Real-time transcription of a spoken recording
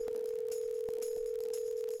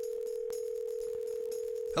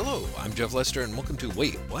Hello, I'm Jeff Lester, and welcome to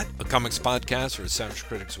Wait, What? A comics podcast for the Savage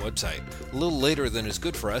Critics website. A little later than is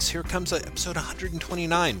good for us, here comes episode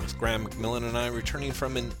 129, with Graham McMillan and I returning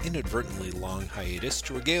from an inadvertently long hiatus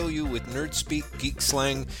to regale you with nerd speak, geek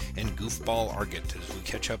slang, and goofball argot as we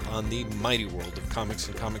catch up on the mighty world of comics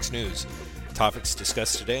and comics news. Topics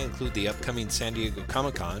discussed today include the upcoming San Diego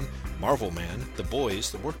Comic-Con, Marvel Man, The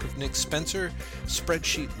Boys, the work of Nick Spencer,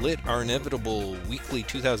 Spreadsheet Lit, our inevitable weekly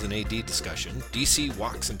 2000 AD discussion, DC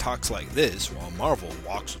walks and talks like this, while Marvel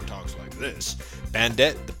walks and talks like this,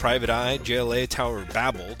 Bandette, The Private Eye, JLA Tower of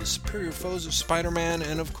Babel, The Superior Foes of Spider-Man,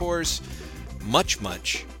 and of course, much more.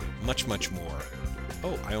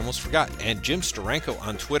 Oh, I almost forgot. And Jim Steranko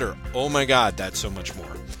on Twitter. Oh my god, that's so much more.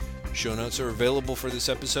 Show notes are available for this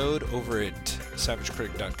episode over at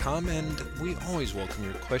savagecritic.com, and we always welcome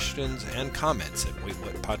your questions and comments at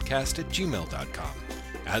waitwhatpodcast@gmail.com.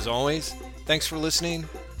 As always, thanks for listening,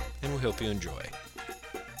 and we hope you enjoy.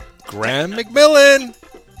 Graham McMillan!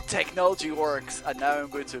 Technology works, and now I'm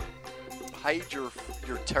going to hide your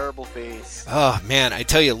terrible face. Oh man, I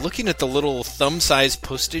tell you, looking at the little thumb-sized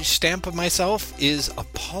postage stamp of myself is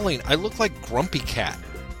appalling. I look like Grumpy Cat,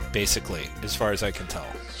 basically, as far as I can tell.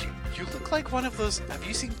 You look like one of those. Have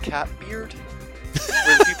you seen Cat Beard?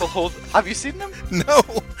 Where people hold. Have you seen them? No.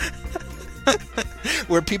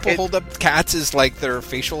 Where people hold up cats as like their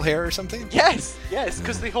facial hair or something? Yes,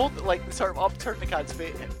 because they hold like sort of upturn the cat's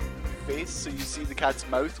face so you see the cat's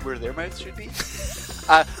mouth where their mouth should be.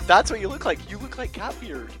 That's what you look like. You look like Cat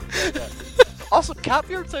Beard. Also, Cat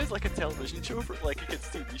Beard sounds like a television show for like a kids'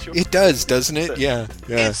 TV show. It does, doesn't it? Yeah.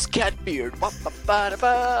 It's Cat Beard.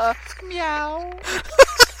 Meow.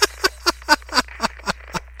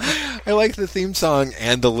 I like the theme song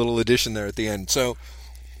and the little addition there at the end. So,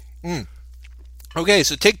 okay,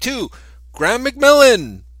 so take two. Graham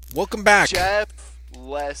McMillan, welcome back. Jeff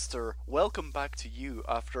Lester, welcome back to you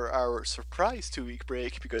after our surprise 2-week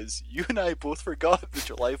break, because you and I both forgot that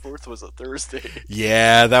July 4th was a Thursday.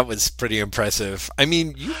 Yeah, that was pretty impressive. I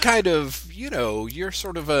mean, you kind of, you're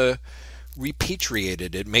sort of a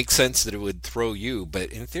repatriated. It makes sense that it would throw you,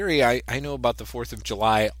 but in theory, I know about the 4th of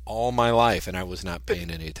July all my life, and I was not paying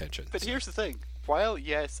any attention. But here's the thing. While,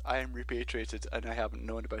 yes, I am repatriated and I haven't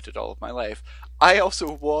known about it all of my life, I also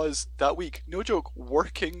was, that week, no joke,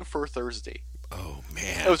 working for Thursday. Oh,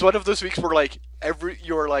 man. It was one of those weeks where, like,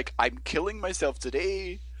 you're like, I'm killing myself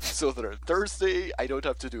today, so that on Thursday, I don't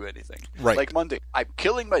have to do anything. Right. Like Monday, I'm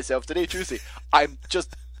killing myself today. Tuesday, I'm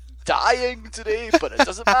just dying today, but it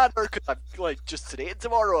doesn't matter because I'm like just today and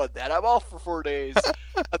tomorrow, and then I'm off for 4 days.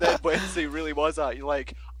 And then Wednesday really was that. You're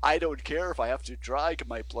like, I don't care if I have to drag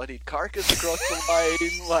my bloodied carcass across the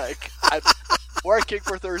line. Like, I'm working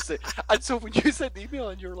for Thursday. And so when you sent an email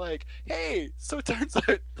and you're like, hey, so it turns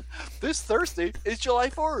out this Thursday is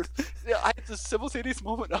July 4th, I had this simultaneous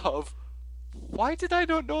moment of, why did I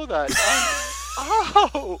not know that?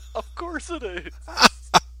 Oh, of course it is.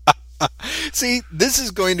 See, this is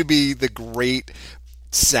going to be the great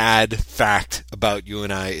sad fact about you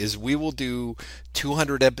and I, is we will do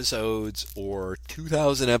 200 episodes or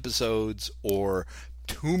 2,000 episodes or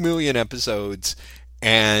 2 million episodes,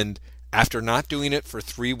 and after not doing it for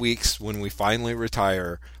 3 weeks, when we finally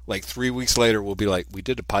retire, like 3 weeks later, we'll be like, we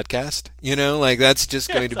did a podcast? Like that's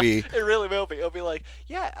just going to be... It really will be. It'll be like,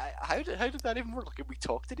 yeah, how did that even work? Like, we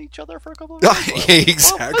talked to each other for a couple of minutes? Yeah,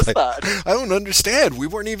 exactly. What was that? I don't understand. We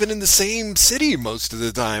weren't even in the same city most of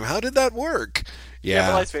the time. How did that work?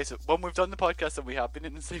 Yeah, but let's face it, when we've done the podcast and we have been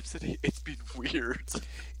in the same city, it's been weird.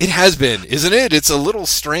 It has been, isn't it? It's a little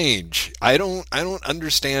strange. I don't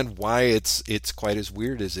understand why it's quite as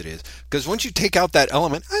weird as it is. Because once you take out that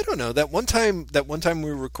element, I don't know, that one time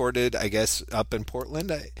we recorded, I guess, up in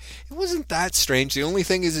Portland, it wasn't that strange. The only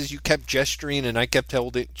thing is you kept gesturing and I kept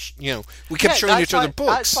holding, we kept showing each other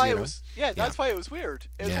books. That's why that's why it was weird.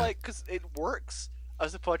 It was like, because it works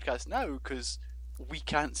as a podcast now, because we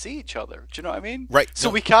can't see each other. Do you know what I mean? Right.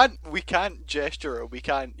 So we can't gesture, or we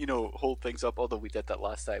can't, hold things up, although we did that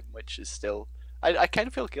last time, which is still... I kind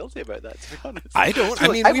of feel guilty about that, to be honest. I don't. So,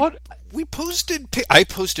 I mean, we posted... I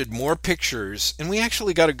posted more pictures, and we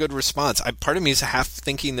actually got a good response. Part of me is half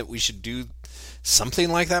thinking that we should do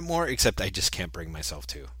something like that more, except I just can't bring myself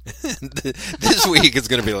to. This week is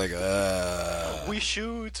going to be like, We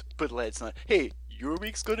should, but let's not. Hey, your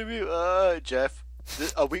week's going to be... Jeff...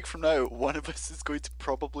 A week from now, one of us is going to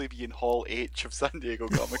probably be in Hall H of San Diego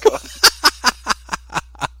Comic-Con.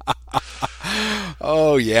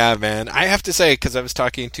 Oh, yeah, man. I have to say, because I was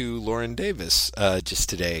talking to Lauren Davis just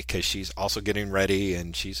today, because she's also getting ready,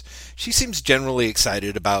 and she seems generally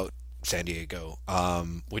excited about San Diego,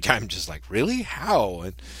 which I'm just like, really? How?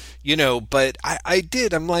 And, but I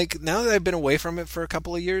did. I'm like, now that I've been away from it for a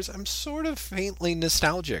couple of years, I'm sort of faintly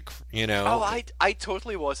nostalgic. Oh, I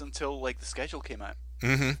totally was until like the schedule came out.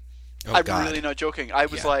 Mm-hmm. Oh, I'm God. really not joking. I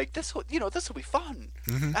was Yeah. like, this will be fun.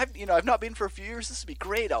 Mm-hmm. I've not been for a few years. This will be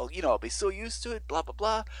great. I'll be so used to it. Blah blah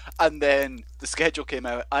blah. And then the schedule came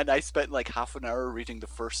out, and I spent like half an hour reading the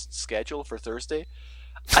first schedule for Thursday,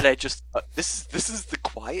 and I just this is the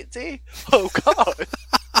quiet day. Oh God.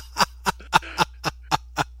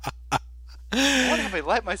 What have I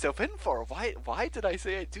let myself in for? Why did I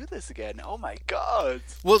say I'd do this again? Oh my God.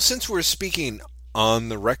 Well, since we're speaking on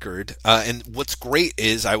the record, and what's great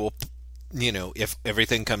is I will, if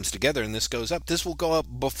everything comes together and this goes up, this will go up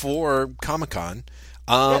before Comic-Con.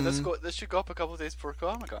 Yeah, this should go up a couple of days before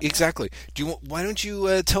Comic-Con. Exactly. Why don't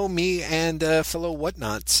you tell me and fellow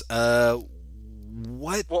whatnots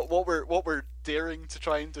what we're daring to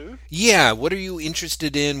try and do? Yeah, what are you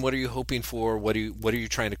interested in? What are you hoping for? What are you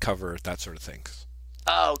trying to cover? That sort of things.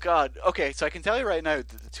 Oh God. Okay, so I can tell you right now that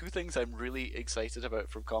the two things I'm really excited about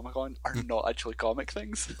from Comic-Con are not actually comic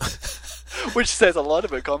things, which says a lot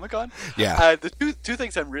about Comic-Con. Yeah. The two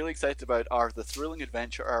things I'm really excited about are the Thrilling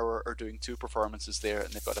Adventure Hour are doing 2 performances there,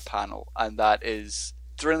 and they've got a panel, and that is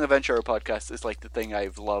Thrilling Adventure Hour podcast is like the thing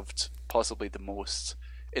I've loved possibly the most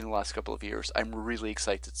in the last couple of years. I'm really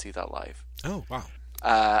excited to see that live. Oh wow.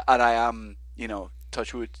 And I am,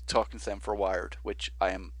 touch wood, talking to them for Wired, which I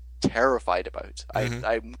am terrified about.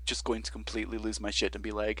 I'm just going to completely lose my shit and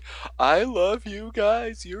be like, I love you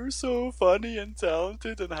guys, you're so funny and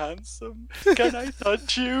talented and handsome, can I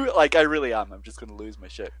touch you? Like, I really am. I'm just going to lose my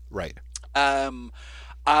shit. Right. And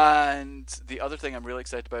the other thing I'm really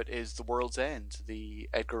excited about is The World's End, the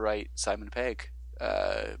Edgar Wright Simon Pegg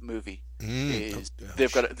movie.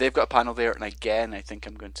 They've got a panel there, and again I think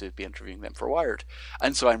I'm going to be interviewing them for Wired,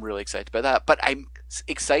 and so I'm really excited about that. But I'm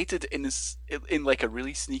excited in like a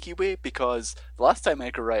really sneaky way, because the last time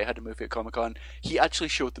Edgar Wright had a movie at Comic-Con, he actually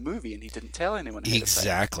showed the movie and he didn't tell anyone ahead of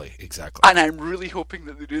time. Exactly. And I'm really hoping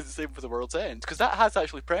that they do the same for The World's End, because that has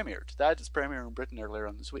actually premiered. That is premiering in Britain earlier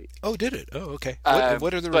on this week. Oh, did it? Oh, okay.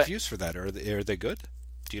 What are the reviews for that? Are they good?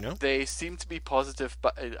 Do you know? They seem to be positive,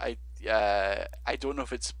 but I don't know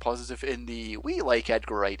if it's positive in the we like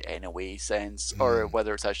Edgar Wright anyway sense, or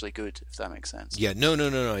whether it's actually good, if that makes sense. Yeah, no,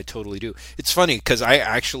 I totally do. It's funny because I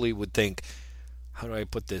actually would think, how do I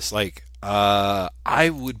put this? Like, I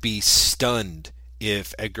would be stunned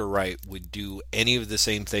if Edgar Wright would do any of the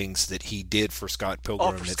same things that he did for Scott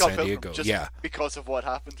Pilgrim at San Diego. Just because of what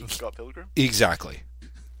happened with Scott Pilgrim. Exactly.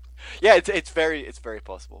 Yeah, it's very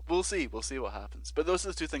possible. We'll see what happens. But those are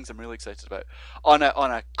the two things I'm really excited about. On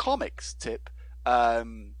a comics tip,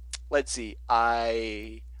 let's see.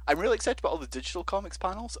 I'm really excited about all the digital comics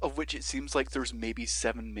panels, of which it seems like there's maybe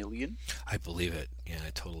 7 million. I believe it. Yeah,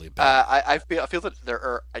 I totally bet. I feel that there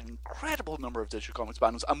are an incredible number of digital comics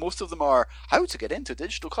panels, and most of them are how to get into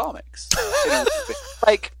digital comics.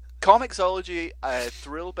 Like Comixology,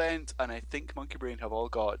 Thrillbent, and I think Monkey Brain have all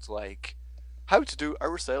got like how to do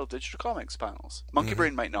our style digital comics panels. Monkey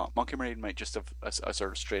Brain might not. Monkey Brain might just have a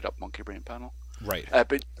sort of straight up Monkey Brain panel. Right.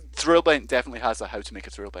 But Thrillbent definitely has a how to make a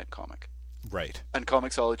Thrillbent comic. Right. And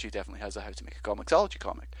Comixology definitely has a how to make a Comixology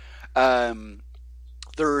comic.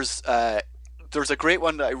 There's a great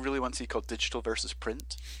one that I really want to see called Digital versus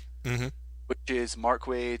Print, which is Mark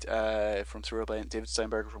Waid from Thrillbent, David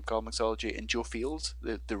Steinberger from Comixology, and Joe Fields,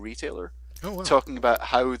 the retailer, talking about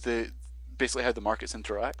how the markets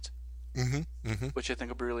interact. Which I think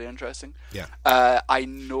will be really interesting. Yeah. I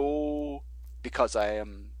know because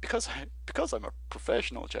I'm a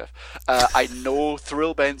professional, Jeff. I know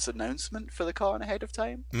Thrillbent's announcement for the con ahead of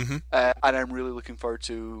time, and I'm really looking forward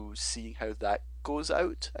to seeing how that goes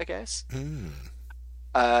out. I guess.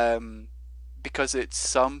 Because it's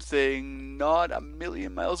something not a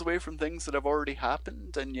million miles away from things that have already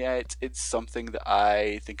happened, and yet it's something that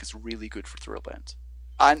I think is really good for Thrillbent,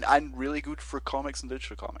 and really good for comics and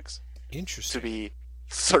digital comics. Interesting. To be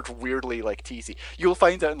sort of weirdly like teasy. You'll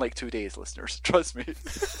find out in like 2 days, listeners. Trust me.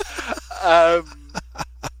 I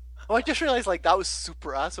just realized like that was super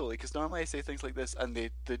assholey, because normally I say things like this and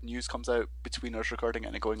the news comes out between us recording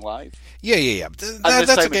and it going live. Yeah.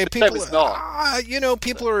 That's okay.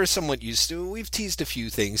 People are somewhat used to it. We've teased a few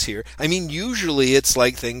things here. I mean, usually it's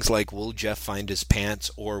like things like, will Jeff find his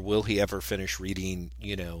pants, or will he ever finish reading,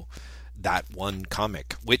 that one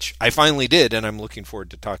comic, which I finally did, and I'm looking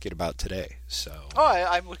forward to talking about today. So,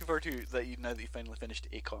 I'm looking forward to that. Now that you finally finished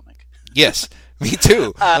a comic. Yes, me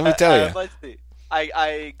too. Let me tell you. Let's see.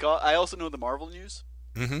 I also know the Marvel news.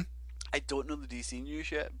 I don't know the DC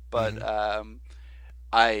news yet, but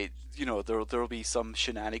there'll be some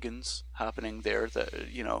shenanigans happening there that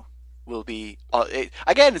will be.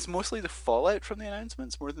 Again, it's mostly the fallout from the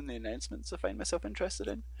announcements more than the announcements I find myself interested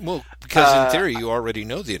in. Well, because in theory you already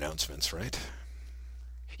know the announcements, right?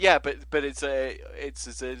 Yeah, but it's I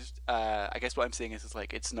guess what I'm saying is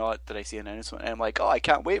like it's not that I see an announcement and I'm like, oh, I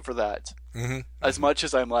can't wait for that. As much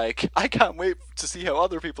as I'm like, I can't wait to see how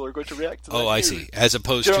other people are going to react to that. Oh, I see. As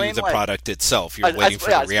opposed to the product itself, you're waiting for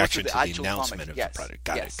the reaction to the announcement of the product.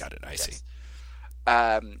 Got it. I see.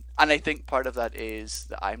 And I think part of that is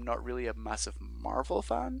that I'm not really a massive Marvel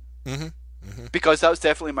fan. Because that was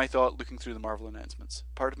definitely my thought looking through the Marvel announcements.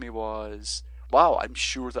 Part of me was, wow, I'm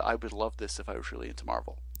sure that I would love this if I was really into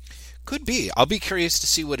Marvel. Could be. I'll be curious to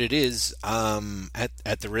see what it is.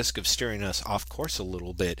 At the risk of steering us off course a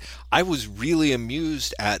little bit, I was really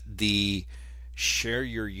amused at the Share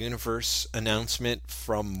Your Universe announcement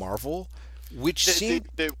from Marvel, which seemed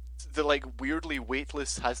the like weirdly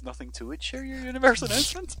weightless has nothing to it Share Your Universe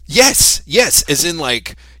announcement. Yes, as in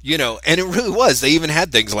like, and it really was. They even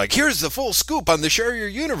had things like, here's the full scoop on the Share Your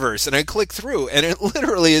Universe, and I click through and it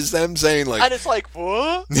literally is them saying like, and it's like,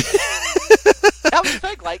 what? That was the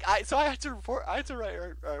thing. Like, I had to write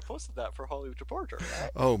or posted that for Hollywood Reporter. Right?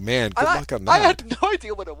 Oh man, good luck on that. I had no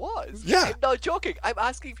idea what it was. Yeah, I'm not joking. I'm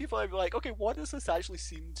asking people. I'm like, okay, what does this actually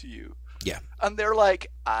seem to you? Yeah, and they're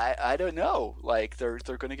like, I don't know. Like, they're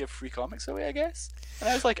going to give free comics away, I guess. And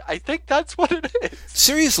I was like, I think that's what it is.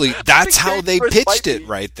 Seriously, that's how they pitched it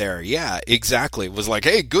right there. Yeah, exactly. It was like,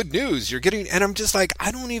 hey, good news, you're getting, and I'm just like,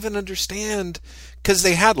 I don't even understand. Because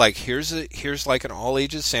they had like, here's like an all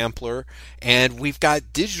ages sampler, and we've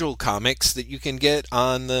got digital comics that you can get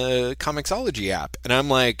on the Comixology app, and I'm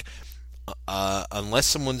like, unless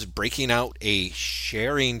someone's breaking out a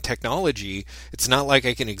sharing technology, it's not like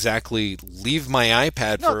I can exactly leave my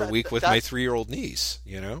iPad for a week with my 3-year-old niece.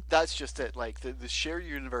 That's just it. Like the Share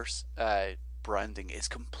Universe branding is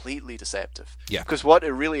completely deceptive. Yeah. Because what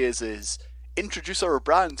it really is introduce our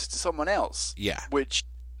brand to someone else. Yeah. Which,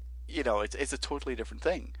 it's a totally different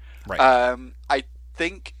thing. Right. I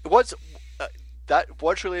think what's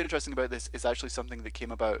really interesting about this is actually something that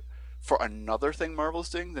came about for another thing Marvel's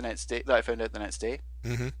doing the next day that I found out the next day,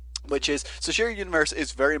 which is, so Share Your Universe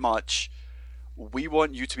is very much, we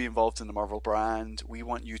want you to be involved in the Marvel brand, we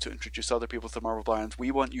want you to introduce other people to the Marvel brand, we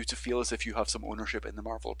want you to feel as if you have some ownership in the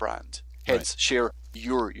Marvel brand, hence Share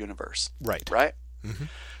Your Universe. Right?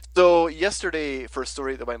 So yesterday, for a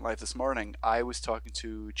story that went live this morning, I was talking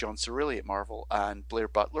to John Cirilli at Marvel and Blair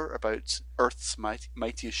Butler about Earth's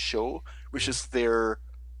Mightiest Show, which is their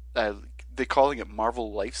they're calling it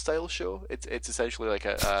Marvel Lifestyle Show. It's essentially like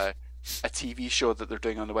a TV show that they're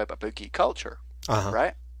doing on the web about geek culture,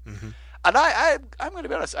 right? And I'm going to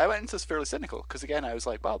be honest, I went into this fairly cynical because again I was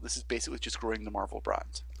like, wow, this is basically just growing the Marvel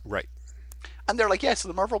brand, right? And they're like, yeah, so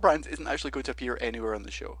the Marvel brand isn't actually going to appear anywhere on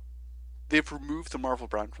the show. They've removed the Marvel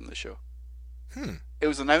brand from the show. It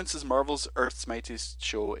was announced as Marvel's Earth's Mightiest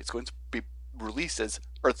Show. It's going to be released as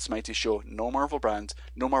Earth's Mightiest Show. No Marvel brand,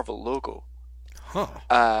 no Marvel logo.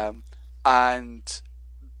 And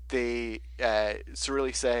they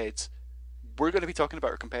Cirilli said, we're going to be talking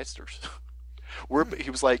about our competitors. He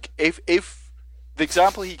was like, if the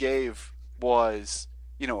example he gave was,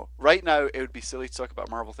 right now it would be silly to talk about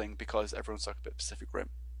a Marvel thing because everyone's talking about Pacific Rim.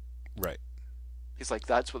 Right. He's like,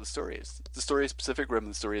 that's what the story is. The story is Pacific Rim,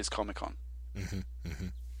 the story is Comic-Con.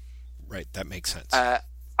 Right, that makes sense.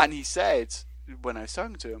 And he said, when I was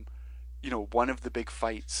talking to him, one of the big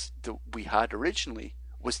fights that we had originally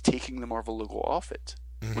was taking the Marvel logo off it,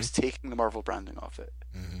 was taking the Marvel branding off it.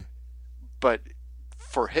 But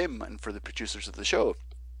for him and for the producers of the show,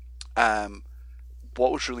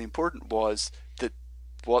 what was really important was that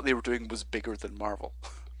what they were doing was bigger than Marvel.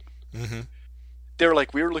 They were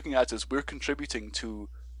like, we were looking at it as we're contributing to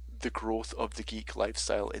the growth of the geek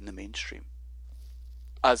lifestyle in the mainstream,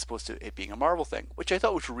 as opposed to it being a Marvel thing, which I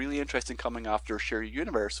thought was really interesting coming after Share Your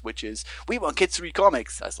Universe, which is, we want kids to read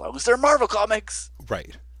comics as long as they're Marvel comics.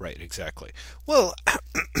 Right, exactly. Well, I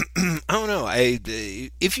don't know.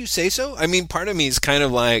 If you say so, I mean, part of me is kind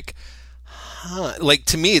of like, like,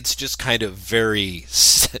 to me, it's just kind of very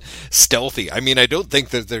stealthy. I mean, I don't think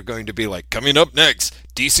that they're going to be like, coming up next,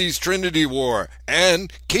 DC's Trinity War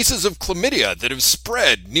and cases of chlamydia that have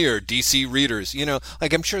spread near DC readers.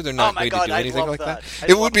 Like, I'm sure they're not going to do anything like that.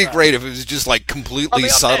 It would be great if it was just like completely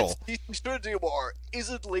subtle. DC's Trinity War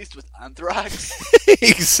isn't laced with anthrax.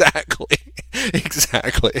 Exactly.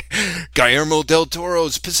 Guillermo del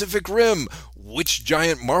Toro's Pacific Rim. Which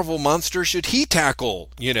giant Marvel monster should he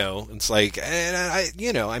tackle? It's like, and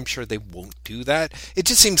I'm sure they won't do that. It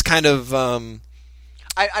just seems kind of,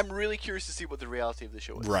 I'm really curious to see what the reality of the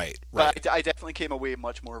show is. Right. But I definitely came away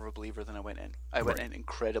much more of a believer than I went in. I went Right. in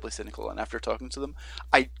incredibly cynical, and after talking to them,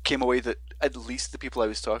 I came away that at least the people I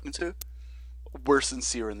was talking to were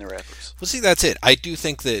sincere in their efforts. Well, see, that's it. I do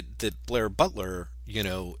think that Blair Butler,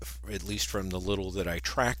 at least from the little that I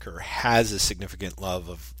track her, has a significant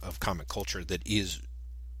love of comic culture that is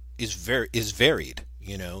varied.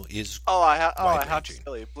 Is I have to wide-ranging.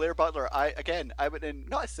 tell you, Blair Butler. I went in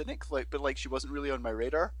not a cynic, but she wasn't really on my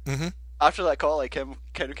radar. Mm-hmm. After that call, I kind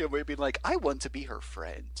of came away being like, I want to be her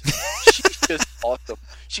friend. She's just awesome.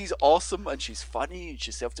 She's awesome, and she's funny, and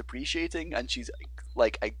she's self-depreciating, and she's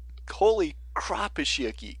like, holy crap, is she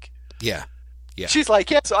a geek? Yeah. Yeah. She's like,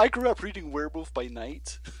 yeah. So I grew up reading Werewolf by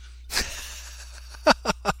Night.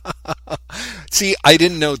 See, I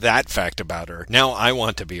didn't know that fact about her. Now I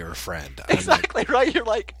want to be her friend. Exactly right. You're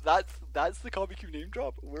like, that's the comic you name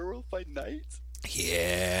drop, Werewolf by Night.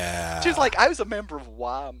 Yeah. She's like, I was a member of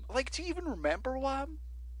Wham. Like, do you even remember Wham?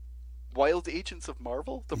 Wild Agents of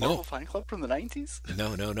Marvel, the No. Marvel fan club from the 90s.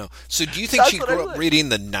 No. So do you think That's she what I grew up like. reading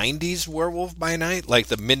the 90s Werewolf by Night? Like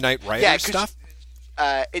the Midnight Rider Yeah, 'cause stuff?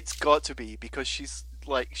 It's got to be, because she's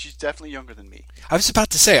definitely younger than me. I was about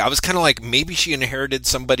to say, I was kind of like, maybe she inherited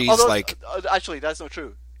somebody's, Although, like... actually, that's not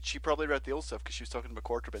true. She probably read the old stuff because she was talking about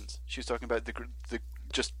quarter bins. She was talking about the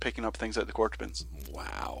just picking up things out of the quarter bins.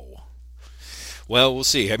 Wow. Well, we'll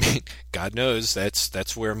see. I mean, God knows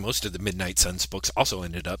that's where most of the Midnight Suns books also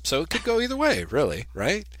ended up. So it could go either way, really,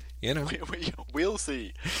 right? We'll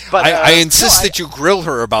see. But I insist that you grill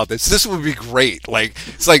her about this. This would be great. Like,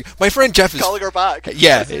 it's like my friend Jeff is calling her back.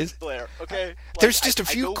 Yeah, Listen, it's- Blair. Okay. There's just a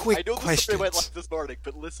few quick I know the story went questions. like this morning,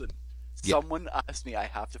 but listen. Yeah. Someone asked me. I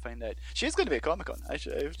have to find out. She's going to be at Comic Con. I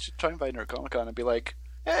should try and find her at Comic Con and be like,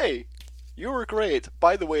 "Hey, you were great.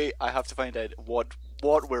 By the way, I have to find out what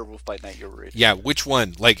Werewolf by Night you were reading." Yeah, which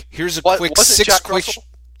one? Like, here's a What- quick was it six Jack question. Russell?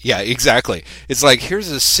 Yeah, exactly. It's like, here's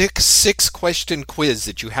a six question quiz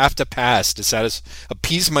that you have to pass to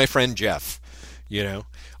appease my friend Jeff.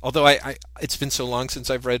 Although I it's been so long since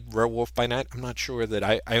I've read Werewolf by Night, I'm not sure that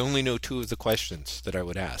I only know 2 of the questions that I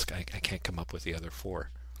would ask. I can't come up with the other 4.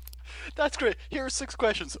 That's great. Here are 6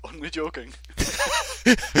 questions. Only joking.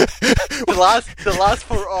 the last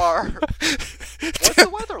 4 are: what's the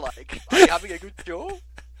weather like? Are you having a good show?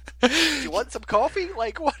 Do you want some coffee?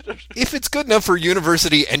 Like what? If it's good enough for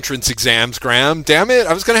university entrance exams, Graham, damn it,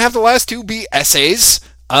 I was going to have the last 2 be essays.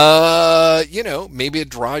 Maybe a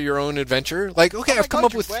draw your own adventure. Like, okay, Oh my I've come God,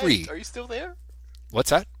 up you with went. 3. Are you still there,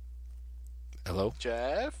 What's that? Hello?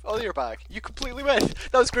 Jeff? Oh, you're back. You completely went.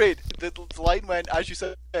 That was great. The line went as you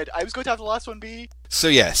said. I was going to have the last one be. So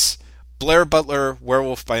yes, Blair Butler,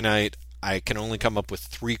 Werewolf by Night. I can only come up with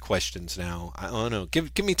 3 questions now. I don't know.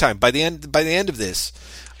 Give me time. By the end of this,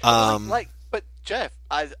 But Jeff,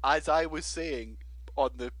 as I was saying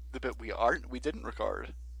on the bit we didn't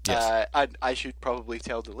record. Yes. And I should probably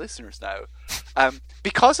tell the listeners now,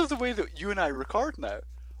 because of the way that you and I record now,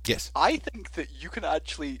 yes, I think that you can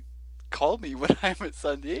actually call me when I'm at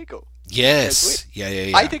San Diego. yes,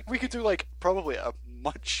 yeah. I think we could do probably a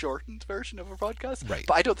much shortened version of our podcast, Right.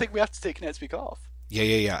 But I don't think we have to take next week off.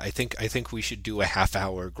 Yeah. I think we should do a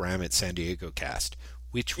half-hour Graham at San Diego cast,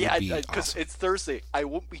 which would be Because awesome. it's Thursday. I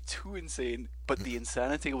won't be too insane, but the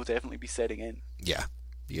insanity will definitely be setting in. Yeah.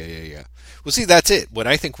 Well, see, that's it. What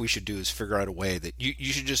I think we should do is figure out a way that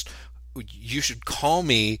you should call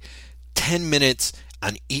me 10 minutes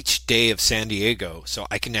on each day of San Diego, so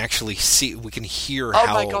I can actually we can hear Oh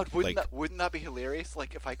how. my God! Wouldn't that be hilarious?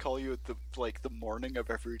 Like if I call you at the morning of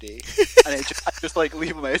every day, and I just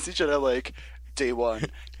leave a message, and I'm like, day 1,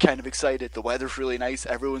 kind of excited. The weather's really nice.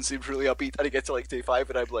 Everyone seems really upbeat. And I get to day 5,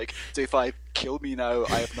 and I'm like, day 5, kill me now.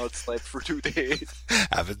 I have not slept for 2 days.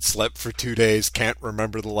 Haven't slept for 2 days. Can't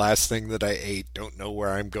remember the last thing that I ate. Don't know where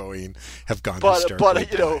I'm going. Have gone hysterically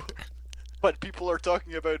tired. But people are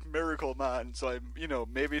talking about Miracle Man, so I'm,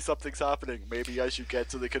 maybe something's happening. Maybe I should get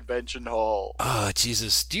to the convention hall. Oh,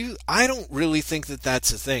 Jesus. I don't really think that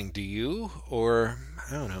that's a thing. Do you? Or,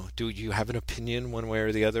 I don't know. Do you have an opinion one way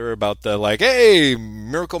or the other about the, hey,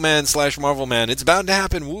 Miracle Man / Marvel Man, it's bound to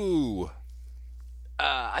happen, woo?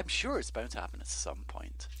 I'm sure it's bound to happen at some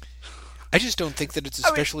point. I just don't think that it's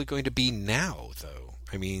especially going to be now, though.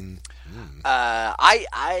 I mean...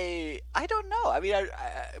 I don't know. I mean,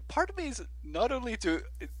 part of me is not only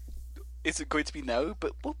is it going to be now,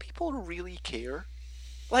 but will people really care?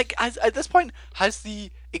 At this point, has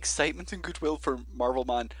the excitement and goodwill for Marvel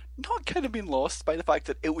Man not kind of been lost by the fact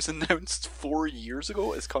that it was announced 4 years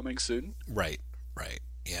ago as coming soon? Right.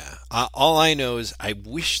 Yeah. All I know is I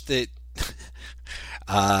wish that...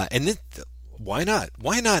 Why not?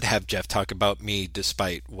 Why not have Jeff talk about me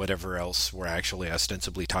despite whatever else we're actually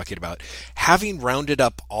ostensibly talking about? Having rounded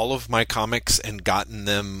up all of my comics and gotten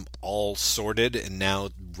them all sorted and now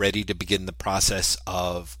ready to begin the process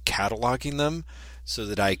of cataloging them so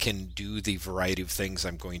that I can do the variety of things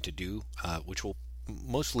I'm going to do, which will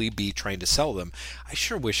mostly be trying to sell them. I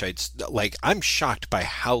sure wish I'm shocked by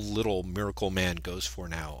how little Miracle Man goes for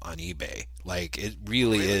now on eBay. Like, it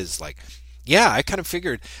really is like, yeah, I kind of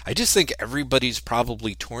figured. I just think everybody's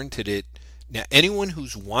probably torrented it. Now, anyone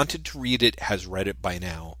who's wanted to read it has read it by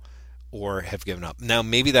now or have given up. Now,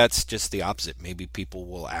 maybe that's just the opposite. Maybe people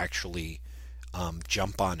will actually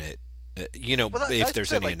jump on it, if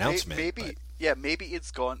there's any announcement. Maybe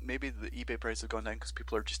it's gone. Maybe the eBay price has gone down because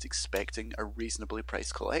people are just expecting a reasonably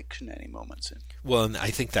priced collection any moment soon. Well, and I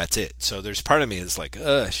think that's it. So there's part of me that's like,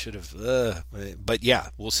 I should have. But yeah,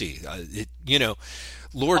 we'll see.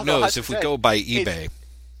 Lord knows if we go by eBay.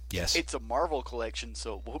 Yes. It's a Marvel collection,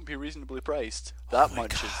 so it won't be reasonably priced. That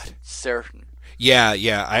much is certain. Yeah.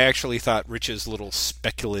 I actually thought Rich's little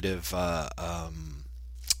speculative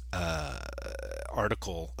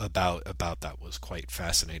article about that was quite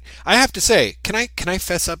fascinating. I have to say, can I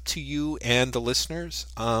fess up to you and the listeners?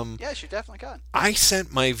 Yes, you definitely can. I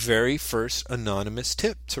sent my very first anonymous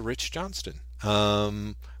tip to Rich Johnston.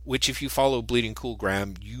 Which, if you follow Bleeding Cool,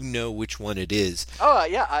 Graham, you know which one it is. Oh,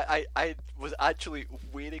 yeah, I was actually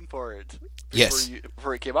waiting for it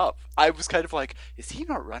before it came up. I was kind of like, is he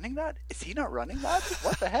not running that? Is he not running that?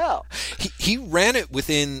 What the hell? He ran it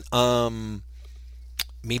within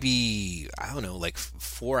maybe, I don't know, like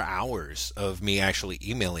 4 hours of me actually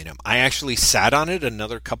emailing him. I actually sat on it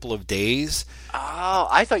another couple of days. Oh,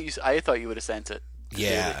 I thought you would have sent it.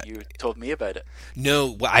 Yeah, you told me about it.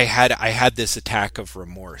 No, I had this attack of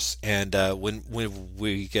remorse, and when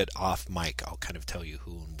we get off mic, I'll kind of tell you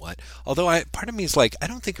who and what. Although part of me is like, I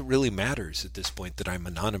don't think it really matters at this point that I'm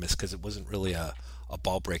anonymous because it wasn't really a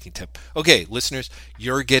ball breaking tip. Okay, listeners,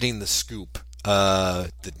 you're getting the scoop.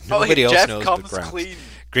 That nobody else Jeff knows comes but Graham. Clean.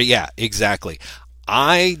 Great, yeah, exactly.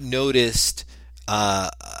 I noticed. I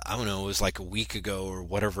don't know. It was like a week ago or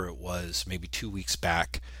whatever it was, maybe 2 weeks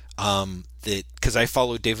back. That because I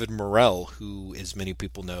follow David Morrell, who, as many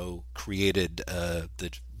people know, created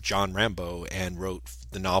the John Rambo and wrote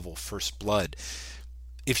the novel First Blood.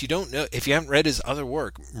 If you haven't read his other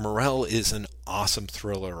work, Morrell is an awesome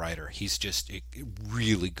thriller writer. He's just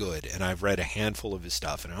really good, and I've read a handful of his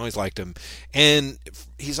stuff, and I always liked him. And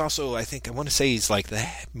he's also, I want to say he's like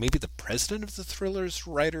maybe the president of the thriller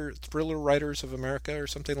writers of America or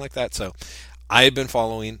something like that. So I had been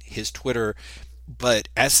following his Twitter. But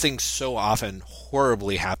as things so often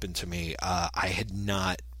horribly happened to me, I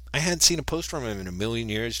hadn't seen a post from him in a million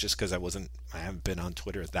years just because I haven't been on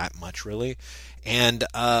Twitter that much really. And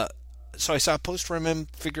so I saw a post from him,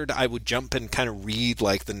 figured I would jump and kind of read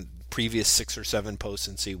like the previous 6 or 7 posts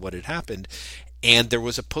and see what had happened. And there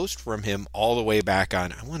was a post from him all the way back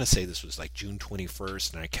on, I want to say this was like June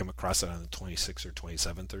 21st, and I came across it on the 26th or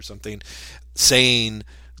 27th or something, saying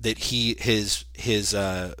that his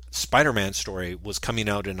Spider-Man story was coming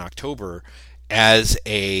out in October as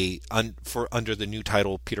under the new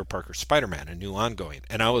title Peter Parker Spider-Man, a new ongoing.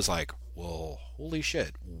 And I was like, well, holy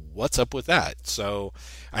shit, what's up with that? So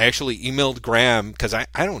I actually emailed Graham because I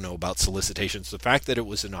don't know about solicitations. The fact that it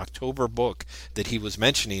was an October book that he was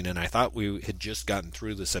mentioning, and I thought we had just gotten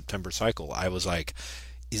through the September cycle, I was like,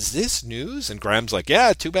 is this news? And Graham's like,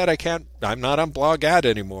 yeah, too bad I'm not on Blog Ad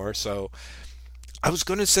anymore. So I was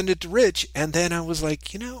going to send it to Rich, and then I was like,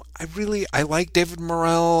 I like David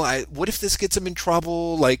Morrell. What if this gets him in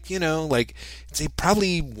trouble? He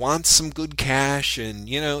probably wants some good cash, and,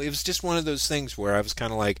 it was just one of those things where I was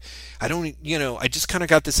kind of like, I just kind of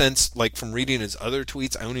got the sense, like, from reading his other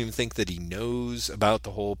tweets, I don't even think that he knows about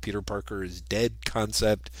the whole Peter Parker is dead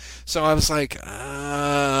concept. So I was like,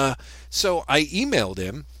 so I emailed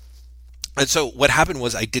him. And so what happened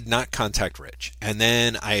was I did not contact Rich. And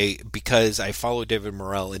then because I follow David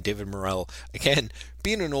Morrell, and David Morrell, again,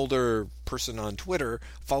 being an older person on Twitter,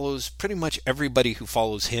 follows pretty much everybody who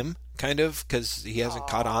follows him, kind of, because he hasn't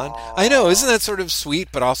caught on. I know, isn't that sort of sweet,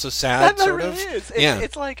 but also sad, that sort really of? Is.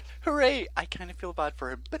 It's like, hooray, I kind of feel bad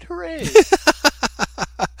for him, but hooray.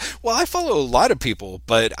 Well, I follow a lot of people,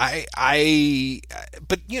 but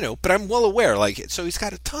but I'm well aware, so he's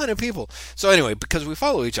got a ton of people. So anyway, because we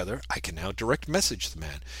follow each other, I can now direct message the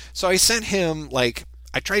man. So I sent him, I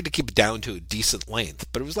tried to keep it down to a decent length,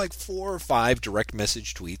 but it was like 4 or 5 direct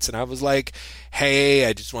message tweets, and I was like, hey,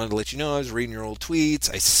 I just wanted to let you know I was reading your old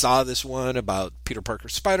tweets. I saw this one about Peter Parker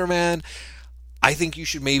Spider-Man. I think you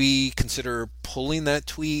should maybe consider pulling that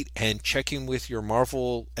tweet and checking with your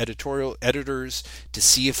Marvel editorial editors to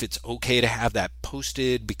see if it's okay to have that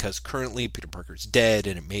posted, because currently Peter Parker's dead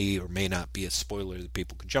and it may or may not be a spoiler that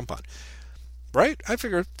people could jump on. Right? I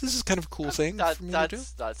figure this is kind of a cool thing for me to do.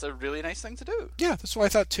 That's a really nice thing to do. Yeah, that's what I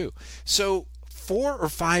thought too. So 4 or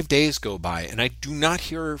 5 days go by and I do not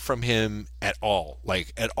hear from him at all.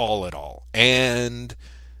 Like at all. And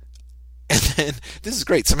then this is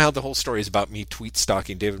great. Somehow the whole story is about me tweet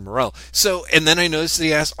stalking David Morrell. So, and then I noticed that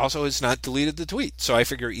he also has not deleted the tweet. So I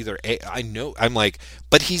figure either I know, I'm like,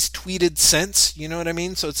 but he's tweeted since, you know what I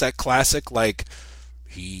mean? So it's that classic, like,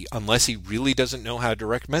 unless he really doesn't know how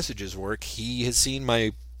direct messages work, he has seen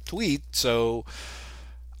my tweet. So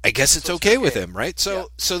I guess it's okay with him, right? So,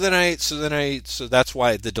 yeah. So that's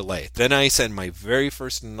why the delay. Then I send my very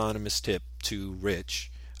first anonymous tip to Rich.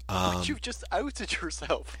 You've just outed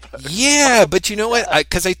yourself. Yeah, but you know what?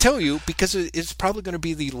 Because I tell you, because it's probably going to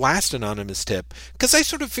be the last anonymous tip. Because I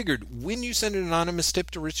sort of figured when you send an anonymous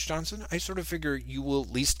tip to Rich Johnson, I sort of figure you will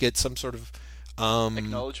at least get some sort of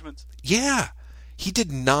acknowledgement. Yeah, he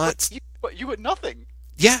did not. But you had nothing.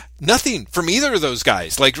 Yeah, nothing from either of those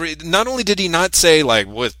guys. Like, not only did he not say, like,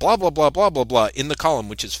 with blah, blah, blah, blah, blah, blah in the column,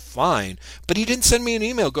 which is fine, but he didn't send me an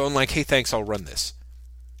email going like, hey, thanks, I'll run this.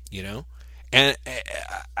 You know? And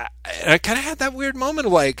I kind of had that weird moment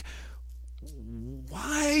of like,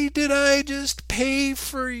 why did I just pay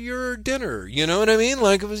for your dinner? You know what I mean?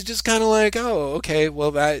 Like, it was just kind of like, oh, okay,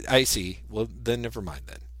 well, I see. Well, then never mind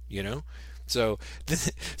then, you know? So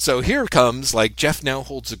here comes, like, Jeff now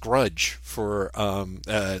holds a grudge for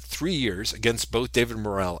 3 years against both David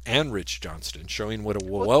Morrell and Rich Johnston, showing what a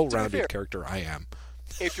well-rounded character I am.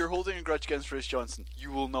 If you're holding a grudge against Rich Johnson,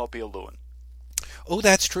 you will not be alone. Oh,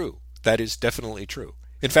 that's true. That is definitely true.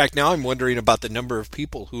 In fact, now I'm wondering about the number of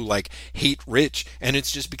people who, like, hate Rich, and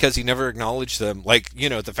it's just because he never acknowledged them. Like, you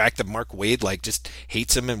know, the fact that Mark Waid, like, just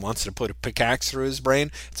hates him and wants to put a pickaxe through his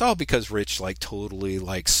brain. It's all because Rich, like, totally,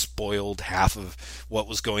 like, spoiled half of what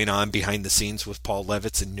was going on behind the scenes with Paul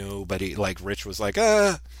Levitz, and nobody, like, Rich was like,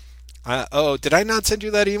 oh, did I not send you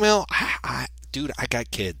that email? Dude, I got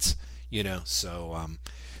kids, you know,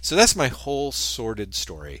 so that's my whole sordid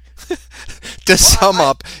story. To sum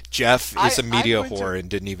up, Jeff is a media whore and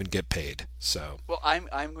didn't even get paid. So. Well, I'm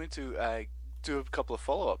going to do a couple of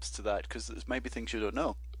follow-ups to that, because there's maybe things you don't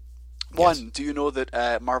know. One, yes. Do you know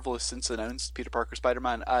that Marvel has since announced Peter Parker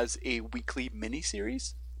Spider-Man as a weekly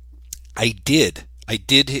miniseries? I did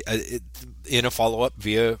in a follow-up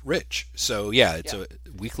via Rich. So yeah, it's a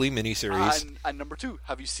weekly miniseries. And number two,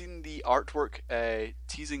 have you seen the artwork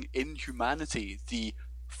teasing Inhumanity, the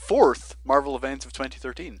fourth Marvel event of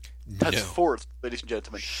 2013? That's fourth, ladies and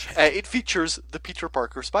gentlemen. It features the Peter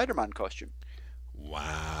Parker Spider-Man costume.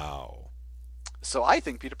 Wow. So I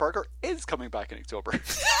think Peter Parker is coming back in October.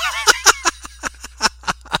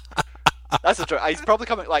 That's the truth. He's probably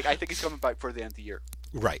coming. Like, I think he's coming back for the end of the year.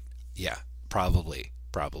 Right. Yeah. Probably.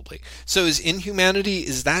 So is Inhumanity,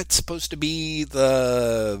 is that supposed to be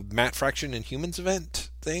the Matt Fraction Inhumans event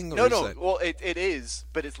thing? No. Well, it is,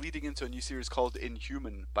 but it's leading into a new series called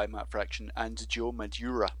Inhuman by Matt Fraction and Joe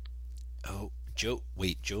Madura. Oh, Joe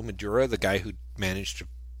Madura, the guy who managed to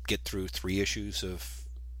get through 3 issues of...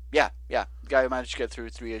 Yeah, the guy who managed to get through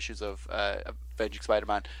 3 issues of Avenging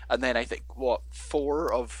Spider-Man, and then I think,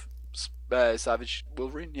 4 of Savage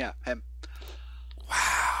Wolverine? Yeah, him.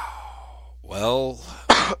 Wow. Well,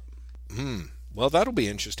 well, that'll be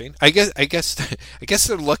interesting. I guess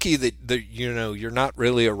they're lucky that you're not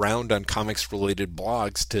really around on comics-related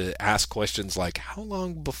blogs to ask questions like, how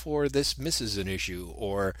long before this misses an issue,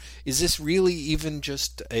 or is this really even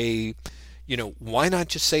just a, why not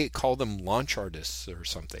just call them launch artists or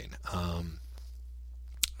something?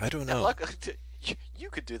 I don't know. Look, you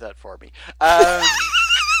could do that for me.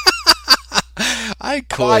 I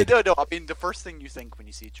could. No. I mean, the first thing you think when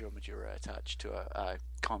you see Joe Madura attached to a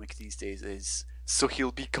comic these days is, so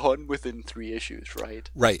he'll be gone within 3 issues, right?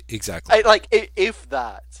 Right, exactly. If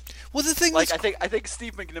that. Well, the thing is, I think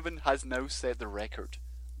Steve McNiven has now set the record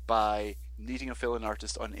by needing a fill-in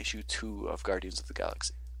artist on issue 2 of Guardians of the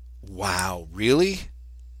Galaxy. Wow, really?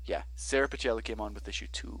 Yeah, Sarah Pichelli came on with issue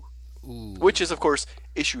 2. Ooh. Which is, of course,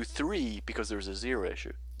 issue 3 because there was a 0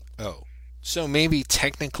 issue. Oh. So maybe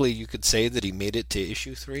technically you could say that he made it to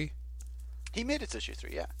issue 3? He made it to issue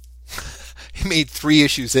 3, yeah. He made 3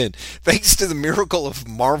 issues in. Thanks to the miracle of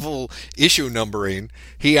Marvel issue numbering,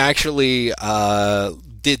 he actually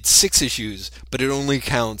did 6 issues, but it only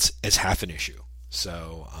counts as half an issue.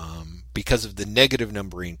 So because of the negative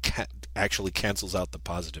numbering, actually cancels out the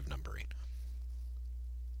positive numbering.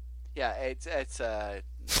 Yeah, it's.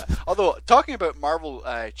 Although talking about Marvel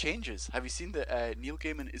changes, have you seen that Neil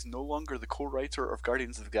Gaiman is no longer the co-writer of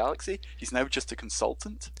Guardians of the Galaxy? He's now just a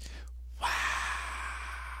consultant. Wow.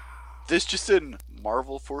 This just in: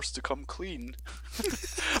 Marvel forced to come clean.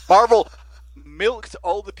 Marvel milked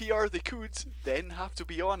all the PR they could, then have to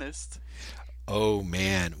be honest. Oh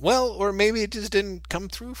man. Well, or maybe it just didn't come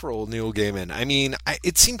through for old Neil Gaiman. I mean,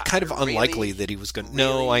 it seemed kind of unlikely that he was going to...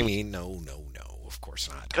 No, I mean, no. Of course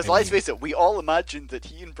not. Because let's face it, we all imagined that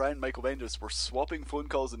he and Brian Michael Bendis were swapping phone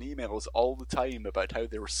calls and emails all the time about how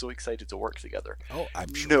they were so excited to work together. Oh,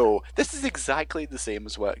 I'm sure. No, this is exactly the same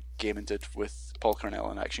as what Gaiman did with Paul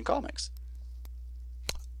Cornell in Action Comics.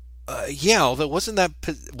 Yeah, although wasn't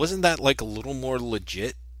that like a little more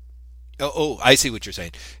legit? Oh, I see what you're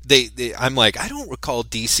saying. I'm like, I don't recall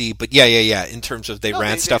DC, but yeah. In terms of they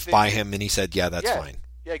ran stuff by him, and he said, yeah, that's fine.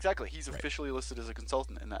 Yeah, exactly. He's officially listed as a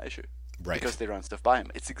consultant in that issue. Right. Because they ran stuff by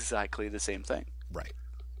him. It's exactly the same thing. Right.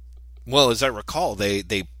 Well, as I recall, they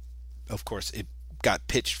of course, it got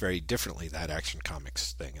pitched very differently, that Action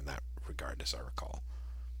Comics thing in that regard, as I recall.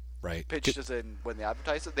 Right. Pitched as in when they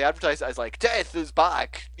advertised it. They advertised it as like, Death is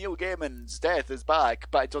back! Neil Gaiman's Death is back!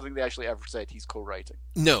 But I don't think they actually ever said he's co-writing.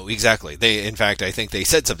 No, exactly. In fact, I think they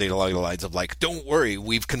said something along the lines of like, don't worry,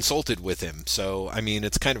 we've consulted with him. So, I mean,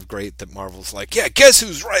 it's kind of great that Marvel's like, yeah, guess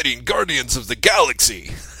who's writing Guardians of the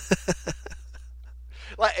Galaxy?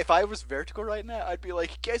 Like, if I was Vertigo right now, I'd be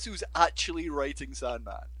like, guess who's actually writing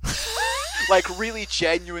Sandman? Like, really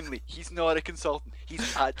genuinely, he's not a consultant.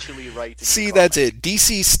 He's actually writing. See, that's it.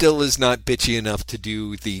 DC still is not bitchy enough to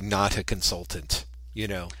do the not a consultant, you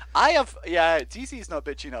know? DC is not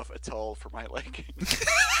bitchy enough at all for my liking.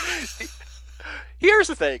 Here's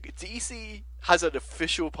the thing. DC has an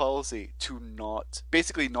official policy to not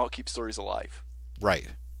keep stories alive. Right.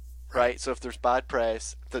 Right? So if there's bad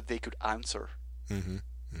press that they could answer,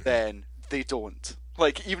 then they don't.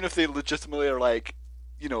 Like, even if they legitimately are like,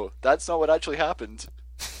 you know, that's not what actually happened.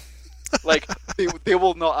 Like, they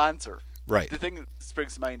will not answer. Right. The thing that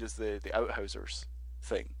springs to mind is the Outhousers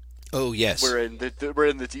thing. Oh, yes. We're in the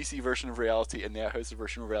DC version of reality and the Outhouser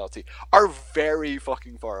version of reality are very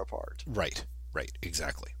fucking far apart. Right,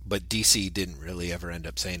 exactly. But DC didn't really ever end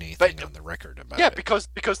up saying anything on the record about it. Yeah, because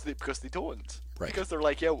they don't. Right. Because they're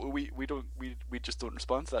like, yeah, we just don't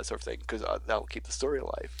respond to that sort of thing because that'll keep the story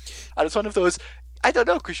alive. And it's one of those, I don't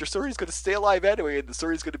know, because your story's going to stay alive anyway, and the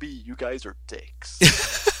story's going to be, you guys are dicks.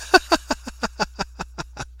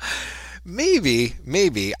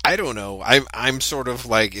 Maybe. I don't know. I'm sort of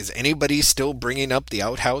like, is anybody still bringing up the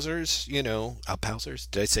Outhousers? You know, Outhousers?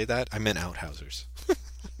 Did I say that? I meant Outhousers.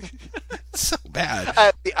 So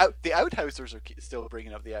bad. The Outhousers are still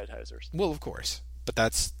bringing up the Outhousers. Well, of course, but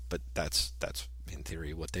that's in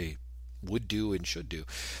theory what they would do and should do.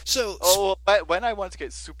 So, when I want to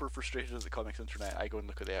get super frustrated at the comics internet, I go and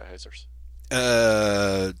look at the Outhousers.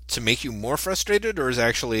 To make you more frustrated, or is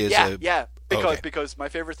actually because my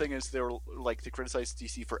favorite thing is they criticize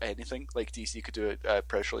DC for anything. Like, DC could do a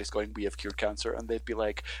press release going, "We have cured cancer," and they'd be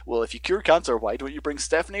like, "Well, if you cure cancer, why don't you bring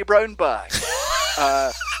Stephanie Brown back?"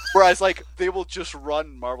 Whereas, like, they will just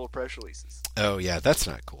run Marvel press releases. Oh yeah, that's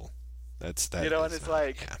not cool. That and it's not,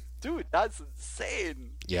 like, yeah. Dude, that's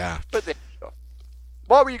insane. Yeah. But then,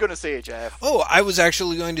 what were you going to say, Jeff? Oh, I was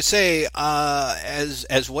actually going to say, as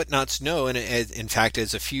Whatnots know, and in fact,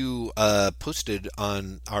 as a few posted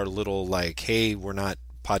on our little, like, hey, we're not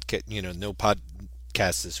podcast, no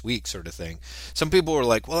podcast this week sort of thing. Some people were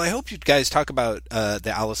like, well, I hope you guys talk about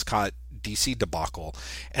the Alice Cott DC debacle.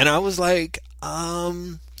 And I was like,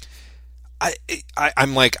 I'm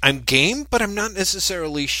like, I'm game, but I'm not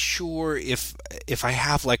necessarily sure if I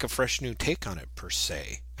have like a fresh new take on it per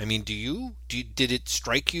se. I mean, did it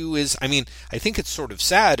strike you as, I mean, I think it's sort of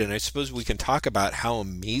sad, and I suppose we can talk about how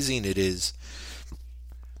amazing it is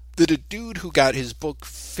that a dude who got his book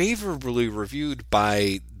favorably reviewed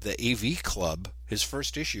by the AV Club, his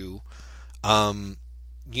first issue, and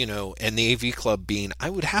the AV Club being, I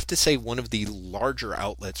would have to say, one of the larger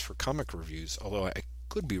outlets for comic reviews, although I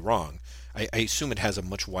could be wrong. I assume it has a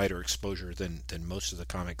much wider exposure than most of the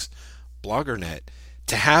comics blogger net.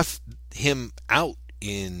 To have him out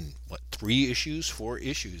in, 4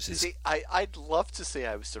 issues is... See, I'd love to say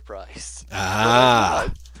I was surprised.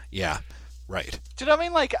 Yeah, right. Do you know what I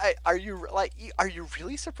mean? Like, are you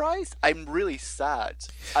really surprised? I'm really sad.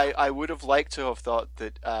 I would have liked to have thought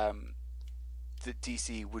that that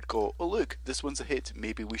DC would go, oh look, this one's a hit,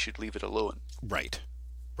 maybe we should leave it alone. Right.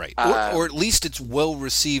 Right. Or at least it's well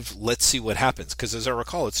received. Let's see what happens. Because as I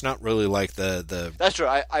recall, it's not really like the That's true.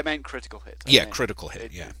 I meant critical hit. Critical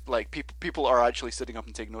hit. Yeah. Like people are actually sitting up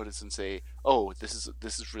and take notice and say, "Oh, this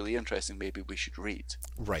is really interesting. Maybe we should read."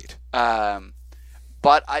 Right.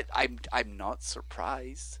 But I'm not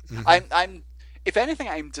surprised. Mm-hmm. I'm if anything,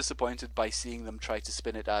 I'm disappointed by seeing them try to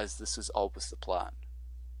spin it as this is always the plan.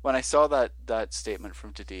 When I saw that statement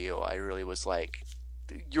from DiDio, I really was like,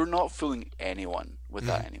 you're not fooling anyone with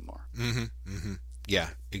that anymore. Mm-hmm. Mm-hmm. Yeah,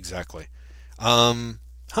 exactly.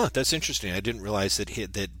 That's interesting. I didn't realize that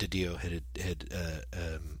DiDio had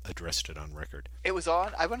addressed it on record. It was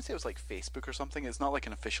on, I want to say it was like Facebook or something. It's not like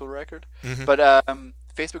an official record. Mm-hmm. But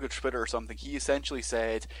Facebook or Twitter or something, he essentially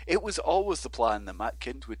said, it was always the plan that Matt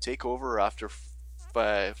Kindt would take over after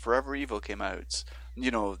Forever Evil came out. You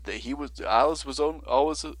know, that Alice was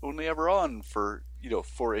always only ever on for,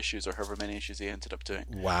 4 issues or however many issues he ended up doing.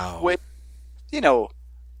 Wow. Which,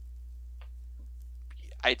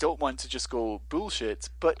 I don't want to just go bullshit,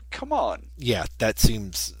 but come on. Yeah, that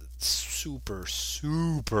seems super,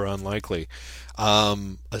 super unlikely,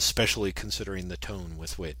 especially considering the tone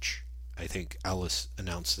with which I think Alice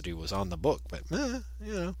announced that he was on the book. But,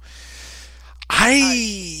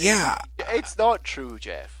 It's not true,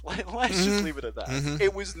 Jeff. Let's just leave it at that. Mm-hmm.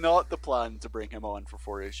 It was not the plan to bring him on for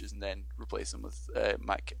 4 issues and then replace him with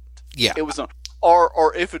Matt Kindt. Yeah. It was not.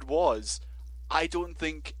 Or if it was, I don't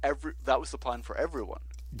think that was the plan for everyone.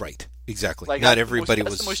 Right, exactly. Like, not everybody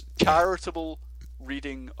that's was... the most charitable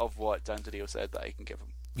reading of what Dan DiDio said that I can give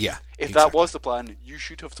him. Yeah, If that was the plan, you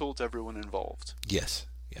should have told everyone involved. Yes.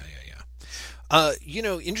 Yeah.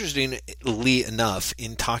 Interestingly enough,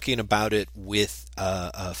 in talking about it with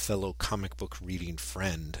a fellow comic book reading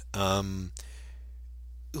friend,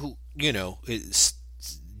 who, is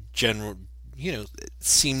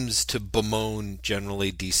seems to bemoan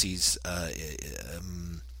generally DC's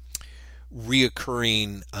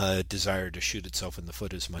reoccurring desire to shoot itself in the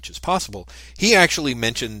foot as much as possible. He actually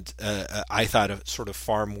mentioned, I thought, a sort of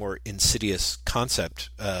far more insidious concept,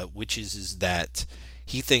 which is that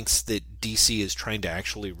he thinks that DC is trying to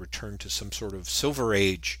actually return to some sort of Silver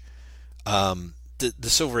Age, the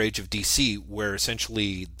Silver Age of DC, where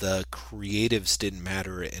essentially the creatives didn't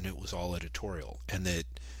matter and it was all editorial, and that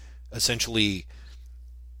essentially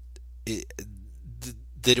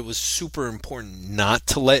that it was super important not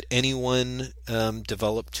to let anyone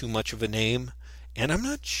develop too much of a name. And I'm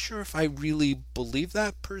not sure if I really believe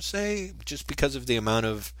that per se, just because of the amount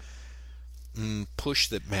of push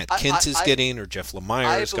that Matt Kindt is getting, or Jeff Lemire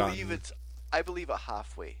has gotten. I believe it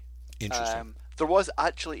halfway. Interesting. There was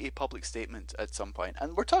actually a public statement at some point,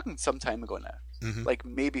 and we're talking some time ago now, like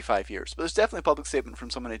maybe 5 years, but there's definitely a public statement from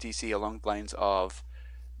someone at DC along the lines of,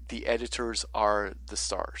 the editors are the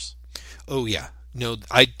stars. Oh, yeah. No,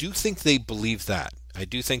 I do think they believe that.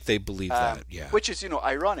 Yeah. Which is,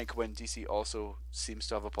 ironic when DC also seems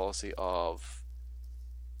to have a policy of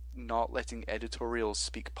not letting editorials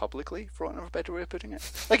speak publicly, for want of a better way of putting it.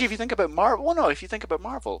 Like, if you think about Marvel,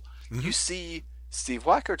 you see Steve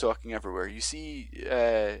Wacker talking everywhere. You see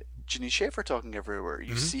Ginny Schaefer talking everywhere.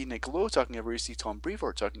 You see Nick Lowe talking everywhere. You see Tom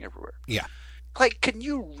Brevoort talking everywhere. Yeah. Like, can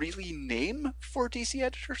you really name 4 DC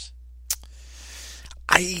editors?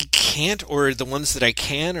 I can't, or the ones that I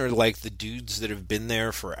can are like the dudes that have been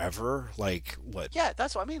there forever. Like, what? Yeah,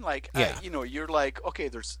 that's what I mean. Like, yeah. You're like, okay,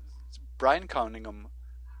 there's Brian Cunningham,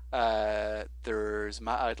 there's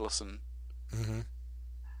Matt Idleson,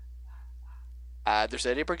 there's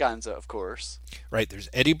Eddie Berganza, of course. Right, there's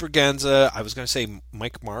Eddie Berganza. I was going to say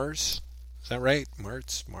Mike Mars. Is that right?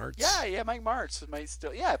 Martz? Yeah, Mike Martz might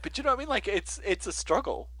still. Yeah, but you know what I mean? Like, it's a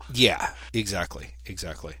struggle. Yeah, exactly.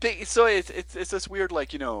 So it's this weird,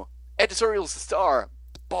 like, editorial's the star,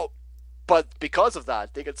 but because of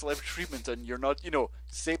that, they get celebrity treatment, and you're not,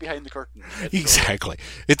 stay behind the curtain. Exactly.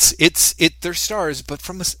 They're stars, but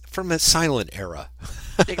from a silent era.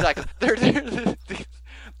 Exactly.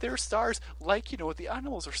 They're stars, like, the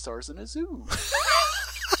animals are stars in a zoo.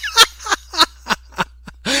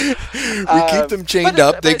 We keep them chained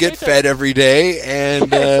up. They get fed every day,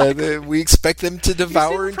 and we expect them to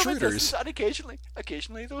devour intruders. And occasionally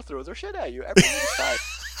they'll throw their shit at you. Everything's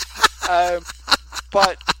fine.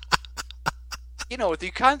 But you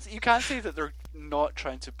can't say that they're not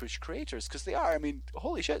trying to push creators, because they are. I mean,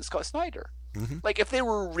 holy shit, Scott Snyder. Like, if they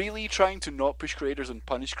were really trying to not push creators and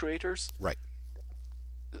punish creators, right?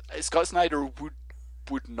 Scott Snyder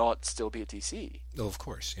would not still be at DC. Oh, of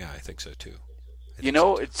course, yeah, I think so too.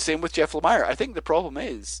 It's same with Jeff Lemire. I think the problem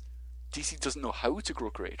is DC doesn't know how to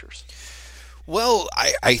grow creators. Well,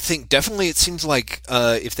 I think definitely it seems like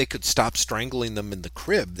if they could stop strangling them in the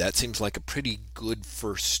crib, that seems like a pretty good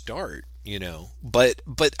first start. you know. But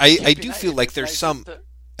I Be do nice. feel like It's there's nice some to-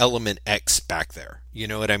 element X back there. You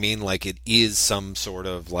know what I mean? Like it is some sort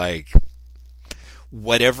of like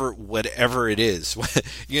whatever it is.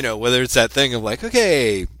 You know, whether it's that thing of like,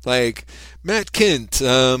 okay, like Matt Kent,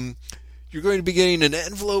 you're going to be getting an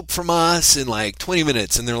envelope from us in like 20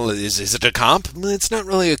 minutes, and they're like, is it a comp? Well, it's not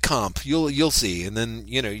really a comp. You'll see. And then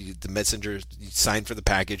the messenger signed for the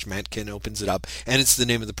package. Matt Kent opens it up, and it's the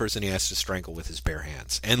name of the person he has to strangle with his bare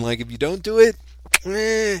hands. And like if you don't do it,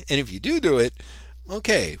 and if you do it,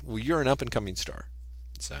 okay, well you're an up and coming star.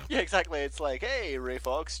 So Yeah, exactly. It's like, hey, Ray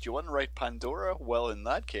Fox, do you want to write Pandora? Well, in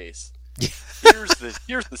that case, yeah. here's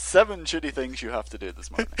the 7 shitty things you have to do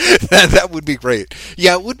this morning. That would be great.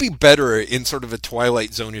 Yeah, it would be better in sort of a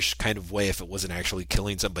Twilight Zone-ish kind of way if it wasn't actually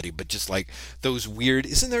killing somebody, but just like those weird...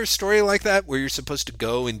 Isn't there a story like that where you're supposed to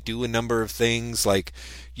go and do a number of things? Like,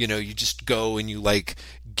 you just go and you like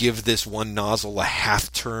give this one nozzle a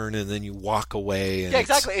half turn and then you walk away. And Yeah,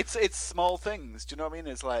 exactly. It's small things. Do you know what I mean?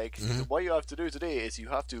 It's like, Mhm. what you have to do today is you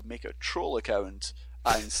have to make a troll account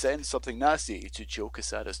and send something nasty to Joe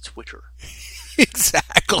Quesada's Twitter.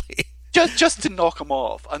 Exactly. Just to knock him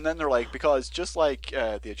off. And then they're like, because just like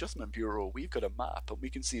the Adjustment Bureau, we've got a map, and we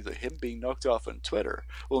can see that him being knocked off on Twitter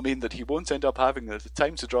will mean that he won't end up having the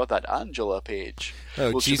time to draw that Angela page.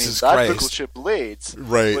 Oh, which Jesus means that Christ. book will ship late.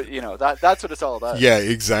 Right. But, that's what it's all about. Yeah,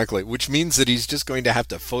 exactly. Which means that he's just going to have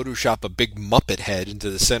to Photoshop a big Muppet head into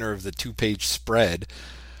the center of the 2-page spread.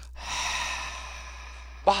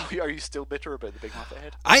 Wow, are you still bitter about the Big Muppet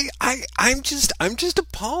head? I'm just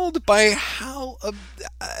appalled by how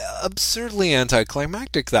absurdly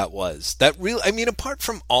anticlimactic that was. That really, I mean, apart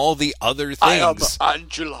from all the other I am things,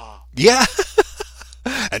 Angela. yeah.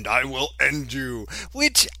 And I will end you.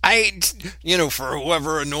 Which for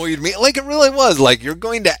whoever annoyed me, like it really was. Like, you're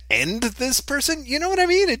going to end this person? You know what I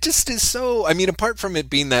mean? It just is so. I mean, apart from it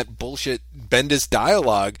being that bullshit Bendis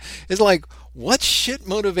dialogue, it's like, what shit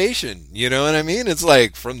motivation? You know what I mean? It's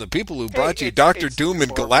like, from the people who brought you Doctor it's Doom and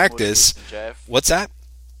Marvel Galactus. motivation, Jeff. What's that?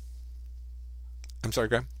 I'm sorry,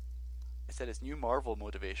 Graham? I said it's new Marvel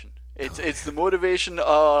motivation. It's the motivation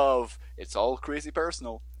of it's all crazy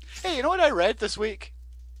personal. Hey, you know what I read this week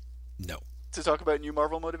No. to talk about new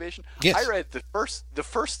Marvel motivation? Yes. I read the first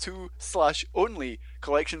 2/only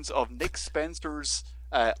collections of Nick Spencer's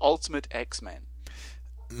Ultimate X-Men.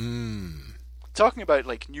 Talking about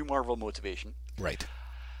like new Marvel motivation. Right.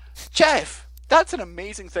 Jeff, that's an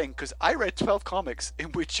amazing thing because I read 12 comics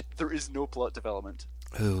in which there is no plot development.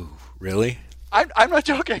 Oh, really? I'm not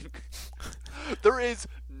joking. There is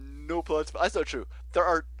no plot. That's not true.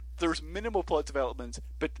 There's minimal plot development,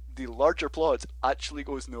 but the larger plot actually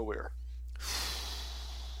goes nowhere.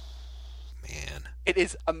 Man. It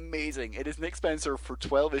is amazing. It is Nick Spencer for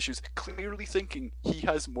 12 issues, clearly thinking he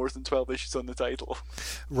has more than 12 issues on the title.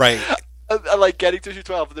 Right. And like getting to issue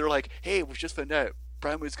 12, and they're like, "Hey, we've just found out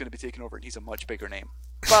Brownwood's going to be taking over, and he's a much bigger name.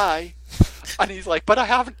 Bye." And he's like, "But I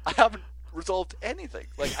haven't resolved anything.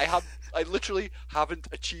 Like I literally haven't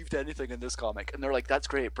achieved anything in this comic." And they're like, "That's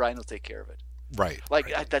great. Brian will take care of it." Right. Like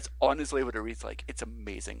right. that's honestly what it reads like. It's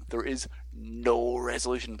amazing. There is no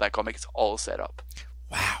resolution to that comic. It's all set up.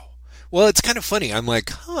 Wow. Well, it's kind of funny. I'm like,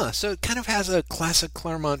 so it kind of has a classic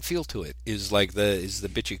Claremont feel to it. Is the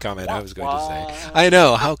bitchy comment I was going to say. I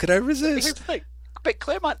know. How could I Here's resist? the thing. But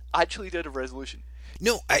Claremont actually did a resolution.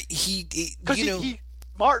 No, he Because he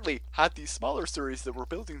smartly had these smaller stories that were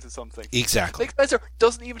building to something. Exactly. Nick Spencer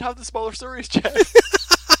doesn't even have the smaller stories, Jeff.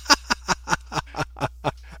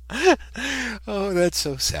 Oh, that's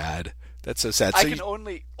so sad. That's so sad. I So can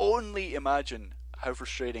only imagine how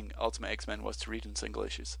frustrating Ultimate X-Men was to read in single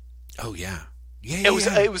issues. Oh yeah. Yeah.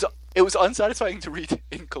 It was unsatisfying to read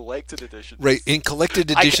in collected editions. Right. In collected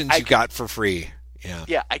editions, I you got for free. Yeah.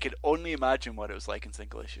 Yeah, I could only imagine what it was like in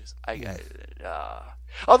single issues.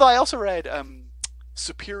 Although I also read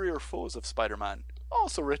Superior Foes of Spider-Man,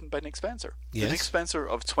 also written by Nick Spencer. Yes. The Nick Spencer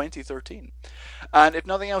of 2013. And if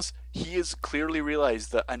nothing else, he has clearly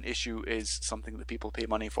realized that an issue is something that people pay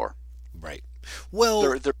money for. Right. Well,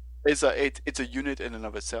 There is it's a unit in and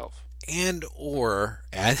of itself. and or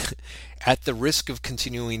at the risk of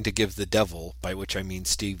continuing to give the devil, by which I mean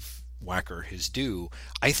Steve Wacker, his due,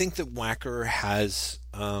 I think that Wacker has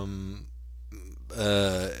I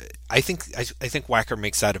think Wacker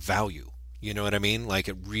makes that a value. You know what I mean? Like,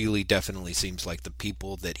 it really definitely seems like the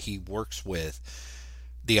people that he works with,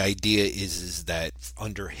 the idea is that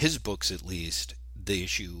under his books at least, the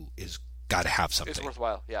issue is got to have something. It's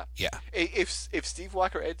worthwhile, yeah. Yeah. If Steve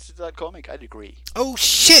Wacker edited that comic, I'd agree. Oh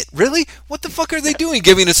shit! Really? What the fuck are they doing?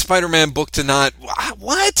 Giving a Spider-Man book to not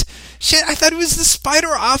what? Shit! I thought it was the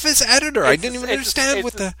Spider Office editor. I didn't even understand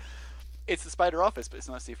what the. It's the Spider Office, but it's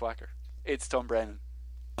not Steve Wacker. It's Tom Brennan.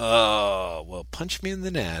 Oh, well, punch me in the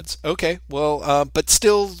nads. Okay, well, but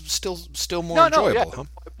still more No, yeah. enjoyable, huh?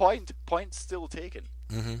 Point still taken.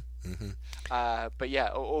 Mm-hmm. Mm-hmm. But yeah,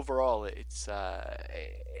 overall, it's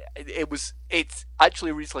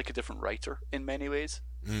actually reads like a different writer in many ways.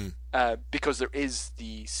 Mm. Because there is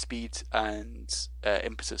the speed and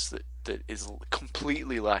impetus that is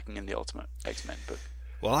completely lacking in the Ultimate X-Men book.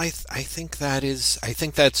 Well, I think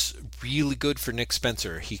that's really good for Nick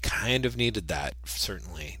Spencer. He kind of needed that,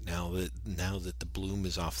 certainly. Now that the bloom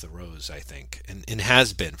is off the rose, I think, and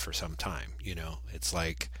has been for some time. It's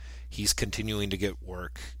like he's continuing to get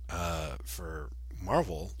work for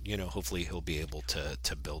Marvel. Hopefully he'll be able to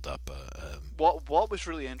build up a. What was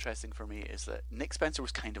really interesting for me is that Nick Spencer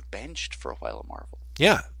was kind of benched for a while at Marvel.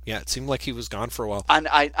 Yeah, it seemed like he was gone for a while. And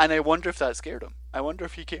I wonder if that scared him. I wonder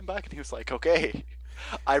if he came back and he was like, okay,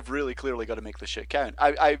 I've really clearly got to make this shit count.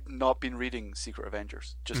 I've not been reading Secret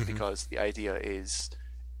Avengers just because the idea is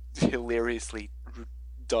hilariously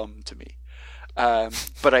dumb to me.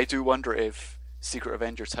 But I do wonder if Secret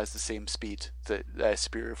Avengers has the same speed that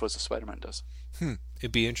Superior Foes of Spider-Man does.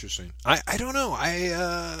 It'd be interesting. I don't know.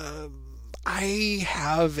 I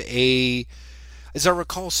have as I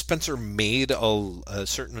recall, Spencer made a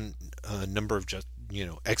certain number of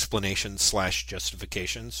explanations /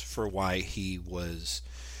 justifications for why his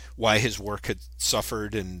work had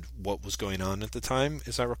suffered and what was going on at the time.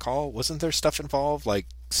 As I recall, wasn't there stuff involved like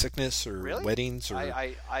sickness or really? Weddings or?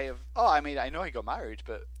 I have. Oh, I mean, I know he got married,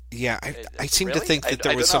 but. Yeah, I seem to really? think that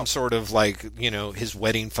there was some know. sort of his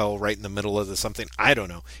wedding fell right in the middle of something. I don't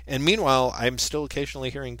know. And meanwhile, I'm still occasionally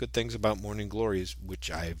hearing good things about Morning Glories,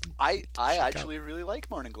 which I actually really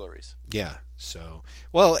like Morning Glories. Yeah. So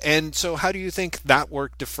how do you think that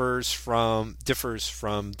work differs from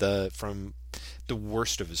the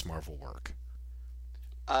worst of his Marvel work?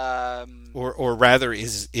 Or rather,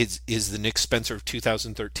 is the Nick Spencer of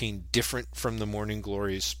 2013 different from the Morning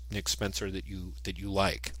Glories Nick Spencer that you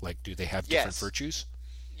like? Like, do they have different virtues?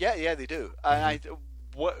 Yeah, they do. Mm-hmm.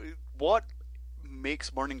 What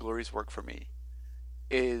makes Morning Glories work for me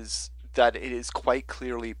is that it is quite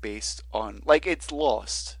clearly based on, like, it's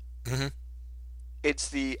Lost. Mm-hmm.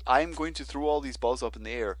 It's I'm going to throw all these balls up in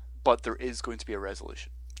the air, but there is going to be a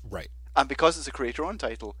resolution. Right. And because it's a creator-owned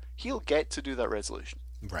title, he'll get to do that resolution.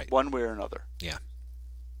 Right. One way or another. Yeah.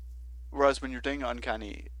 Whereas when you're doing not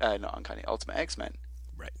Uncanny, Ultimate X-Men,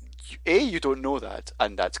 right. You don't know that,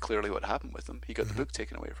 and that's clearly what happened with him. He got the book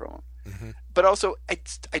taken away from him. Mm-hmm. But also, I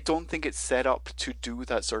don't think it's set up to do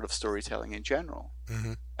that sort of storytelling in general.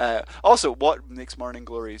 Mm-hmm. Also, what makes Morning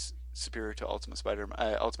Glories superior to Ultimate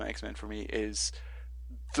X-Men for me is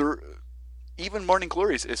even Morning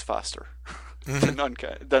Glories is faster than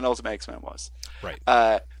Ultimate X-Men was. Right.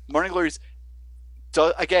 Morning Glories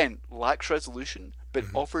again lacks resolution, but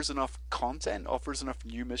offers enough content, offers enough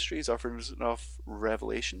new mysteries, offers enough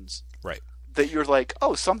revelations, right, that you're like,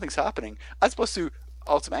 oh, something's happening, as opposed to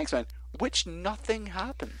Ultimate X-Men, which nothing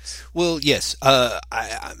happens. Well, yes.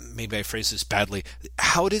 Maybe I phrased this badly.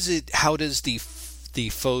 How does the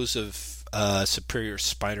foes of Superior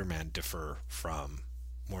Spider-Man differ from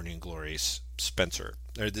Morning Glory's Spencer?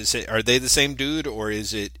 Are they the same dude, or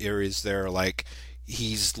is there like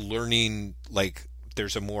he's learning, like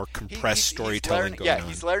there's a more compressed storytelling going on? Yeah,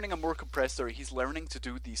 he's learning a more compressed story. He's learning to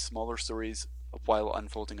do these smaller stories while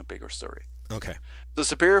unfolding a bigger story. Okay. The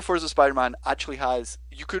Superior Force of Spider-Man actually has,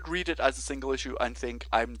 you could read it as a single issue and think,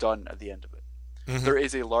 I'm done at the end of it. Mm-hmm. There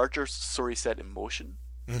is a larger story set in motion,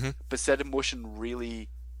 but set in motion really,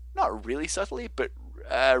 not really subtly, but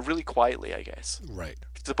really quietly, I guess. Right.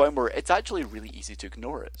 To the point where it's actually really easy to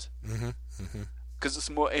ignore it. Because it's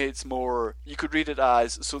more, you could read it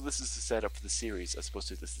as, so this is the setup for the series, as opposed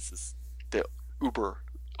to this is the uber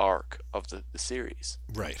arc of the series.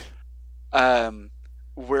 Right.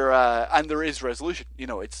 Where and there is resolution.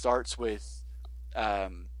 It starts with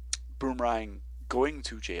Boomerang going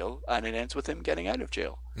to jail, and it ends with him getting out of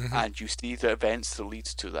jail, and you see the events that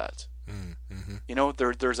leads to that.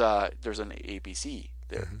 There's an ABC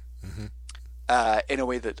there, in a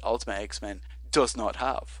way that Ultimate X-Men does not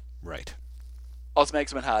have. Right. Ultimate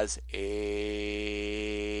X-Men has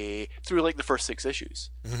through like the first 6 issues,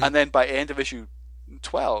 and then by end of issue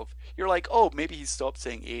 12, you're like, oh, maybe he's stopped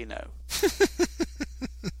saying A now.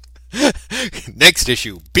 Next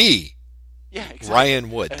issue, B. Yeah, exactly. Ryan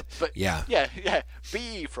Wood. Yeah,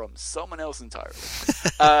 B from someone else entirely.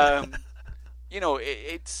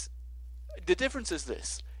 It's the difference is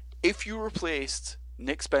this: if you replaced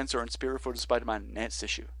Nick Spencer and Superior Foes of Spider-Man next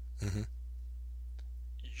issue,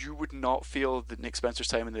 you would not feel that Nick Spencer's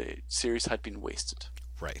time in the series had been wasted.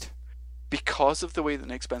 Right. Because of the way that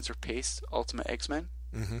Nick Spencer paced Ultimate X-Men,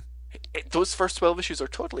 those first 12 issues are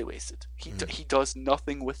totally wasted. He does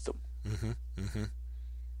nothing with them. Mm-hmm. Mm-hmm.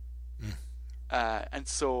 And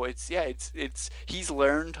so it's he's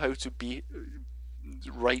learned how to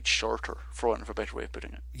write shorter, for want of a better way of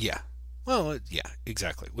putting it. Yeah. Well, yeah,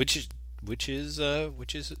 exactly. Which is a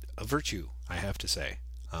virtue, I have to say.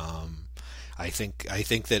 I think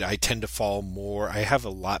that I tend to fall more. I have a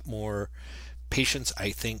lot more patience,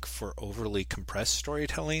 I think, for overly compressed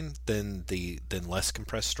storytelling than less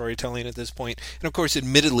compressed storytelling at this point. And of course,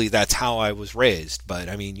 admittedly, that's how I was raised. But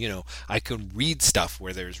I mean, I can read stuff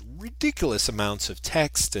where there's ridiculous amounts of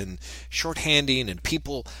text and shorthanding and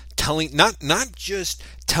people telling, not just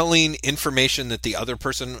telling information that the other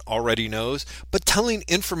person already knows, but telling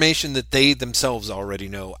information that they themselves already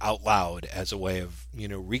know out loud as a way of,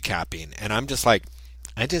 recapping. And I'm just like,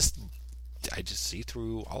 I just see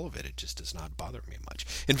through all of it. It just does not bother me much.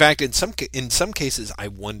 In fact, in some cases, I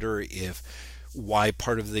wonder if why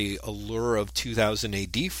part of the allure of 2000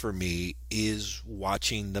 AD for me is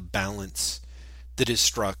watching the balance that is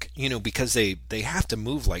struck, because they have to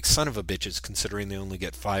move like son of a bitches considering they only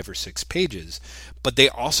get 5 or 6 pages, but they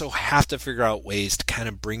also have to figure out ways to kind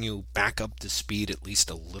of bring you back up to speed at least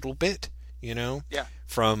a little bit, Yeah.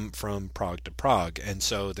 from prog to prog. And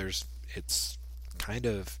so it's kind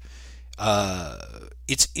of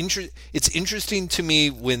it's interesting to me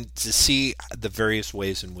to see the various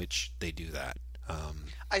ways in which they do that.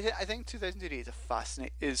 I think 2000 AD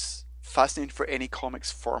is fascinating for any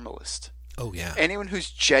comics formalist. Oh yeah. Anyone who's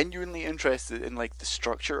genuinely interested in like the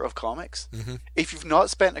structure of comics, Mm-hmm. if you've not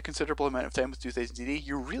spent a considerable amount of time with 2000 AD,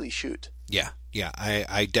 you really should. Yeah.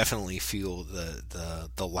 I definitely feel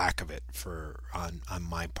the lack of it on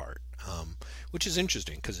my part, which is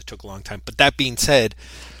interesting because it took a long time. But that being said,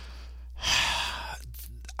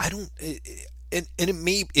 I don't, and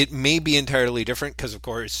it may be entirely different because of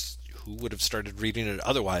course who would have started reading it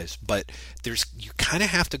otherwise, but you kind of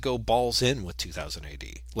have to go balls in with 2000 AD.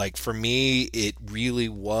 Like for me, it really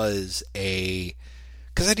was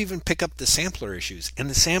because I'd even pick up the sampler issues, and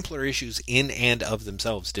the sampler issues in and of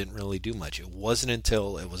themselves didn't really do much. It wasn't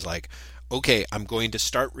until it was like, okay, I'm going to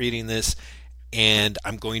start reading this and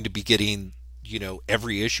I'm going to be getting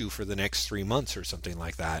every issue for the next 3 months or something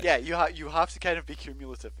like that. Yeah, you have to kind of be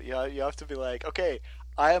cumulative. You have to be like, okay,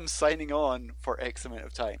 I am signing on for X amount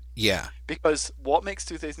of time. Yeah. Because what makes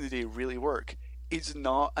 2000 AD really work is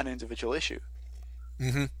not an individual issue.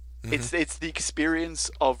 Mm-hmm. Mm-hmm. It's the experience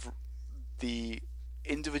of the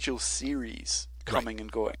individual series coming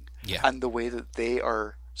and going. Yeah. And the way that they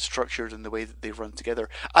are structured and the way that they run together.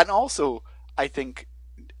 And also, I think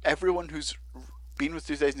everyone who's been with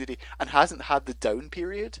 2000 AD and hasn't had the down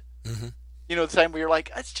period, Mm-hmm. the time where you're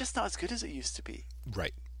like, it's just not as good as it used to be.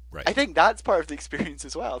 Right. I think that's part of the experience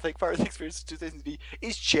as well. I think part of the experience of 2000 AD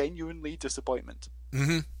is genuinely disappointment.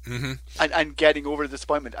 Mm-hmm. Mm-hmm. And getting over the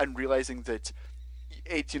disappointment and realizing that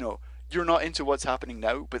you're not into what's happening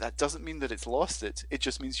now, but that doesn't mean that it's lost it. It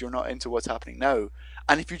just means you're not into what's happening now.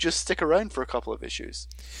 And if you just stick around for a couple of issues,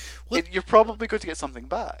 you're probably going to get something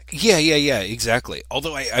back. Yeah, exactly.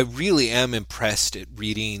 Although I really am impressed at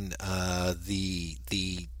reading the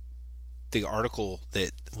article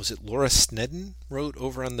that was it Laura Snedden wrote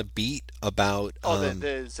over on the Beat about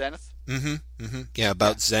the Zenith. Mm-hmm. Mm-hmm. Yeah,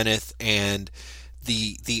 about Zenith and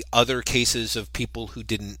the other cases of people who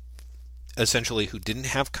didn't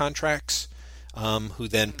have contracts, who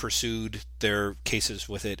then pursued their cases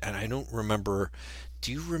with it. And I don't remember.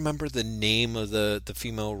 Do you remember the name of the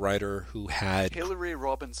female writer who had Hillary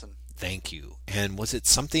Robinson? Thank you. And was it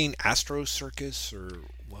something Astro Circus or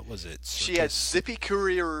what was it? Circus? She had Zippy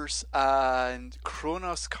Couriers and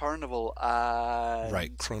Kronos Carnival and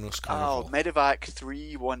Right, Kronos Carnival. Medivac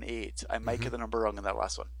 318. I might get the number wrong on that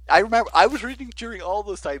last one. I remember I was reading during all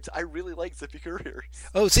those times. I really liked Zippy Couriers.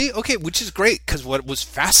 Oh, see, okay, which is great because what was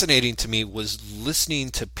fascinating to me was listening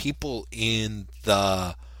to people in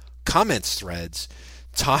the comments threads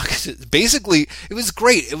basically. It was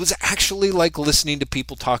great. It was actually like listening to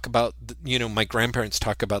people talk about my grandparents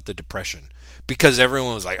talk about the Depression, because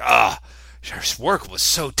everyone was like, her work was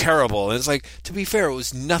so terrible. And it's like, to be fair, it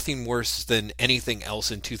was nothing worse than anything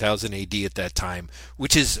else in 2000 AD at that time,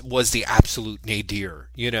 which was the absolute nadir,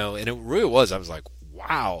 and it really was. I was like,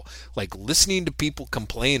 wow, like listening to people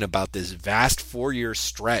complain about this vast 4-year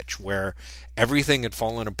stretch where everything had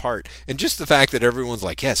fallen apart, and just the fact that everyone's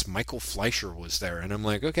like, yes, Michael Fleischer was there, and I'm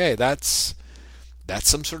like, okay, that's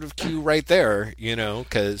some sort of cue right there,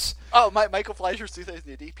 because Michael Fleischer's 2000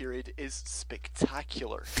 AD period is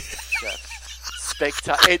spectacular.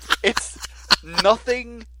 It's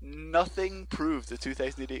nothing proved that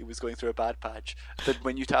 2008 was going through a bad patch than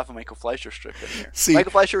when you have a Michael Fleischer strip in here. See,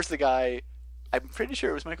 Michael Fleischer is the guy I'm pretty sure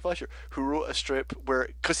it was Michael Fleischer who wrote a strip where,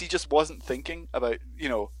 because he just wasn't thinking about,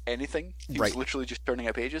 anything. He was literally just turning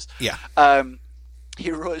out pages. Yeah.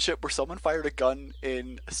 He wrote a strip where someone fired a gun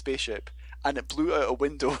in a spaceship and it blew out a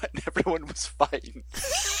window and everyone was fine.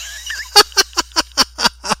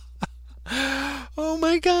 Oh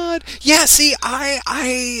my God! Yeah, see,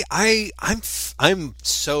 I'm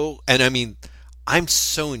so, and I mean, I'm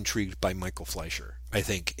so intrigued by Michael Fleischer. I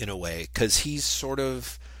think in a way because he's sort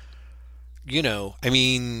of, I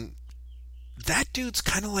mean, that dude's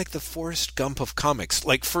kind of like the Forrest Gump of comics.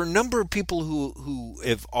 Like for a number of people who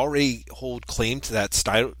have already hold claim to that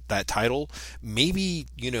title, maybe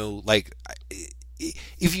like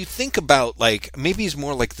if you think about like maybe he's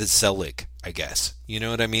more like the Zelig. I guess. You know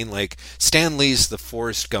what I mean? Like, Stan Lee's the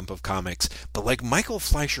Forrest Gump of comics, but like Michael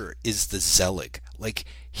Fleischer is the Zelig. Like,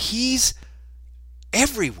 he's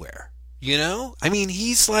everywhere, I mean,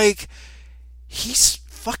 he's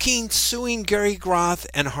fucking suing Gary Groth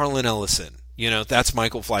and Harlan Ellison. That's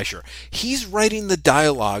Michael Fleischer. He's writing the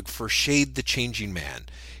dialogue for Shade the Changing Man.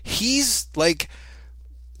 He's like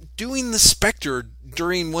doing the Spectre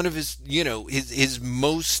during one of his, his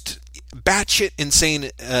most batshit insane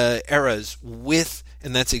eras with,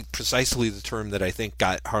 and that's precisely the term that I think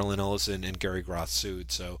got Harlan Ellison and Gary Groth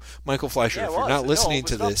sued. So, Michael Fleischer, if you're not listening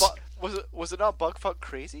to this... Was it not Bugfuck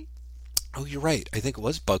Crazy? Oh, you're right. I think it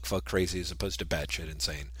was Bugfuck Crazy as opposed to batshit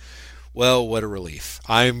insane. Well, what a relief.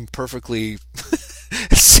 I'm perfectly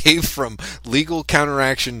safe from legal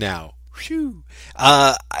counteraction now. Whew.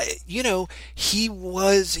 He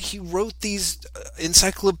wrote these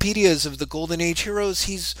encyclopedias of the Golden Age heroes.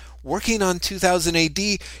 He's working on 2000 AD.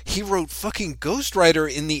 He wrote fucking Ghost Rider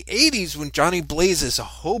in the 80s when Johnny Blaze is a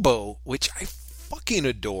hobo, which I fucking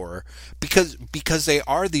adore because they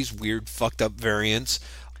are these weird fucked up variants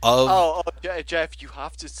of... Oh, Jeff, you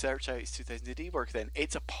have to search out his 2000 AD work then.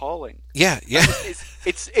 It's appalling. Yeah.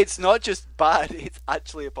 It's not just bad, it's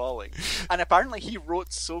actually appalling. And apparently he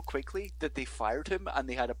wrote so quickly that they fired him and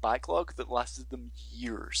they had a backlog that lasted them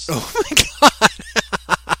years. Oh my God.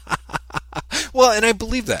 Well, and I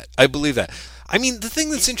believe that. I mean, the thing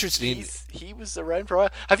that's interesting... He was around for a while.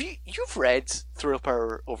 You've read Thrill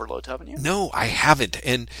Power Overload, haven't you? No, I haven't.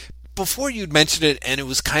 And before you'd mentioned it, and it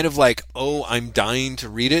was kind of like, oh, I'm dying to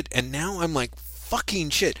read it. And now I'm like,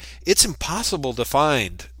 fucking shit. It's impossible to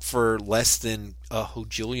find for less than $1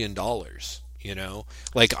 jillion.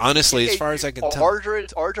 Like, honestly, as far as I can tell. Order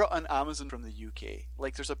it on Amazon from the UK.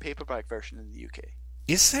 Like, there's a paperback version in the UK.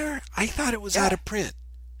 Is there? I thought it was out of print.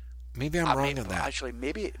 Maybe I'm wrong on that. Actually,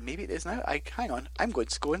 maybe it is now. Hang on. I'm going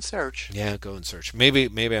to go and search. Yeah, go and search. Maybe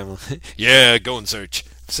I'm... Yeah, go and search.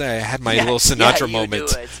 Say, I had my little Sinatra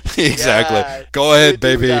moment. Exactly. Yeah, go ahead,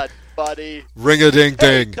 baby. That, buddy.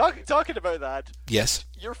 Ring-a-ding-ding. Talking about that. Yes?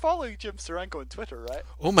 You're following Jim Steranko on Twitter, right?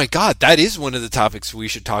 Oh my God, that is one of the topics we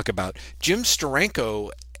should talk about. Jim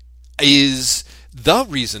Steranko is the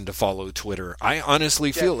reason to follow Twitter. I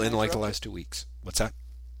honestly feel in like the last 2 weeks. What's that?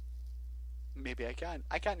 Maybe I can.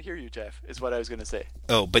 I can't hear you, Jeff. Is what I was going to say.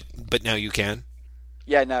 Oh, but now you can.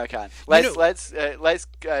 Yeah, now I can. Let's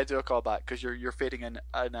do a call back because you're fading in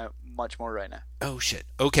out much more right now. Oh shit.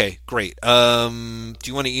 Okay, great. Do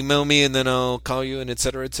you want to email me and then I'll call you and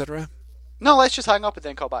etc. etc.? No, let's just hang up and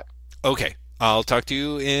then call back. Okay, I'll talk to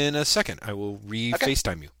you in a second. I will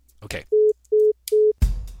FaceTime you. Okay.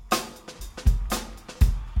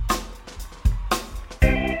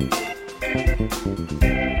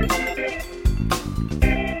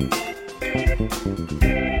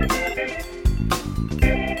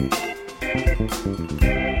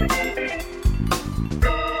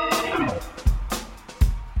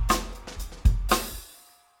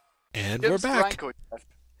 And we're back. Steranko.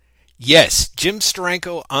 Yes, Jim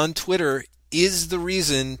Steranko on Twitter is the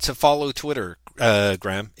reason to follow Twitter.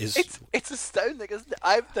 Graham is. It's astounding, isn't it?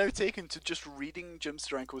 I've now taken to just reading Jim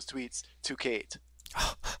Steranko's tweets to Kate.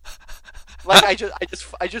 Like I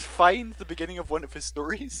just find the beginning of one of his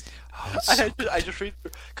stories, and I just read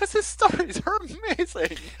because his stories are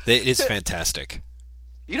amazing. It is fantastic.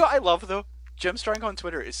 You know what I love though? Jim Steranko on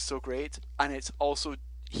Twitter is so great, and it's also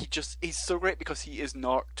he's so great because he is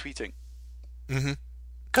not tweeting. Mm-hmm.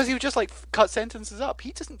 Because he would just like cut sentences up.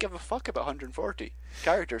 He doesn't give a fuck about 140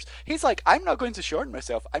 characters. He's like, I'm not going to shorten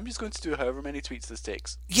myself. I'm just going to do however many tweets this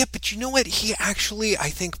takes. Yeah, but you know what? He actually, I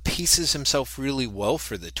think, paces himself really well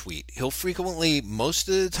for the tweet. He'll frequently, most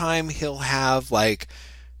of the time, he'll have like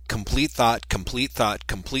complete thought,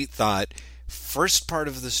 first part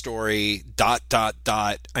of the story, ...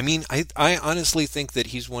 I mean, I honestly think that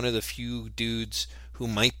he's one of the few dudes who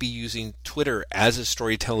might be using Twitter as a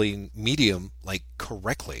storytelling medium, like,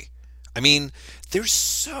 correctly. I mean, there's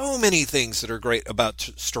so many things that are great about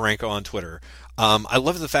Steranko on Twitter. I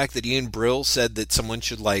love the fact that Ian Brill said that someone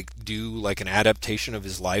should like do like an adaptation of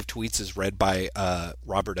his live tweets as read by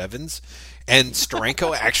Robert Evans, and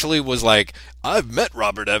Steranko actually was like, "I've met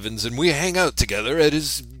Robert Evans and we hang out together at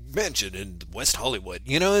his mansion in West Hollywood."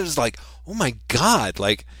 You know, it was like, oh my god,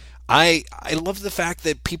 like. I love the fact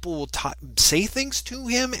that people will say things to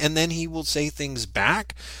him and then he will say things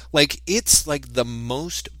back. Like it's like the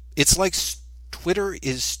most. It's like Twitter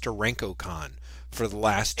is SterankoCon for the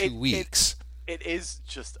last 2 weeks. It is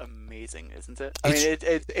just amazing, isn't it? I mean,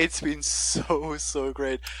 it's been so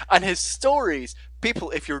great, and his stories.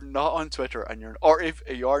 People, if you're not on Twitter or if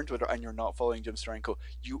you are on Twitter and you're not following Jim Steranko,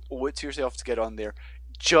 you owe it to yourself to get on there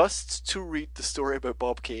just to read the story about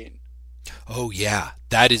Bob Kane. Oh yeah,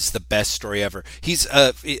 that is the best story ever. He's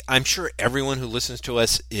I'm sure everyone who listens to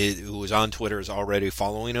us who is on Twitter is already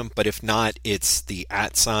following him, but if not, it's the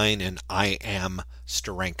 @sign and I am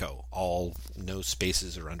Steranko, all no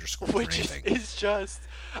spaces or underscores or anything. Which is just,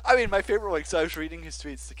 I mean, my favorite one. So I was reading his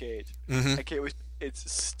tweets to Kate, Mm-hmm. and Kate was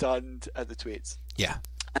stunned at the tweets. Yeah.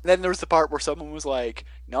 And then there was the part where someone was like,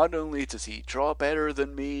 not only does he draw better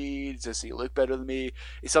than me, does he look better than me,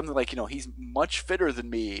 it's something like, he's much fitter than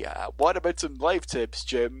me. What about some life tips,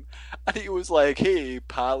 Jim? And he was like, hey,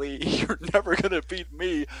 Pally, you're never going to beat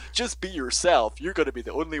me. Just be yourself. You're going to be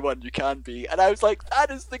the only one you can be. And I was like, that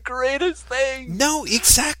is the greatest thing. No,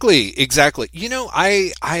 exactly.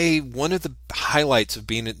 I one of the highlights of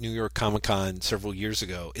being at New York Comic Con several years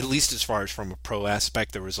ago, at least as far as from a pro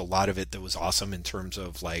aspect, there was a lot of it that was awesome in terms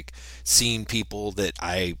of like seeing people that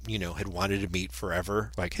I, had wanted to meet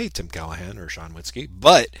forever, like, hey, Tim Callahan or Sean Winsky,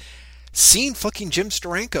 but seeing fucking Jim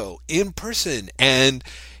Steranko in person, and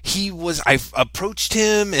I've approached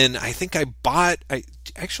him, and I think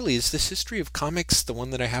actually, is this History of Comics the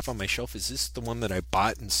one that I have on my shelf? Is this the one that I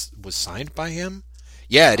bought and was signed by him?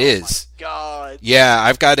 Yeah, it is. My God. Yeah,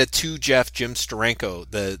 I've got a Jim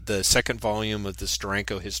Steranko, the second volume of the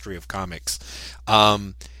Steranko History of Comics.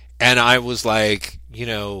 And I was like,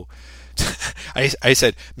 I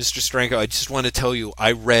said, Mr. Steranko, I just want to tell you,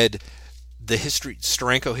 I read the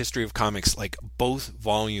Steranko History of Comics, like both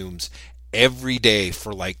volumes, every day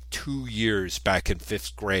for like 2 years back in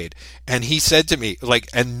 5th grade. And he said to me, like,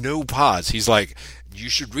 and no pause, he's like, you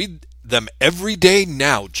should read them every day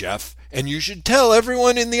now, Jeff, and you should tell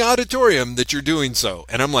everyone in the auditorium that you're doing so.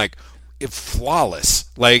 And I'm like, flawless,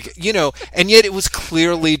 like, and yet it was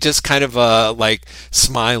clearly just kind of a like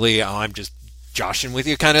smiley, oh, I'm just joshing with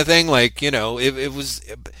you kind of thing, like, it was,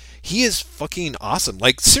 he is fucking awesome,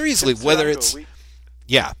 like, seriously, whether it's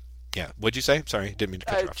yeah, what'd you say? Sorry, didn't mean to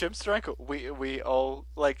cut you off. Jim Steranko, we all,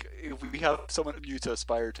 like, we have someone new to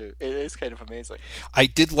aspire to. It is kind of amazing. I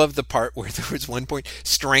did love the part where there was one point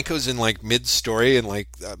Steranko's in like mid-story in like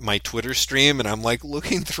my Twitter stream, and I'm like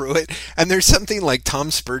looking through it, and there's something like Tom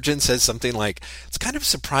Spurgeon says something like, it's kind of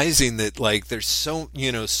surprising that like there's so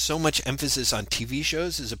much emphasis on TV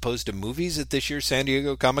shows as opposed to movies at this year's San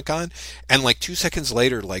Diego Comic-Con, and like 2 seconds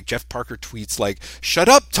later, like Jeff Parker tweets like, shut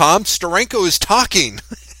up, Tom, Steranko is talking.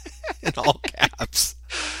 In all caps.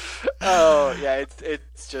 Oh yeah,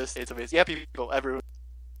 it's amazing. Yeah, everyone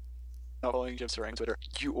not following Jim Steranko on Twitter,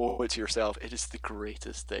 you owe it to yourself. It is the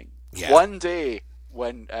greatest thing. Yeah. One day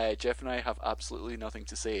when Jeff and I have absolutely nothing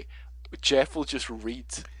to say, Jeff will just read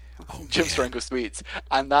Jim Steranko's tweets,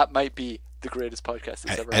 and that might be the greatest podcast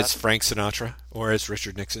that's ever happened. As Frank Sinatra, or as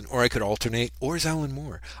Richard Nixon, or I could alternate, or as Alan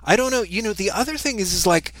Moore. I don't know. The other thing is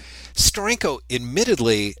like, Steranko,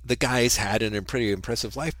 admittedly, the guy's had a pretty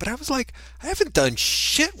impressive life, but I was like, I haven't done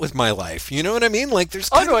shit with my life. You know what I mean? Like, there's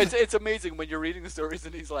it's amazing when you're reading the stories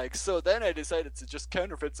and he's like, so then I decided to just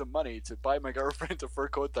counterfeit some money to buy my girlfriend a fur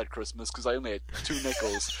coat that Christmas because I only had 2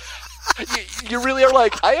 nickels. you really are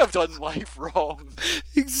like, I have done life wrong.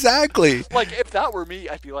 Exactly. Like, if that were me,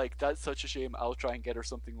 I'd be like, that's such a shame. I'll try and get her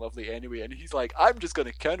something lovely anyway. And he's like, I'm just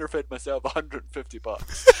gonna counterfeit myself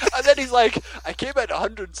 $150. And then he's like, I came at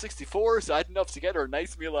 164, so I had enough to get her a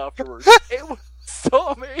nice meal afterwards. It was so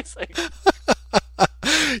amazing.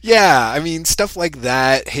 Yeah, I mean, stuff like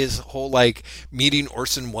that. His whole like meeting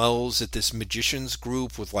Orson Welles at this magicians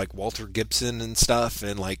group with like Walter Gibson and stuff,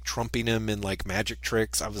 and like trumping him in like magic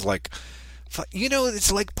tricks. I was like,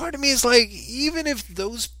 it's like, part of me is like, even if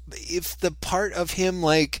the part of him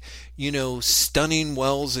like, stunning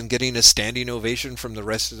Welles and getting a standing ovation from the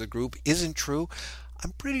rest of the group isn't true,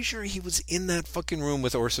 I'm pretty sure he was in that fucking room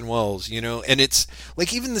with Orson Welles, and it's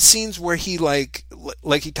like, even the scenes where he like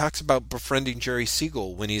he talks about befriending Jerry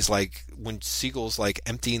Siegel when Siegel's like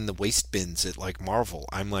emptying the waste bins at like Marvel.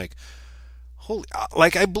 I'm like, holy,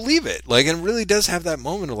 like I believe it. Like it really does have that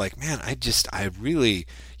moment of like, man, I really,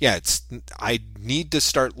 yeah, I need to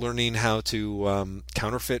start learning how to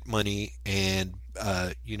counterfeit money and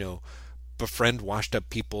befriend washed up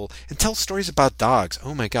people and tell stories about dogs.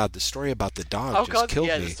 Oh my God, the story about the dog killed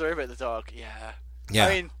me. The story about the dog, yeah. Yeah. I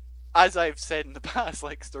mean, as I've said in the past,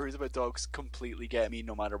 like stories about dogs completely get me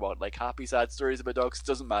no matter what. Like happy, sad stories about dogs,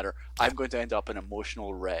 doesn't matter. I'm going to end up an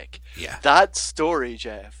emotional wreck. Yeah. That story,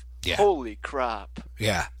 Jeff. Yeah. Holy crap.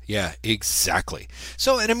 Yeah, exactly.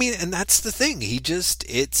 So, and that's the thing.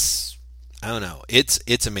 I don't know.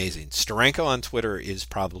 It's amazing. Steranko on Twitter is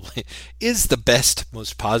the best,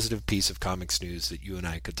 most positive piece of comics news that you and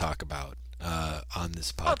I could talk about on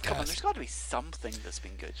this podcast. Oh, come on, there's got to be something that's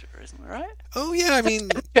been good, isn't there, right? Oh yeah,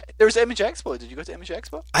 there's Image Expo. Did you go to Image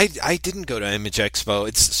Expo? I didn't go to Image Expo.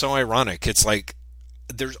 It's so ironic. It's like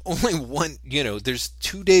there's only one. There's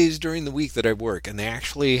 2 days during the week that I work, and they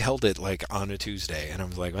actually held it like on a Tuesday, and I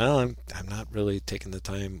was like, well, I'm not really taking the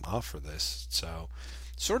time off for this, so.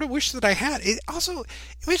 Sort of wish that I had. It also,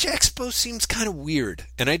 Image Expo seems kind of weird,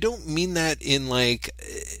 and I don't mean that in like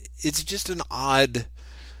it's just an odd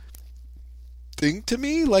thing to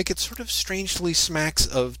me. Like it sort of strangely smacks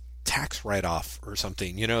of tax write-off or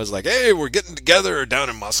something. It's like, hey, we're getting together down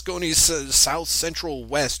in Moscone South Central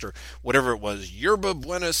West or whatever it was, Yerba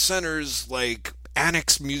Buena Center's like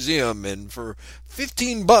annex museum, and for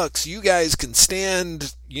 $15 you guys can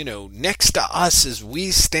stand next to us as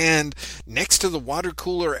we stand next to the water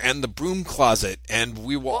cooler and the broom closet, and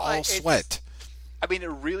we will all sweat. It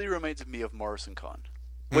really reminds me of Morrison Con,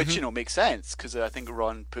 which makes sense because I think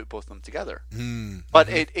Ron put both of them together. But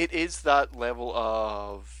it is that level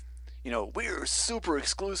of we're super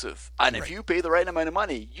exclusive, and if you pay the right amount of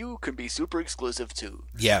money you can be super exclusive too.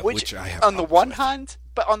 Yeah, which I have on the one hand,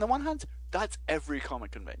 that's every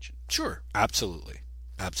comic convention. Sure, absolutely.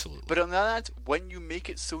 But on the other hand, when you make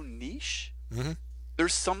it so niche,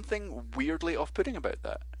 there's something weirdly off-putting about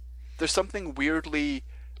that. There's something weirdly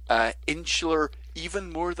insular,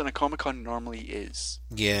 even more than a Comic-Con normally is.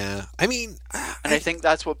 Yeah, I think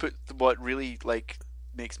that's what really like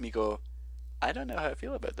makes me go, I don't know how I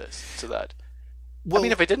feel about this. So that. Well,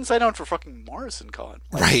 if I didn't sign on for fucking Morrison Con,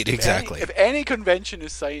 right? Exactly. If any convention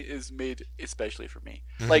is made especially for me,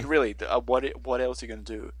 like really, what else are you gonna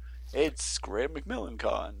do? It's Graham McMillan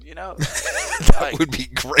Con, That would be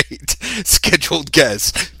great. Scheduled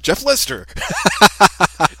guest Jeff Lester.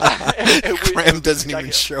 Graham doesn't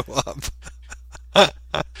even show up.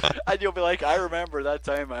 And you'll be like, I remember that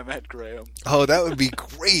time I met Graham. Oh, that would be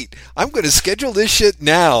great. I'm going to schedule this shit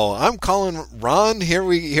now. I'm calling Ron. Here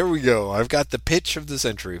we go. I've got the pitch of the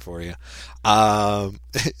century for you.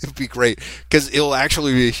 It'd be great because it'll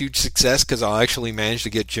actually be a huge success because I'll actually manage to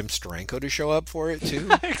get Jim Steranko to show up for it too.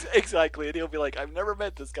 Exactly. And he'll be like, I've never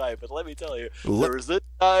met this guy, but let me tell you, there was this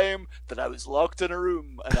time that I was locked in a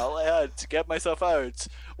room and all I had to get myself out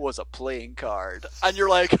was a playing card. And you're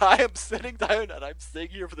like, I am sitting down and I'm staying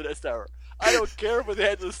here for the next hour. I don't care what the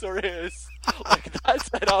end of the story is. Like, that's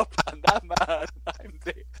set up and that man, I'm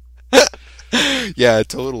there. Yeah,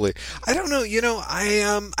 totally. I don't know,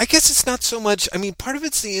 I guess it's not so much, part of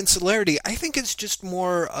it's the insularity. I think it's just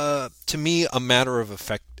more, to me, a matter of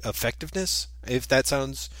effectiveness, if that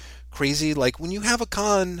sounds crazy. Like, when you have a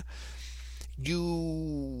con,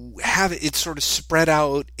 you have it sort of spread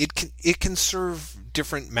out. It can serve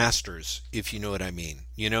different masters, if you know what I mean.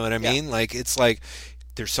 You know what I mean? Like, it's like,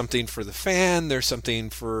 there's something for the fan, there's something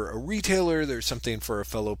for a retailer, there's something for a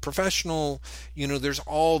fellow professional, there's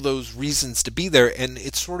all those reasons to be there, and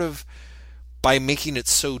it's sort of, by making it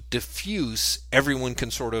so diffuse, everyone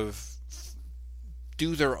can sort of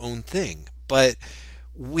do their own thing. But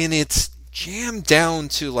when it's jammed down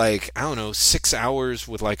to 6 hours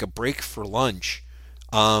with like a break for lunch,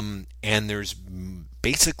 and there's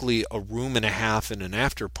basically a room and a half and an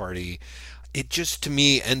after party, it just, to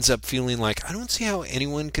me, ends up feeling like I don't see how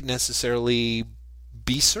anyone could necessarily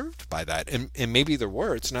be served by that. And maybe there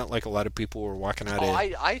were. It's not like a lot of people were walking out.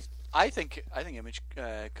 I think Image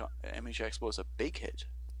Expo is a big hit.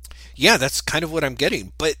 Yeah, that's kind of what I'm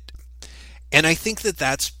getting. And I think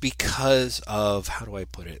that's because of, how do I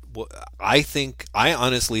put it? I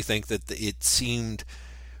honestly think that it seemed,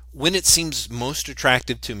 when it seems most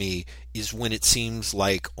attractive to me is when it seems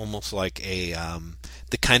like almost like a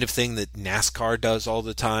the kind of thing that NASCAR does all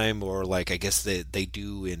the time, or like I guess they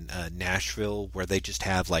do in Nashville, where they just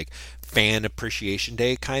have like fan appreciation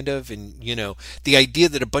day kind of, and the idea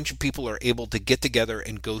that a bunch of people are able to get together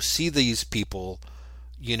and go see these people,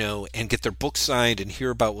 and get their books signed and hear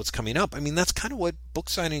about what's coming up. That's kind of what book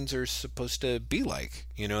signings are supposed to be like.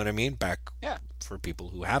 You know what I mean? Back for people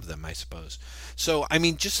who have them, I suppose. So, I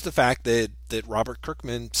mean, just the fact that Robert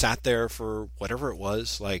Kirkman sat there for whatever it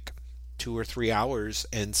was, like 2 or 3 hours,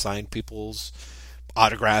 and signed people's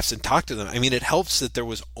autographs and talked to them. I mean, it helps that there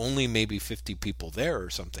was only maybe 50 people there or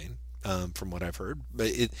something, from what I've heard.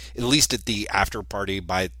 But at least at the after party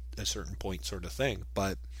by a certain point, sort of thing.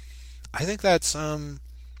 But I think that's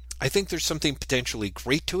I think there's something potentially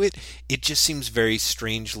great to it. It just seems very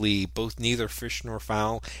strangely both neither fish nor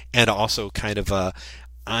fowl, and also kind of a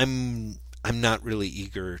I'm not really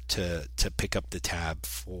eager to pick up the tab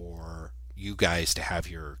for you guys to have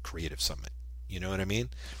your creative summit. You know what I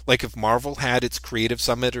mean? Like if Marvel had its creative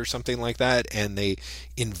summit or something like that, and they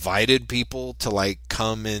invited people to like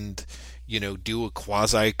come and do a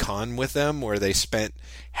quasi con with them where they spent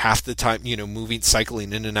half the time,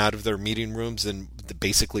 cycling in and out of their meeting rooms and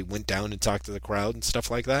basically went down and talked to the crowd and stuff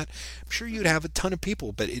like that. I'm sure you'd have a ton of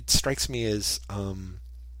people, but it just strikes me as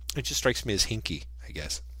hinky, I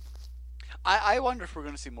guess. I wonder if we're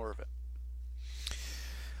going to see more of it.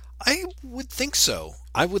 I would think so.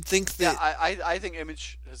 I would think that. Yeah, I think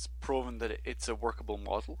Image has proven that it's a workable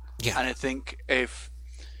model. Yeah. And I think if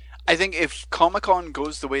Comic-Con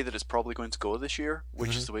goes the way that it's probably going to go this year,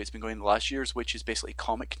 which is the way it's been going the last years, which is basically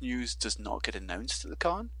comic news does not get announced at the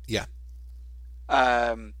con. Yeah.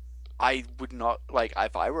 I would not, like,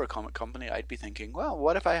 if I were a comic company, I'd be thinking, well,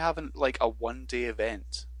 what if I have a one-day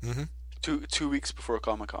event 2 weeks before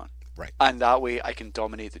Comic-Con? Right. And that way I can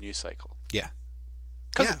dominate the news cycle. Yeah.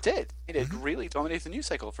 Because it did. It did really dominate the news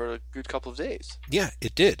cycle for a good couple of days. Yeah,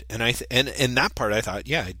 it did. And and that part I thought,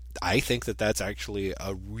 I think that that's actually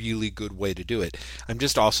a really good way to do it. I'm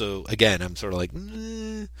just also, again, I'm sort of like,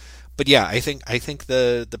 but yeah, I think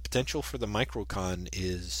the potential for the Microcon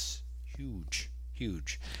is huge.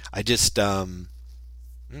 I just, we'll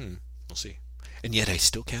see. And yet I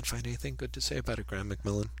still can't find anything good to say about it, Graham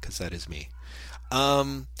McMillan, because that is me.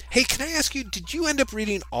 Hey, can I ask you, did you end up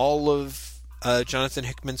reading all of Jonathan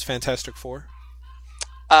Hickman's Fantastic Four?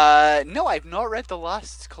 No, I've not read the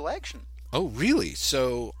last collection. Oh, really?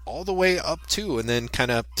 So all the way up to, and then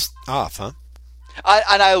kind of off, huh?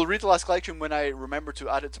 And I'll read the last collection when I remember to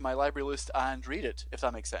add it to my library list and read it, if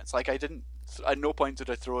that makes sense. Like, I didn't, at no point did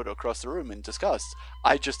I throw it across the room in disgust.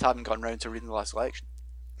 I just haven't gone around to reading the last collection.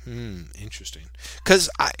 Interesting. Because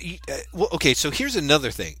okay, so here's another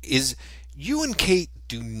thing: is you and Kate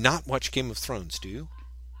do not watch Game of Thrones, do you?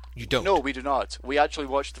 You don't? No, we do not. We actually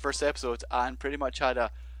watched the first episode and pretty much had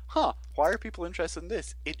a, why are people interested in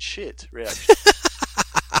this? It's shit reaction.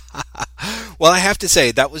 Well, I have to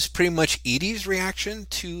say, that was pretty much Edie's reaction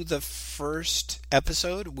to the first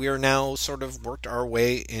episode. We are now sort of worked our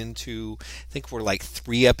way into, I think we're like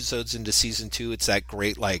 3 episodes into season 2. It's that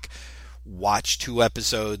great, like, watch 2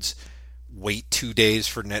 episodes, wait 2 days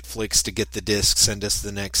for Netflix to get the disc, send us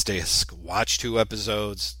the next disc, watch 2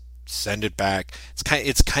 episodes, send it back.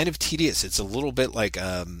 It's kind of tedious. It's a little bit like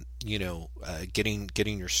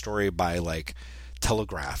getting your story by like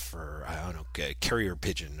telegraph or I don't know, carrier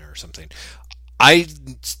pigeon or something. I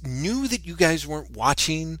knew that you guys weren't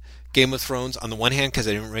watching Game of Thrones on the one hand because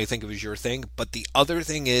I didn't really think it was your thing, but the other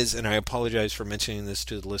thing is, and I apologize for mentioning this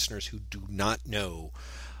to the listeners who do not know,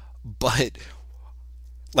 but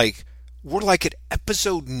like we're like at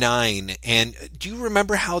episode 9, and do you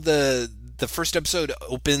remember how the first episode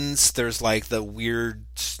opens? There's like the weird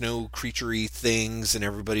snow creature-y things and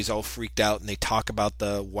everybody's all freaked out, and they talk about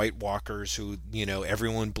the White Walkers who,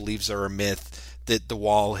 everyone believes are a myth, that the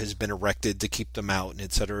wall has been erected to keep them out, and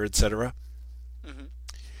et cetera, et cetera.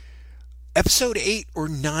 Episode 8 or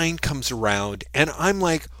 9 comes around, and I'm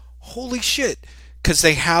like, holy shit, because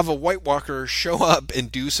they have a White Walker show up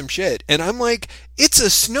and do some shit. And I'm like, it's a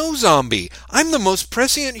snow zombie. I'm the most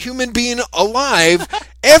prescient human being alive.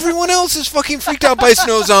 Everyone else is fucking freaked out by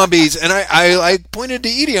snow zombies. And I pointed to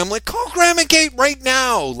Edie. I'm like, call Graham and Kate right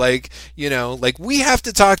now. Like, we have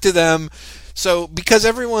to talk to them. So, because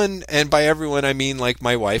everyone, and by everyone I mean like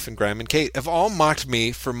my wife and Graham and Kate, have all mocked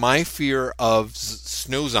me for my fear of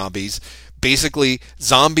snow zombies. Basically,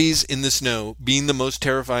 zombies in the snow being the most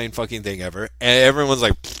terrifying fucking thing ever. And everyone's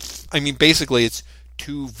like, I mean, basically, it's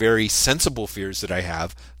 2 very sensible fears that I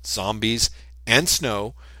have: zombies and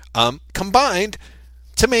snow, combined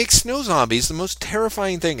to make snow zombies the most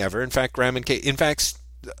terrifying thing ever. In fact, Graham and Kate,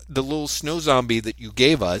 the little snow zombie that you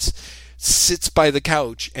gave us sits by the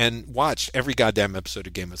couch and watched every goddamn episode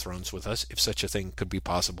of Game of Thrones with us, if such a thing could be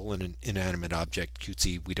possible in an inanimate object,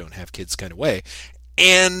 cutesy, we don't have kids kind of way.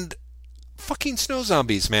 And fucking snow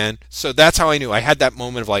zombies, man. So that's how I knew. I had that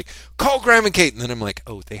moment of like, call Graham and Kate, and then I'm like,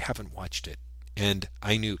 oh, they haven't watched it. And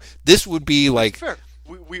I knew this would be like... Fair.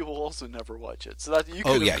 We will also never watch it. So that you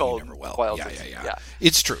could have called you never will. Wild. Yeah.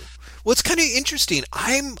 It's true. Well, it's kind of interesting.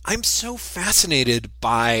 I'm so fascinated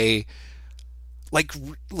by like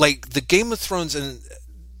the Game of Thrones and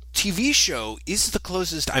TV show is the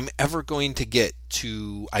closest I'm ever going to get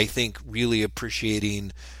to, I think, really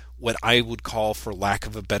appreciating what I would call, for lack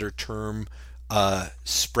of a better term,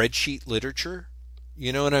 spreadsheet literature.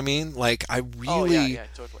 You know what I mean? Like, I Oh really, yeah,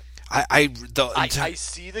 totally. I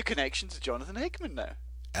see the connection to Jonathan Hickman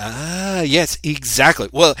now. Yes, exactly.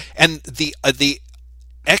 Well, and the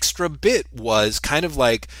extra bit was kind of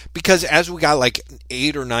like, because as we got like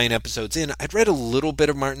 8 or 9 episodes in, I'd read a little bit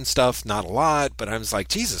of Martin stuff, not a lot, but I was like,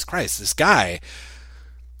 Jesus Christ, this guy.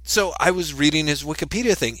 So I was reading his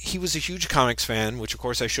Wikipedia thing. He was a huge comics fan, which of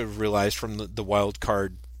course I should have realized from the Wild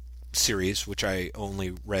Card series, which I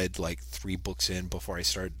only read like 3 books in before I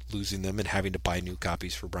started losing them and having to buy new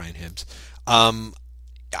copies for Brian Hibbs.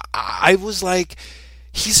 I was like,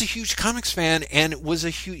 he's a huge comics fan, and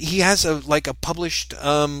he has a published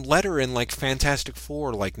letter in like Fantastic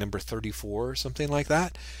Four, like number 34 or something like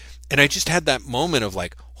that. And I just had that moment of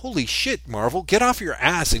like, holy shit, Marvel, get off your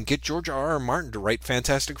ass and get George R. R. Martin to write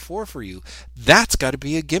Fantastic Four for you. That's got to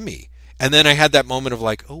be a gimme. And then I had that moment of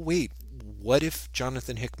like, oh wait, what if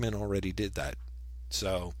Jonathan Hickman already did that?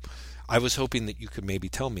 So I was hoping that you could maybe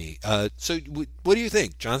tell me. So what do you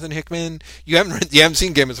think, Jonathan Hickman? You haven't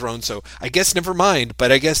seen Game of Thrones, so I guess never mind.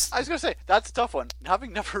 But I guess I was gonna say that's a tough one.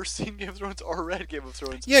 Having never seen Game of Thrones or read Game of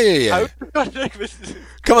Thrones. Yeah. How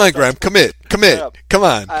Come on, Graham, commit. Yeah. Come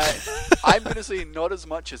on. I'm gonna say not as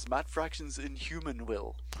much as Matt Fraction's Inhuman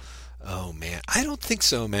will. Oh man, I don't think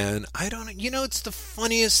so, man. I don't. You know, it's the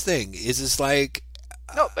funniest thing. Is like.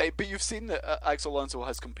 No, but you've seen that Axel Alonso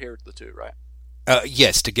has compared the two, right?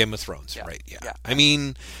 Yes, to Game of Thrones, Yeah. right? Yeah. Yeah. I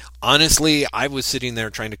mean, honestly, I was sitting there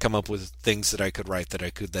trying to come up with things that I could write that I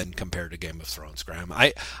could then compare to Game of Thrones, Graham.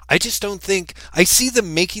 I just don't think I see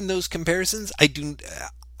them making those comparisons.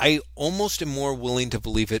 I almost am more willing to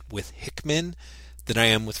believe it with Hickman than I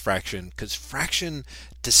am with Fraction, because Fraction,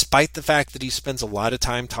 despite the fact that he spends a lot of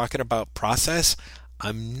time talking about process,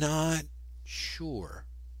 I'm not sure.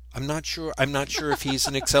 I'm not sure if he's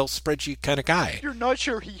an Excel spreadsheet kind of guy. You're not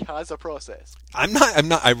sure he has a process. I'm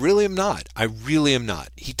not. I really am not.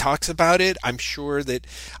 He talks about it. I'm sure that,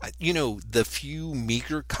 the few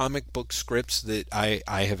meager comic book scripts that I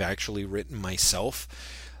have actually written myself,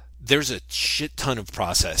 there's a shit ton of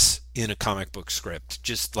process in a comic book script,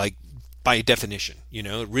 just like by definition.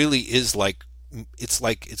 It really is like, it's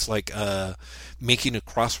like making a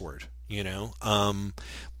crossword,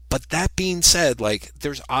 But that being said, like,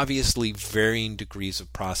 there's obviously varying degrees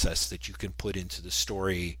of process that you can put into the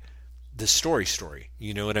story,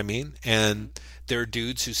 you know what I mean? And there are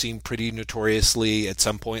dudes who seem pretty notoriously at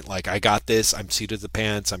some point like, I got this, I'm seat of the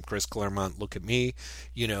pants, I'm Chris Claremont, look at me,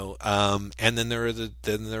 and then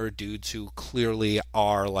there are dudes who clearly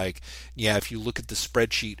are like, yeah, if you look at the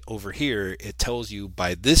spreadsheet over here, it tells you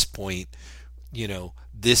by this point,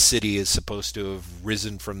 this city is supposed to have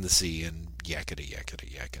risen from the sea and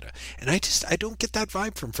yakata. And I don't get that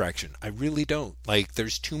vibe from Fraction. I really don't. Like,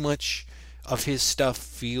 there's too much of his stuff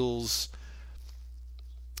feels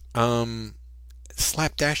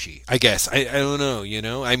slapdashy, I guess. I don't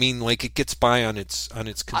know, I mean, like, it gets by on its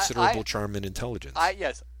considerable charm and intelligence.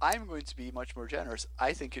 Yes, I'm going to be much more generous.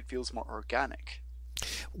 I think it feels more organic.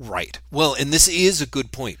 Right. Well, and this is a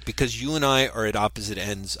good point, because you and I are at opposite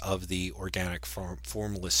ends of the organic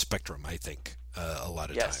formalist spectrum, I think, a lot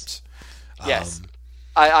of times. Yes.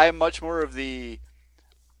 I am much more of the,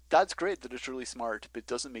 that's great that it's really smart, but it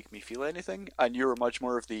doesn't make me feel anything. And you're much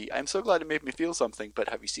more of the, I'm so glad it made me feel something, but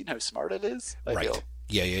have you seen how smart it is? Right.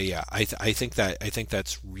 Yeah. I think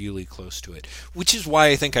that's really close to it, which is why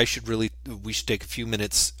I think we should take a few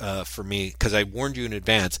minutes for me, because I warned you in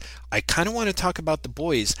advance. I kind of want to talk about The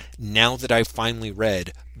Boys now that I've finally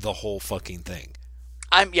read the whole fucking thing.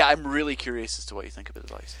 I'm really curious as to what you think of The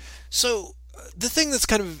Boys. So the thing that's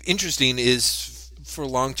kind of interesting is, for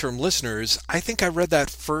long-term listeners, I think I read that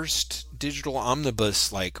first digital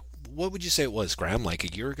omnibus, like, what would you say it was, Graham? Like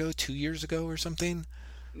a year ago, 2 years ago or something?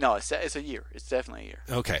 No, it's a year. It's definitely a year.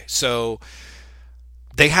 Okay, so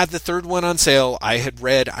they had the third one on sale. I had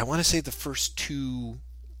read, I want to say, the first 2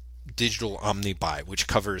 digital omnibuy, which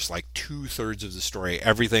covers like 2/3 of the story,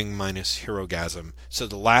 everything minus Herogasm. So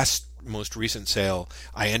the most recent sale,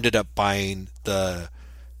 I ended up buying the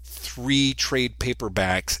 3 trade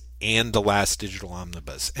paperbacks and the last digital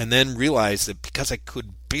omnibus, and then realized that because I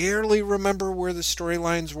could barely remember where the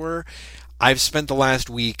storylines were, I've spent the last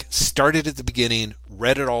week, started at the beginning,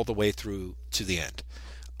 read it all the way through to the end.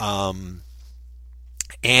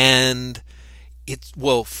 And it's,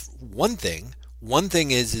 well, one thing one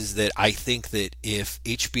thing is that I think that if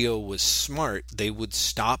HBO was smart, they would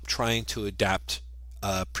stop trying to adapt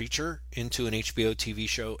Preacher into an HBO TV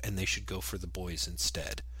show, and they should go for The Boys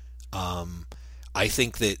instead. Um, I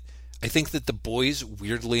think that The Boys,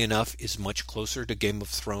 weirdly enough, is much closer to Game of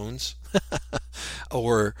Thrones,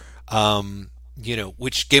 or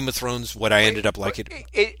which Game of Thrones, what I ended up liking.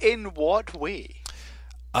 In what way?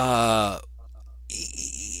 Uh,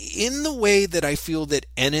 in the way that I feel that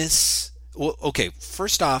Ennis. Well, okay,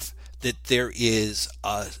 first off, that there is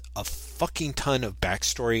a fucking ton of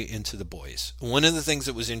backstory into The Boys. One of the things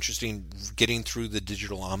that was interesting getting through the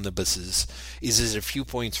digital omnibuses is a few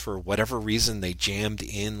points, for whatever reason, they jammed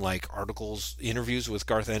in like articles, interviews with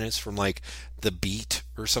Garth Ennis from like The Beat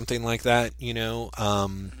or something like that,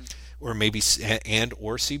 or maybe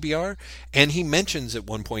or CBR, and he mentions at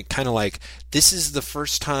one point kind of like, this is the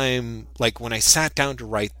first time, like, when I sat down to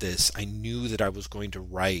write this, I knew that I was going to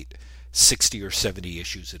write 60 or 70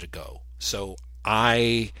 issues at a go. So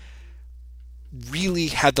I really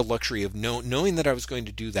had the luxury of knowing that I was going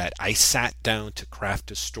to do that. I sat down to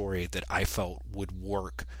craft a story that I felt would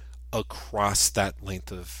work across that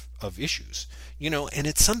length of issues, and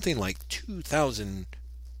it's something like 2,000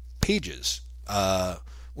 pages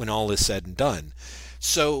when all is said and done.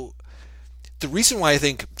 So the reason why I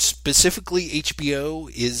think specifically HBO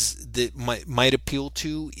is that might appeal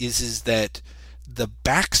to is that the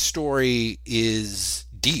backstory is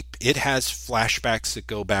deep. It has flashbacks that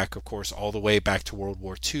go back, of course, all the way back to World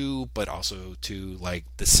War II, but also to like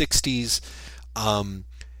the 60s.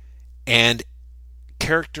 And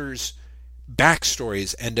characters'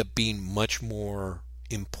 backstories end up being much more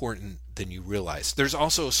important than you realize. There's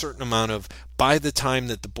also a certain amount of, by the time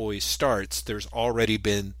that The Boys starts, there's already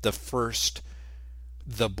been the first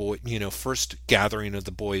gathering of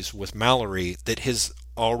the boys with Mallory that has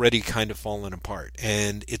already kind of fallen apart.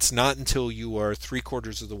 And it's not until you are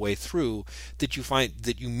 3/4 of the way through that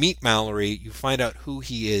you meet Mallory, you find out who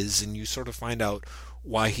he is, and you sort of find out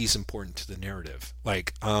why he's important to the narrative.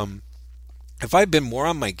 Like, if I'd been more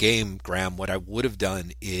on my game, Graham, what I would have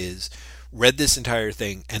done is read this entire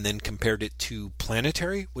thing and then compared it to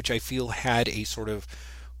Planetary, which I feel had a sort of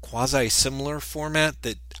quasi-similar format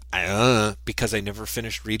that, I don't know, because I never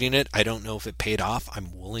finished reading it, I don't know if it paid off.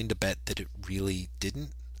 I'm willing to bet that it really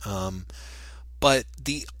didn't. But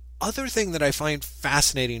the other thing that I find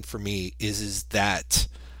fascinating for me is that,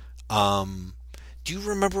 do you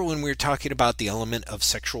remember when we were talking about the element of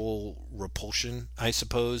sexual repulsion, I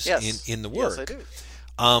suppose, Yes. in the work? Yes, I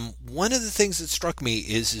do. One of the things that struck me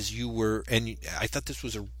is you were, and I thought this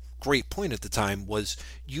was a great point at the time, was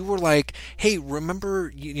you were like, hey,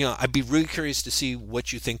 remember, I'd be really curious to see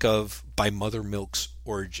what you think of By Mother Milk's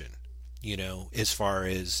origin, as far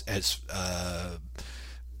as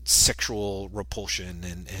sexual repulsion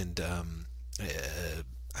and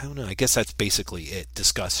I don't know, I guess that's basically it,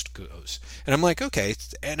 disgust goes. And I'm like, okay,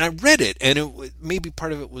 and I read it, and maybe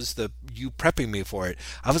part of it was you prepping me for it.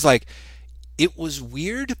 I was like, it was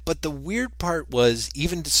weird, but the weird part was,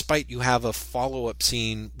 even despite you have a follow-up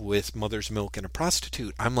scene with Mother's Milk and a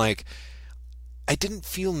prostitute, I'm like, I didn't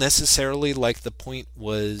feel necessarily like the point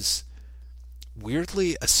was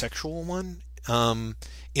weirdly a sexual one.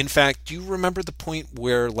 In fact, do you remember the point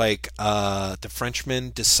where, like, the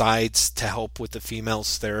Frenchman decides to help with the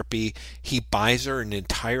female's therapy? He buys her an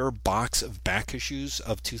entire box of back issues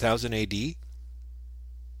of 2000 AD.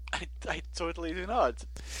 I totally do not.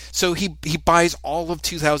 So he buys all of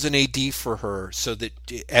 2000 AD for her, so that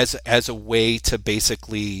as a way to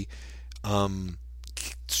basically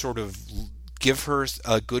sort of give her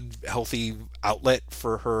a good, healthy outlet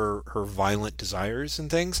for her violent desires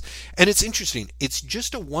and things. And it's interesting. It's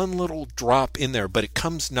just a one little drop in there, but it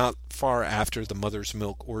comes not far after the Mother's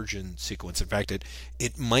Milk origin sequence. In fact,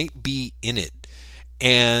 it might be in it.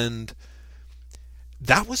 And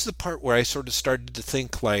that was the part where I sort of started to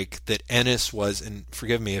think like that Ennis was, and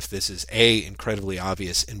forgive me if this is A, incredibly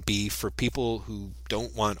obvious, and B, for people who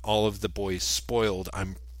don't want all of The Boys spoiled,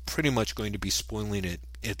 I'm pretty much going to be spoiling it,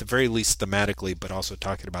 at the very least thematically, but also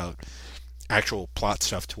talking about actual plot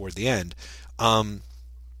stuff toward the end.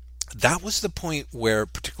 That was the point where,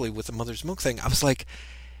 particularly with the Mother's Milk thing, I was like,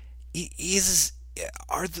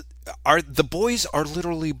 are the boys are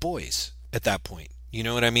literally boys at that point? You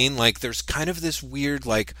know what I mean? Like, there's kind of this weird,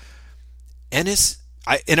 like, Ennis,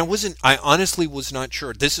 I honestly was not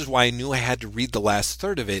sure. This is why I knew I had to read the last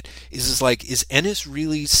third of it, is Ennis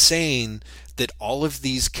really saying that all of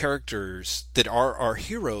these characters that are our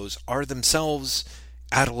heroes are themselves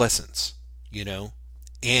adolescents,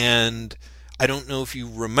 And I don't know if you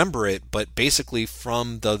remember it, but basically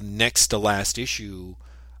from the next to last issue,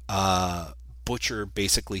 Butcher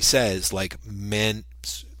basically says, like, men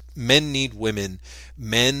need women,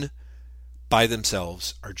 men by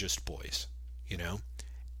themselves are just boys, you know?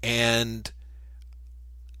 And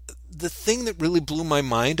the thing that really blew my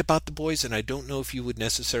mind about The Boys, and I don't know if you would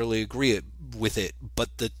necessarily agree with it,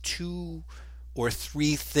 but the 2 or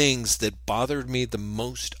 3 things that bothered me the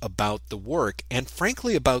most about the work, and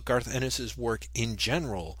frankly about Garth Ennis's work in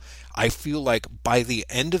general, I feel like by the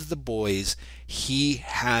end of The Boys, he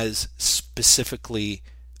has specifically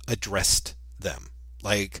addressed them.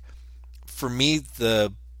 Like, for me,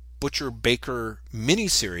 the Butcher Baker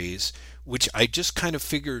miniseries, which I just kind of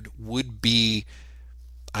figured would be,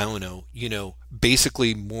 I don't know,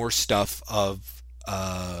 basically more stuff of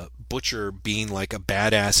Butcher being like a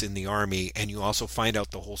badass in the army, and you also find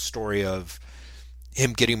out the whole story of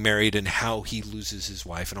him getting married and how he loses his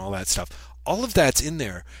wife and all that stuff. All of that's in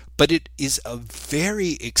there, but it is a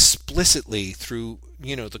very explicitly through,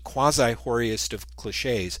 the quasi-hoariest of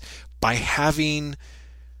cliches, by having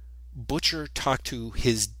Butcher talk to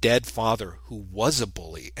his dead father, who was a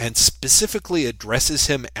bully, and specifically addresses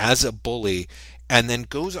him as a bully, and then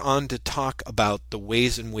goes on to talk about the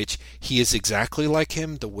ways in which he is exactly like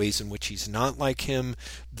him, the ways in which he's not like him,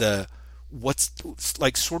 what's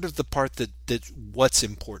like sort of the part that what's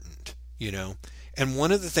important, And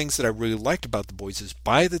one of the things that I really liked about The Boys is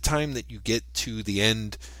by the time that you get to the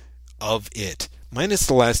end of it, minus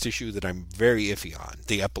the last issue that I'm very iffy on,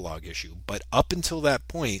 the epilogue issue, but up until that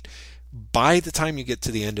point, by the time you get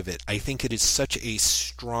to the end of it, I think it is such a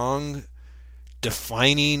strong,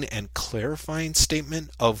 defining and clarifying statement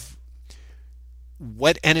of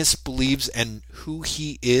what Ennis believes and who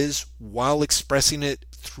he is, while expressing it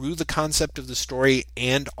through the concept of the story,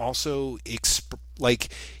 and also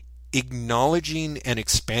acknowledging and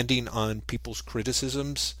expanding on people's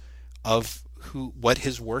criticisms of what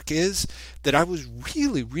his work is, that I was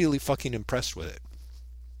really, really fucking impressed with it.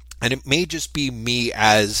 And it may just be me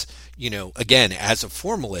as, again, as a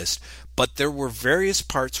formalist, but there were various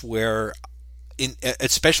parts where,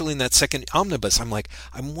 especially in that second omnibus,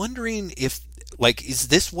 I'm wondering if, is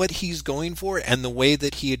this what he's going for? And the way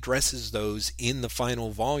that he addresses those in the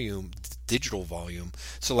final volume, digital volume,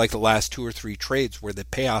 so like the last 2 or 3 trades where the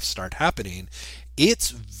payoffs start happening,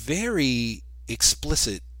 it's very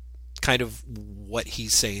explicit kind of what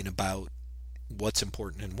he's saying about what's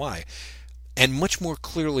important and why. And much more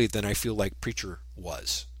clearly than I feel like Preacher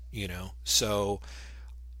was, So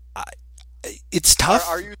it's tough.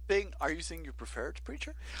 Are you saying you preferred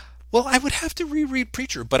Preacher? Well, I would have to reread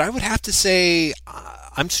Preacher, but I would have to say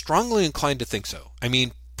I'm strongly inclined to think so. I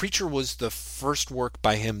mean, Preacher was the first work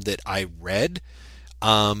by him that I read,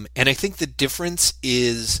 and I think the difference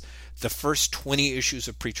is the first 20 issues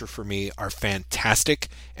of Preacher for me are fantastic,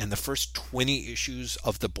 and the first 20 issues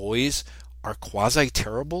of The Boys are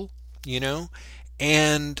quasi-terrible,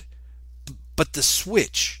 but the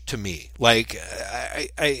switch to me, I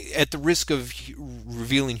at the risk of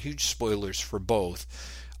revealing huge spoilers for both,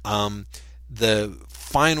 the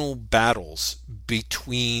final battles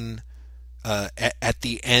between at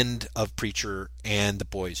the end of Preacher and The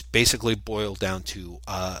Boys basically boil down to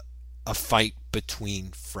a fight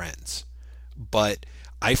between friends. But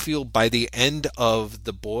I feel by the end of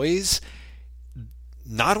The Boys,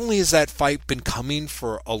 not only has that fight been coming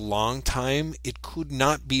for a long time, it could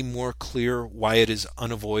not be more clear why it is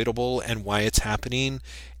unavoidable and why it's happening,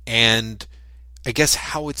 and I guess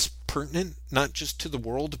how it's pertinent, not just to the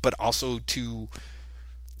world, but also to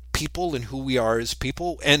people and who we are as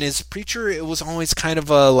people. And as Preacher, it was always kind of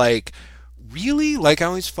a really? I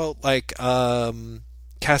always felt like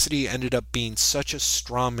Cassidy ended up being such a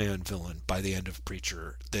strawman villain by the end of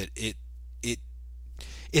Preacher that it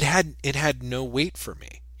had no weight for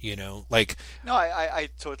me, No, I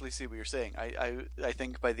totally see what you're saying. I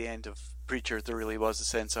think by the end of Preacher there really was a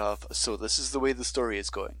sense of, so this is the way the story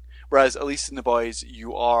is going. Whereas at least in The Boys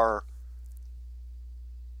you are,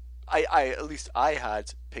 at least I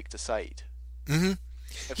had picked a side. Mm-hmm.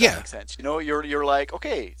 If that makes sense. You're like,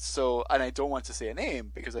 okay, so, and I don't want to say a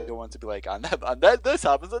name because I don't want to be like, and then this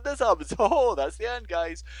happens and this happens. Oh, that's the end,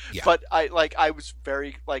 guys. Yeah. But I was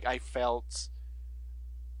very, I felt,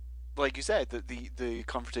 like you said, that the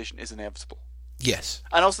confrontation is inevitable. Yes.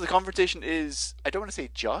 And also the confrontation is, I don't want to say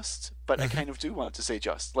just, but I kind of do want to say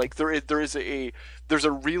just. There's a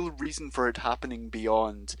real reason for it happening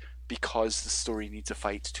beyond because the story needs a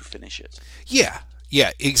fight to finish it. Yeah,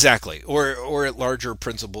 exactly. Or at larger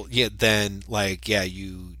principle, then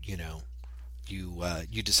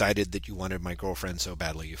you decided that you wanted my girlfriend so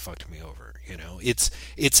badly you fucked me over. It's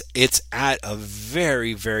at a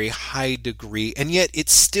very, very high degree, and yet it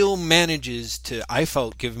still manages to, I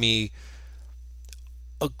felt, give me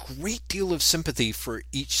a great deal of sympathy for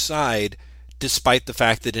each side, despite the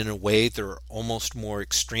fact that in a way they're almost more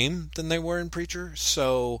extreme than they were in Preacher.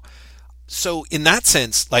 So in that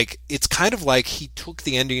sense, like, it's kind of like he took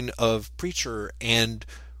the ending of Preacher and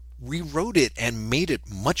rewrote it and made it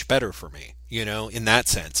much better for me, in that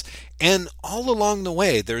sense. And all along the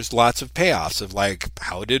way, there's lots of payoffs of, like,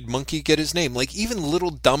 how did Monkey get his name? Like, even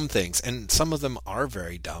little dumb things, and some of them are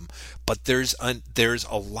very dumb, but there's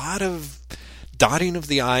a lot of dotting of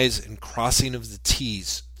the I's and crossing of the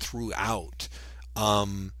T's throughout,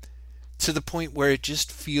 to the point where it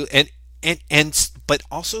just feels, but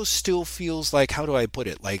also still feels like, how do I put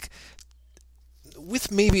it? Like,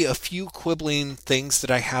 with maybe a few quibbling things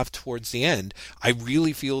that I have towards the end, I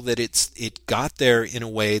really feel that it got there in a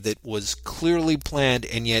way that was clearly planned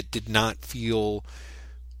and yet did not feel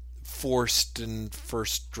forced and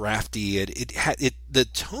first drafty. The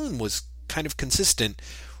tone was kind of consistent,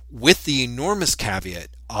 with the enormous caveat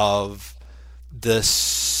of the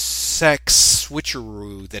sex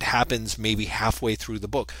switcheroo that happens maybe halfway through the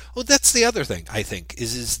book. Oh, that's the other thing, I think,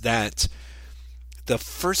 is that the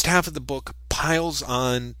first half of the book piles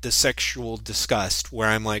on the sexual disgust, where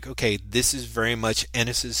I'm like, okay, this is very much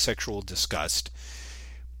Ennis's sexual disgust.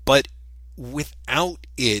 But without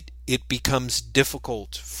it, it becomes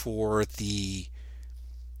difficult for I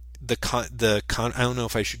don't know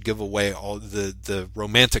if I should give away all the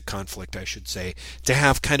romantic conflict, I should say, to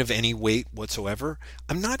have kind of any weight whatsoever.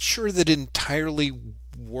 I'm not sure that it entirely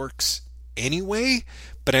works anyway,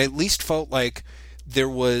 but I at least felt like there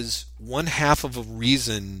was one half of a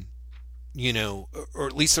reason, or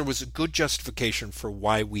at least there was a good justification for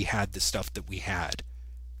why we had the stuff that we had,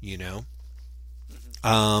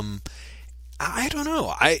 I don't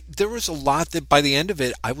know. There was a lot that by the end of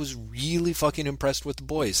it, I was really fucking impressed with the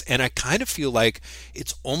boys. And I kind of feel like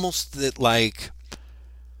it's almost that, like,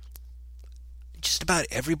 just about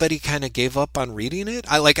everybody kind of gave up on reading it.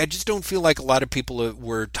 I just don't feel like a lot of people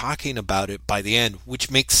were talking about it by the end,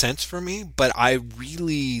 which makes sense for me. But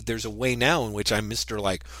there's a way now in which I'm Mr.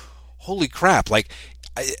 like, holy crap. Like,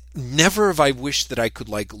 never have I wished that I could,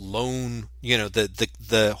 like, loan,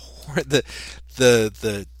 the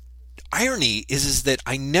irony is that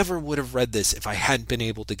I never would have read this if I hadn't been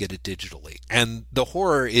able to get it digitally. And the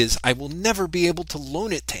horror is I will never be able to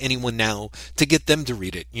loan it to anyone now to get them to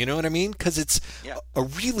read it. You know what I mean? Because it's a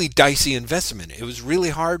really dicey investment. It was really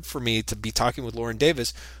hard for me to be talking with Lauren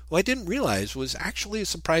Davis, who I didn't realize was actually a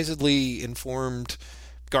surprisingly informed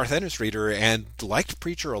Garth Ennis reader and liked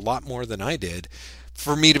Preacher a lot more than I did.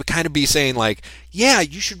 For me to kind of be saying, like, yeah,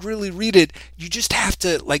 you should really read it. You just have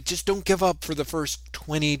to, like, just don't give up for the first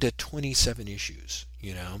 20 to 27 issues,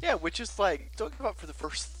 Yeah, which is like, don't give up for the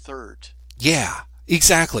first third. Yeah,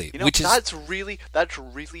 exactly. That's really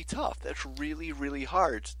tough. That's really, really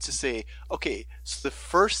hard to say, okay, so the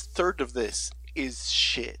first third of this is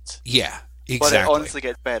shit. Yeah. Exactly. But it honestly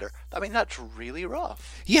gets better. I mean, that's really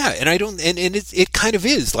rough. Yeah, and it kind of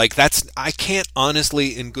is. Like, I can't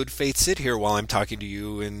honestly in good faith sit here while I'm talking to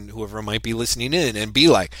you and whoever might be listening in and be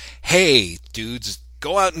like, hey, dudes,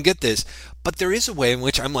 go out and get this. But there is a way in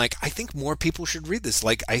which I'm like, I think more people should read this.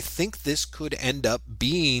 Like, I think this could end up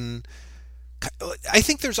being... I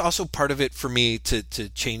think there's also part of it for me to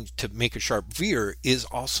change, to make a sharp veer, is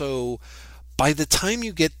also by the time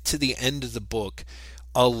you get to the end of the book,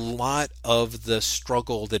 a lot of the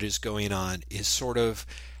struggle that is going on is sort of,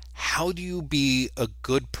 how do you be a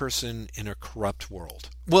good person in a corrupt world?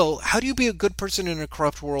 Well, how do you be a good person in a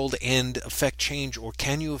corrupt world and affect change, or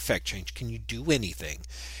can you affect change? Can you do anything?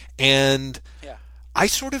 And I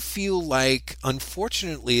sort of feel like,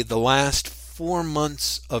 unfortunately, the last 4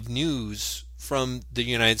 months of news from the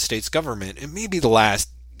United States government, and maybe the last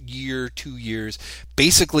year, 2 years,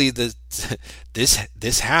 basically this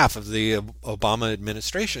half of the Obama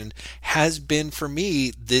administration has been, for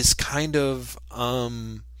me, this kind of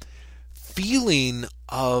feeling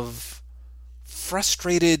of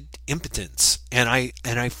frustrated impotence, and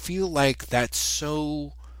I feel like that's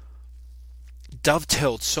so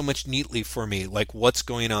dovetailed so much neatly for me, like what's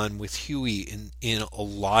going on with Huey in a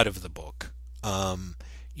lot of the book.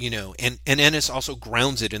 And Ennis also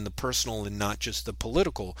grounds it in the personal and not just the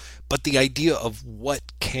political, but the idea of what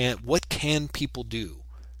can people do,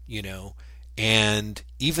 and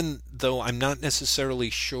even though I'm not necessarily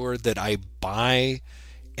sure that I buy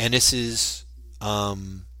Ennis's,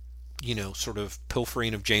 sort of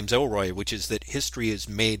pilfering of James Ellroy, which is that history is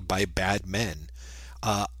made by bad men,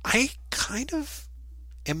 I kind of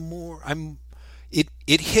am more,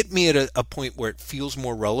 It hit me at a point where it feels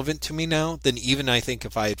more relevant to me now than even I think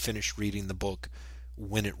if I had finished reading the book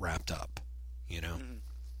when it wrapped up, Mm-hmm.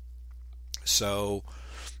 So,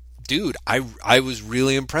 dude, I was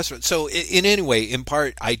really impressed with. So in any way, in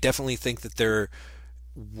part, I definitely think that there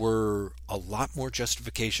were a lot more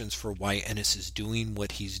justifications for why Ennis is doing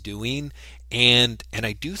what he's doing, and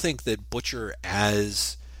I do think that Butcher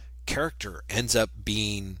as character ends up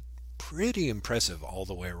being pretty impressive all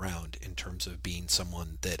the way around in terms of being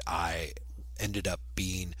someone that I ended up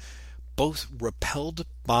being both repelled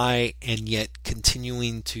by and yet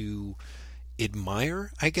continuing to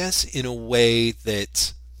admire, I guess, in a way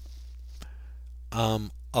that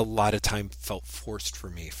a lot of time felt forced for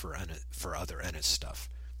me for other Ennis stuff.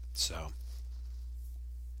 So,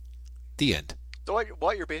 the end. So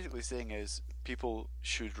what you're basically saying is people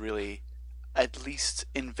should really at least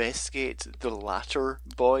investigate the latter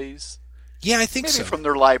boys, Yeah, I think maybe so. from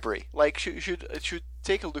their library. Like should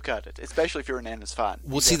take a look at it, especially if you're an Ennis fan.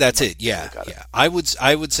 Well, You see, definitely that's might it. take a Yeah, look at it. yeah.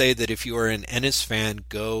 I would say that if you are an Ennis fan,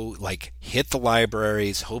 go like hit the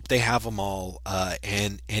libraries, hope they have them all,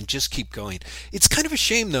 and just keep going. It's kind of a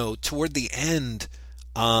shame though. Toward the end,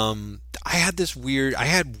 I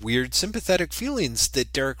had weird sympathetic feelings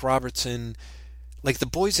that Derek Robertson, like the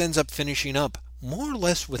boys, ends up finishing up more or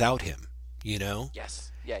less without him. You know.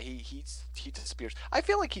 Yes, yeah, he disappears. I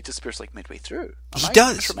feel like he disappears like midway through. Am He I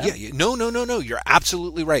does. misremembering? No, no, no, no. You're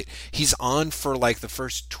absolutely right. He's on for like the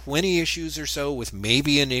first 20 issues or so with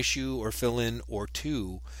maybe an issue or fill in or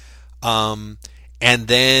two. Um, and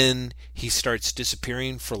then he starts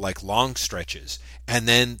disappearing for like long stretches. And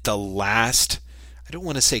then the last, I don't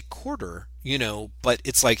want to say quarter, but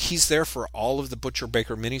it's like he's there for all of the Butcher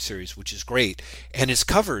Baker miniseries, which is great. And his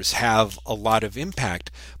covers have a lot of impact.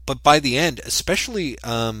 But by the end, especially,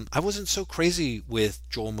 I wasn't so crazy with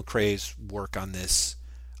Joel McRae's work on this.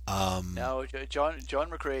 No, John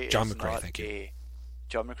McCrae John is McCrae, not thank you.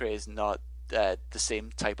 John McCrae is not the same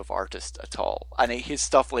type of artist at all, and his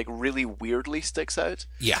stuff like really weirdly sticks out.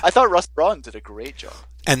 Yeah. I thought Russ Braun did a great job.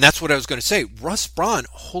 And that's what I was going to say. Russ Braun,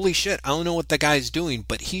 holy shit, I don't know what the guy's doing,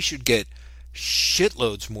 but he should get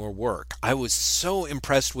shitloads more work. I was so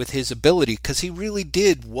impressed with his ability because he really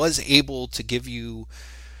was able to give you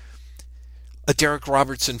a Derek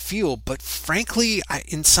Robertson feel, but frankly,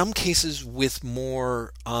 in some cases with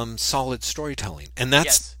more solid storytelling. And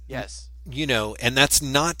that's, Yes. and that's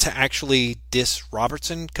not to actually diss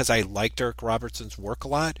Robertson because I like Derek Robertson's work a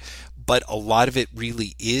lot, but a lot of it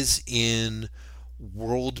really is in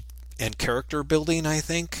world and character building, I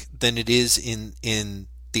think, than it is in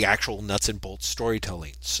the actual nuts and bolts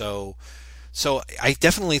storytelling. So I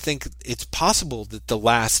definitely think it's possible that the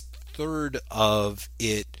last third of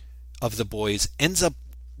the boys ends up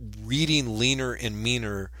reading leaner and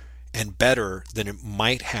meaner and better than it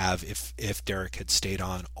might have if Derek had stayed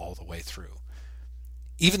on all the way through.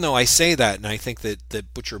 Even though I say that, and I think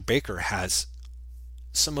that Butcher Baker has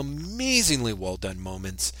some amazingly well done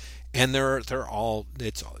moments, and they're all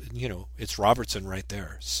it's Robertson right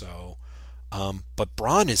there. So, but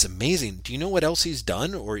Braun is amazing. Do you know what else he's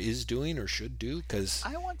done or is doing or should do? Because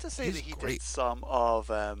I want to say he's that he great. did some of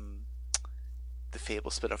the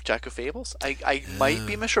Fable spin-off, Jack of Fables. I might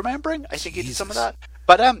be misremembering. I think he did some of Jesus. that.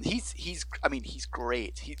 But he's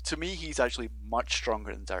great. To me, he's actually much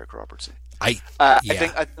stronger than Derek Robertson. I I yeah.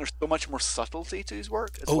 think there's so much more subtlety to his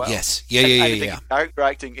work as Oh well. yes, yeah, And yeah, I yeah, think yeah, his character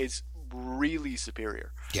acting is really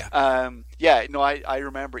superior. yeah. Yeah, no, I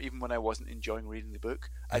remember even when I wasn't enjoying reading the book,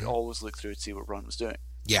 I'd Mhm. always look through to see what Ron was doing.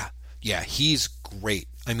 Yeah, yeah, he's great.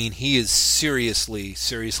 I mean, he is seriously,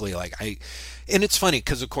 seriously and it's funny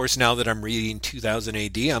because of course now that I'm reading 2000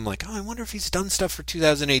 AD, I'm like, oh, I wonder if he's done stuff for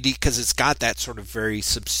 2000 AD because it's got that sort of very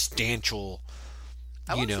substantial,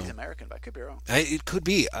 I you want to say know. he's American, but I could be wrong. It could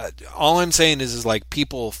be. All I'm saying is like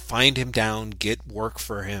people find him down, get work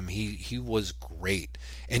for him. He was great,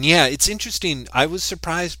 and yeah, it's interesting. I was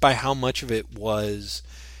surprised by how much of it was.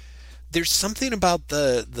 There's something about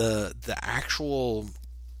the actual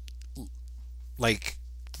like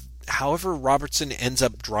however Robertson ends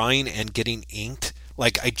up drawing and getting inked,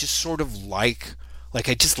 like I just sort of like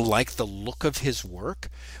I just like the look of his work,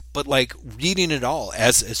 but like reading it all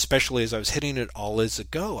as especially as I was hitting it all as a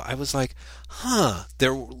go, I was like,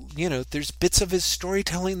 there's bits of his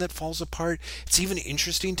storytelling that falls apart. It's even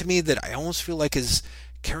interesting to me that I almost feel like his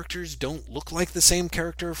characters don't look like the same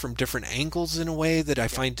character from different angles in a way that I Yeah.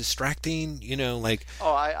 find distracting, like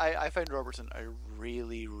Oh, I find Robertson a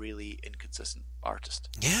really, really inconsistent artist.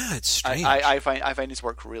 yeah, it's I, strange. I find his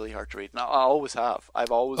work really hard to read. Now, I always have.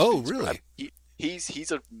 I've always Oh, been really?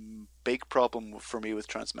 he's a big problem for me with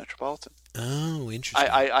Transmetropolitan. Oh,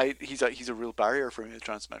 interesting. He's a real barrier for me with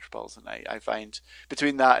Transmetropolitan. I find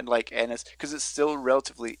between that and like Ennis, because it's still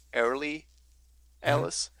relatively early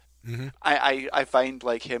Ellis. Mm-hmm. I find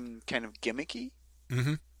like him kind of gimmicky.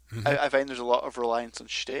 Mm-hmm. I find there's a lot of reliance on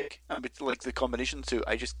shtick. I mean, like the combination two,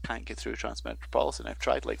 I just can't get through Transmetropolitan. I've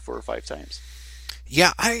tried like 4 or 5 times.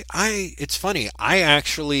 Yeah, it's funny. I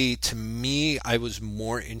actually, to me, I was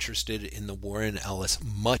more interested in the Warren Ellis,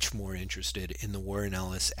 much more interested in the Warren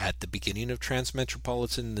Ellis at the beginning of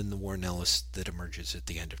Transmetropolitan than the Warren Ellis that emerges at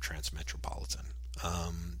the end of Transmetropolitan.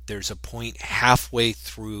 There's a point halfway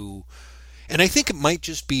through, and I think it might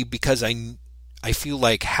just be because I feel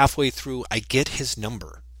like halfway through I get his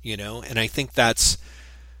number, and I think that's,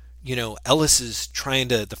 Ellis is trying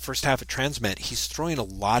to, the first half of Transmet, he's throwing a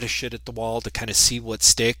lot of shit at the wall to kind of see what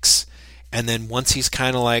sticks. And then once he's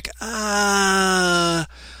kind of like, Hunter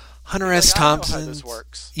S. Thompson. I know how this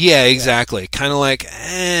works. Yeah, exactly. Kind of like,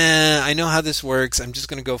 I know how this works. I'm just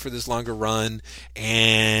going to go for this longer run.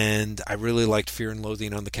 And I really liked Fear and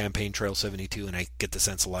Loathing on the Campaign Trail 72. And I get the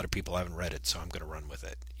sense a lot of people haven't read it. So I'm going to run with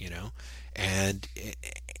it, And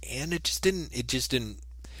it just didn't.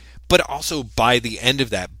 But also by the end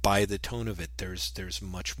of that, by the tone of it, there's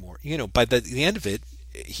much more. By the end of it,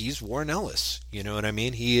 he's Warren Ellis. You know what I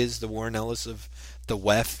mean? He is the Warren Ellis of the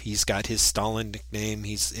WEF. He's got his Stalin nickname.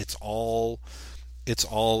 It's all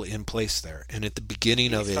in place there. And at the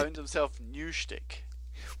beginning of it, he's found himself new shtick.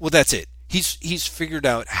 Well, that's it. He's figured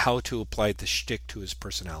out how to apply the shtick to his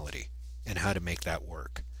personality and how to make that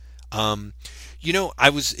work.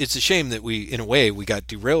 It's a shame that we got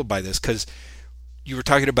derailed by this because you were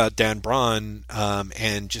talking about Dan Braun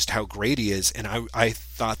and just how great he is, and I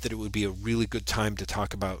thought that it would be a really good time to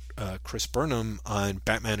talk about Chris Burnham on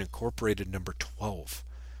Batman Incorporated number 12.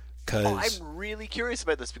 I'm really curious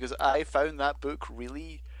about this because I found that book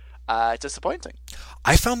really disappointing.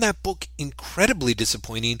 I found that book incredibly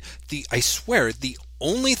disappointing. I swear, the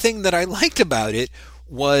only thing that I liked about it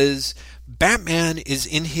was Batman is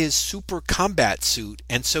in his super combat suit,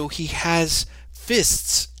 and so he has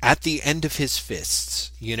fists at the end of his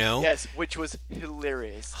fists, Yes, which was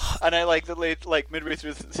hilarious. And I like that midway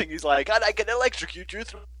through the thing, he's like, and I can electrocute you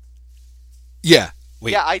through. Yeah.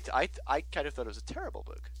 Wait. Yeah, I kind of thought it was a terrible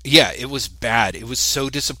book. Yeah, it was bad. It was so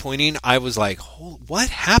disappointing. I was like, what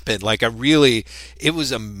happened? It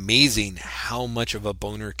was amazing how much of a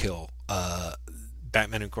boner kill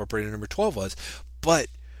Batman Incorporated number 12 was. But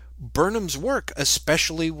Burnham's work,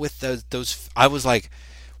 especially with those, I was like,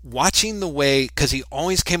 watching the way, because he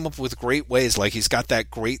always came up with great ways, like he's got that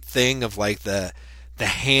great thing of like the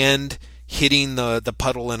hand hitting the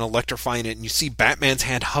puddle and electrifying it, and you see Batman's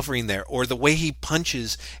hand hovering there, or the way he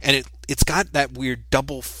punches, and it's got that weird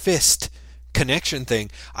double fist connection thing.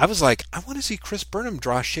 I was like, I want to see Chris Burnham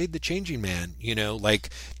draw Shade the Changing Man, like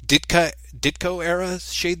Ditko era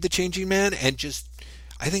Shade the Changing Man, and just,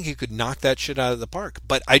 I think he could knock that shit out of the park.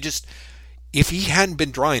 But if he hadn't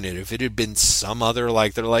been drawing it, if it had been some other,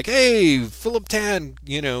 like, they're like, hey, Philip Tan,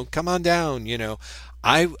 come on down,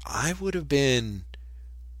 I would have been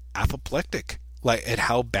apoplectic, like, at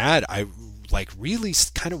how bad really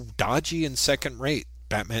kind of dodgy and second rate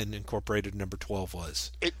Batman Incorporated number 12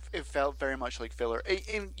 was. It felt very much like filler.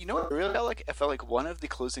 And you know what it really felt like? It felt like one of the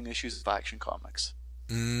closing issues of Action Comics.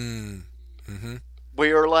 Mm-hmm. Where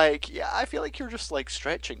you're like, yeah, I feel like you're just like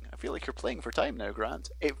stretching. I feel like you're playing for time now, Grant.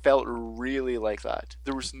 It felt really like that.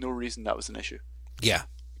 There was no reason that was an issue. Yeah,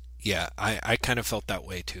 I kind of felt that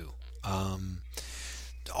way too.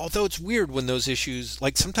 Although it's weird when those issues,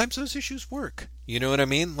 like, sometimes those issues work. You know what I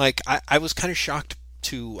mean? Like, I was kind of shocked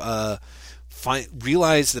to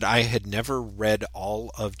realize that I had never read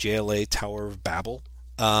all of JLA Tower of Babel.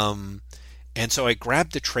 And so I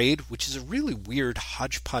grabbed the trade, which is a really weird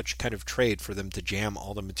hodgepodge kind of trade for them to jam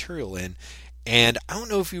all the material in. And I don't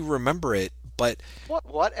know if you remember it, but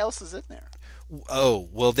what else is in there? Oh,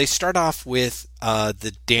 well, they start off with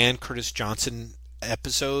the Dan Curtis Johnson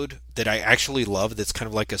episode that I actually love. That's kind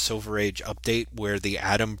of like a Silver Age update where the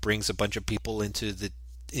Atom brings a bunch of people into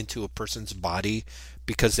a person's body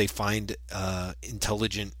because they find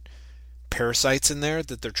intelligent parasites in there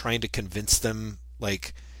that they're trying to convince them,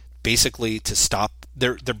 like, basically to stop.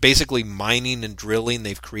 They're basically mining and drilling.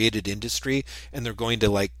 They've created industry, and they're going to,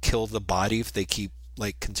 like, kill the body if they keep,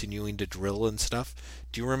 like, continuing to drill and stuff.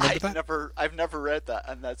 Do you remember that? I've never read that,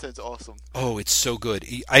 and that sounds awesome. Oh, it's so good.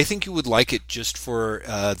 I think you would like it just for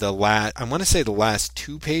I want to say the last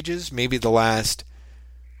 2 pages, maybe the last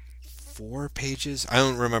 4 pages. I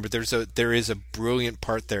don't remember. There is a brilliant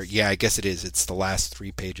part there. Yeah, I guess it is. It's the last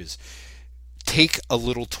 3 pages. Take a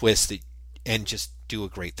little twist and just do a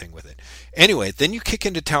great thing with it. Anyway, then you kick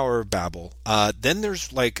into Tower of Babel. Then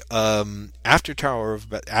there's like after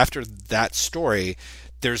that story,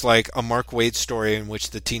 there's like a Mark Waid story in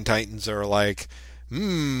which the Teen Titans are like,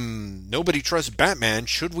 nobody trusts Batman.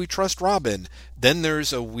 Should we trust Robin? Then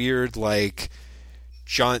there's a weird, like,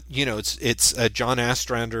 John, it's a John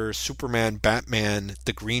Ostrander Superman Batman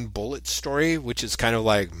the Green Bullet story, which is kind of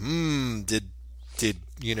like, did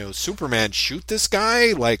Superman shoot this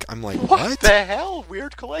guy? Like, I'm like, What what? the hell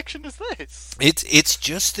weird collection is this? It's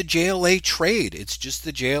just the JLA trade. It's just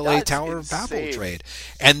the JLA That's Tower of Babel insane. trade.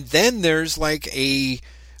 And then there's like a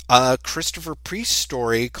Christopher Priest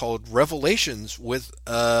story called Revelations with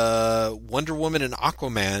Wonder Woman and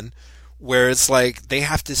Aquaman, where it's like they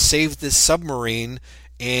have to save this submarine.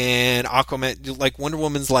 And Aquaman, like Wonder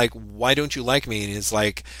Woman's like, why don't you like me? And he's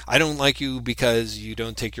like, I don't like you because you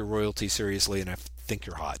don't take your royalty seriously and I think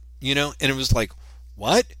you're hot. And it was like,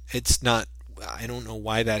 what? It's not, I don't know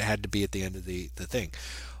why that had to be at the end of the thing.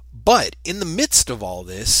 But in the midst of all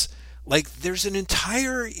this, like there's an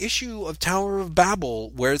entire issue of Tower of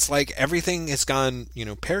Babel where it's like everything has gone,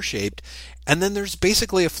 pear-shaped. And then there's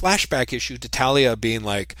basically a flashback issue to Talia being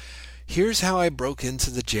like, here's how I broke into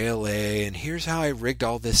the JLA and here's how I rigged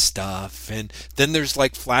all this stuff. And then there's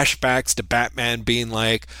like flashbacks to Batman being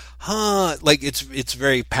like, like it's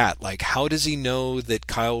very Pat. Like, how does he know that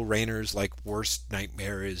Kyle Rayner's like worst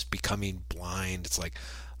nightmare is becoming blind? It's like,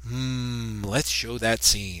 let's show that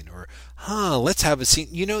scene, or let's have a scene.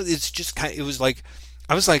 It's just kind of, it was like,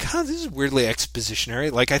 I was like, this is weirdly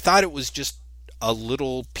expositionary. Like I thought it was just a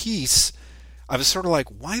little piece. I was sort of like,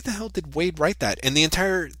 why the hell did Wade write that? And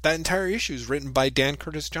that entire issue is written by Dan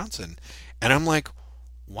Curtis Johnson. And I'm like,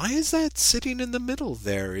 why is that sitting in the middle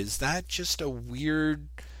there? Is that just a weird,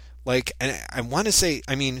 like, and I want to say,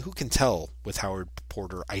 I mean, who can tell with Howard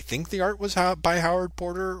Porter? I think the art was by Howard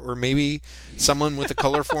Porter, or maybe someone with a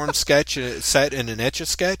color form sketch set and an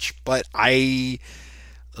Etch-a-Sketch, but where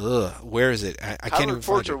is it? I can't even Howard find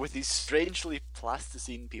Porter it. with these strangely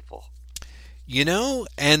plasticine people.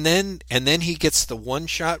 And then he gets the one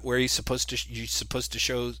shot where you're supposed to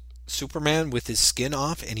show Superman with his skin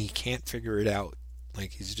off, and he can't figure it out.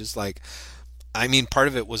 Like he's just like, I mean, part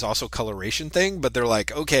of it was also coloration thing, but they're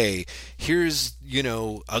like, okay, here's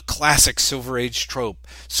a classic Silver Age trope: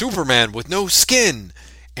 Superman with no skin,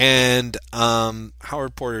 and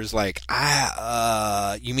Howard Porter's like,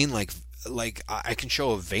 you mean like I can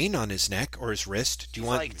show a vein on his neck or his wrist? Do you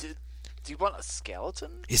want? Like, do you want a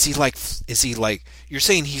skeleton? Is he like, you're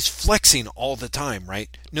saying he's flexing all the time,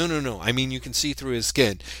 right? No. I mean, you can see through his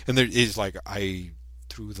skin. And there is like,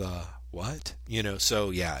 through the what?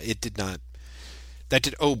 So yeah, it did not,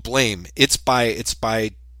 blame. It's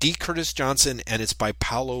by D. Curtis Johnson and it's by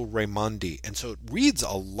Paolo Raimondi. And so it reads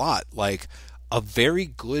a lot like a very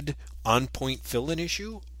good on-point fill-in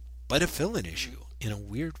issue, but a fill-in issue in a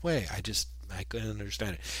weird way. I couldn't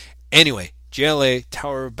understand it. Anyway, JLA,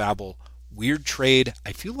 Tower of Babel, weird trade.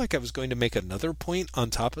 I feel like I was going to make another point on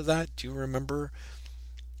top of that. Do you remember?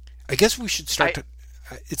 I guess we should start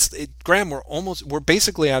Graham, we're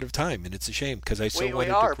basically out of time, and it's a shame because I so wanted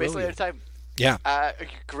to grill you. Basically out of time. Yeah.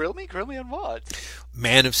 Grill me on what?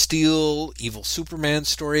 Man of Steel, Evil Superman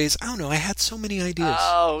stories. I don't know. I had so many ideas.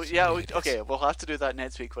 Oh, yeah. Okay, we'll have to do that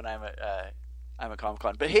next week when I'm at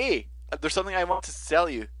Comic-Con. But hey, there's something I want to tell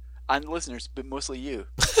you and listeners, but mostly you.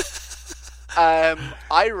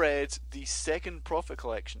 I read the second Prophet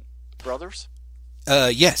collection, Brothers.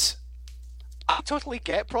 Yes. I totally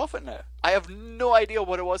get Prophet now. I have no idea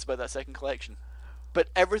what it was about that second collection, but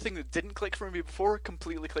everything that didn't click for me before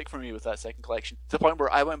completely clicked for me with that second collection. To the point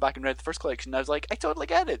where I went back and read the first collection and I was like, I totally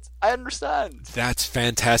get it. I understand. That's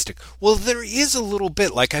fantastic. Well, there is a little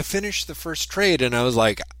bit, like I finished the first trade and I was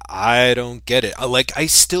like, I don't get it. Like, I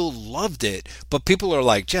still loved it, but people are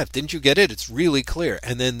like, Jeff, didn't you get it? It's really clear.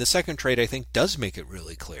 And then the second trade, I think, does make it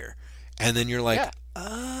really clear. And then you're like, Yeah.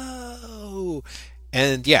 Oh.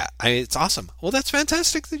 And yeah, it's awesome. Well, that's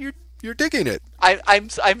fantastic that you're digging it.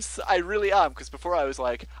 I really am, because before I was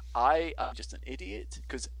like, I am just an idiot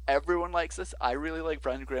because everyone likes this. I really like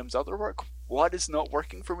Brandon Graham's other work. What is not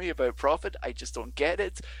working for me about Prophet? I just don't get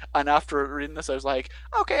it. And after reading this, I was like,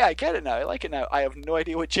 okay, I get it now. I like it now. I have no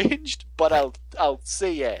idea what changed, but I'll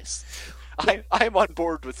say yes. I'm on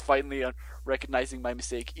board with finally recognizing my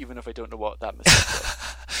mistake, even if I don't know what that mistake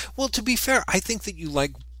was. Well, to be fair, I think that you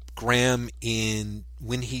like Graham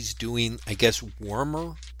when he's doing, I guess,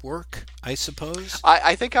 warmer work, I suppose.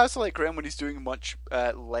 I think I also like Graham when he's doing much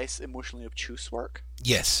less emotionally obtuse work.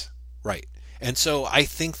 Yes, right. And so I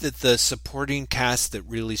think that the supporting cast that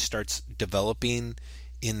really starts developing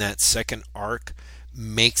in that second arc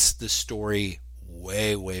makes the story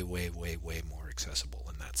way, way, way, way, way more accessible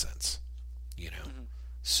in that sense. Mm-hmm.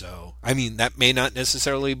 So, I mean, that may not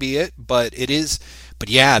necessarily be it, but it is. But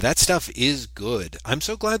yeah, that stuff is good. I'm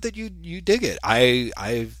so glad that you dig it.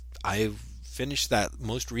 I've finished that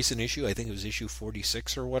most recent issue. I think it was issue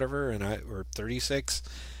 46 or whatever, or 36.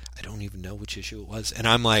 I don't even know which issue it was, and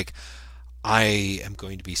I'm like, I am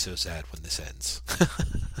going to be so sad when this ends.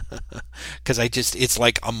 Because it's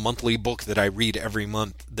like a monthly book that I read every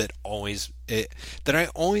month that I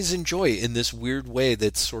always enjoy in this weird way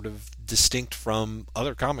that's sort of distinct from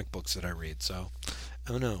other comic books that I read. So,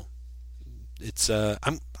 I don't know. It's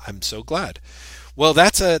I'm so glad. Well,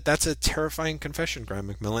 that's a terrifying confession,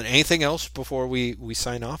 Graham McMillan. Anything else before we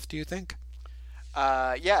sign off, do you think?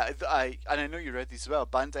 I know you read these as well.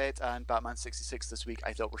 Bandit and Batman 66 this week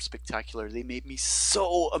I thought were spectacular. They made me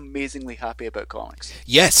so amazingly happy about comics.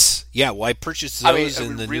 Yes, yeah. Well, I purchased those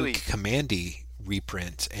in the really... new Commandy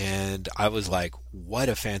reprint, and I was like, "What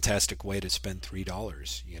a fantastic way to spend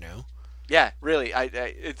 $3!" You know? Yeah, really.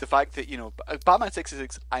 The fact that Batman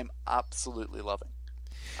 66, I'm absolutely loving.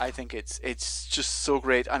 I think it's just so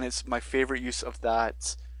great, and it's my favorite use of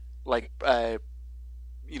that, like.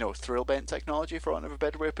 Thrill bent technology, for want of a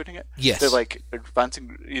better way of putting it. Yes. They're like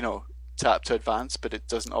advancing, tap to advance, but it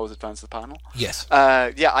doesn't always advance the panel. Yes.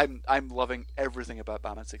 I'm loving everything about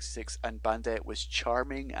Batman 66, and Bandit was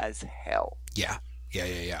charming as hell. Yeah.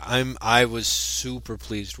 I was super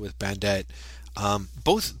pleased with Bandit.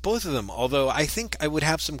 Both of them, although I think I would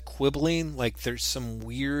have some quibbling, like there's some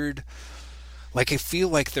weird, like I feel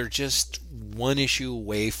like they're just one issue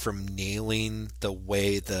away from nailing the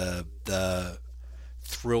way the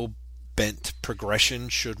thrill bent progression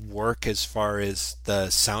should work as far as the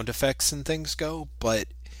sound effects and things go, but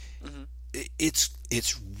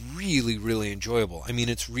it's really, really enjoyable. I mean,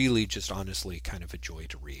 it's really just honestly kind of a joy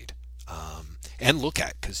to read and look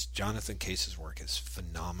at, because Jonathan Case's work is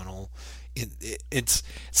phenomenal. It's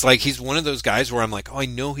like he's one of those guys where I'm like, oh, I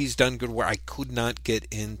know he's done good work. I could not get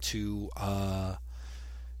into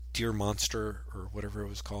Dear Monster or whatever it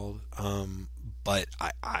was called, but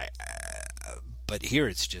but here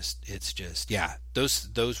it's just yeah,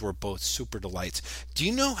 those were both super delights. Do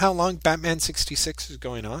you know how long Batman 66 is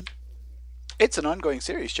going on? It's an ongoing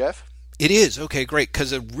series, Jeff. It is? Okay, great,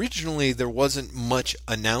 because originally there wasn't much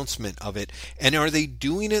announcement of it. And are they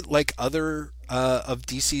doing it like other of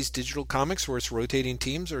DC's digital comics where it's rotating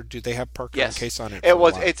teams, or do they have Parker and Case on it?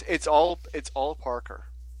 It's all Parker,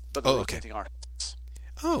 but the rotating artists.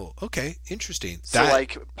 Oh, okay, interesting. So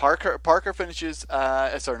like Parker finishes.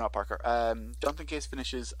 Sorry, not Parker. Jonathan Case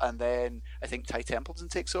finishes, and then I think Ty Templeton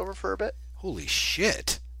takes over for a bit. Holy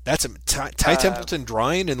shit! That's Ty Templeton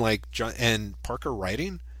drawing and Parker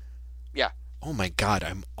writing. Yeah. Oh my god,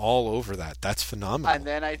 I'm all over that. That's phenomenal. And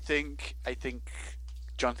then I think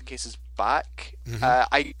Jonathan Case is back. Mm-hmm.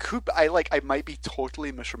 I might be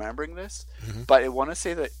totally misremembering this, but I want to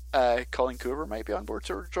say that Colin Coover might be on board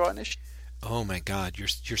to draw an issue. Oh my god, you're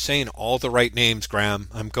saying all the right names, Graham.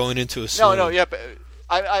 I'm going into a swoon. No, yeah, but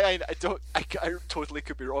I totally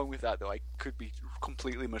could be wrong with that though. I could be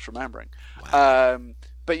completely misremembering. Wow.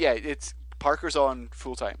 But yeah, it's Parker's on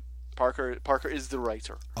full time. Parker is the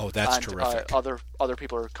writer. Oh, that's terrific. Other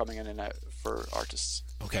people are coming in and out for artists.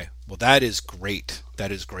 Okay, well that is great.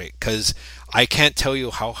 That is great, because I can't tell you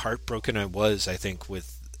how heartbroken I was. I think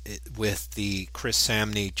with the Chris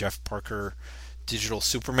Samney, Jeff Parker digital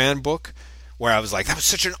Superman book, where I was like, that was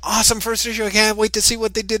such an awesome first issue. I can't wait to see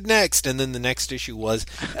what they did next. And then the next issue was,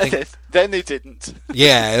 then they didn't.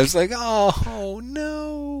 Yeah, it was like, oh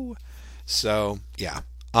no. So yeah.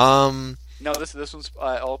 No, this one's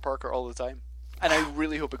all Parker all the time, and I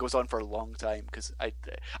really hope it goes on for a long time, because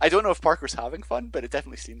I don't know if Parker's having fun, but it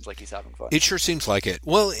definitely seems like he's having fun. It sure seems like it.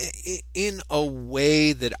 Well, in a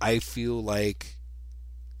way that I feel like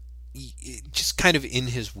just kind of in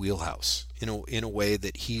his wheelhouse, in a way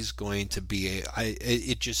that he's going to be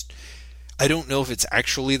I don't know if it's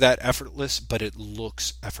actually that effortless, but it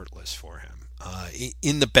looks effortless for him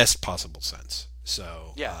in the best possible sense.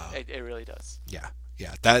 So yeah, it really does.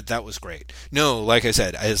 Yeah, that was great. No, like I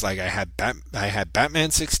said, I had Batman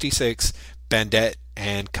 66, Bandit,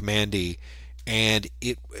 and Commandy, and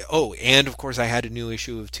and of course I had a new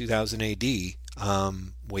issue of 2000 AD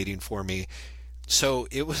waiting for me. So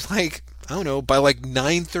it was like, I don't know, by like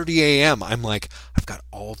 9:30 a.m. I'm like, I've got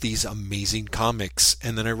all these amazing comics,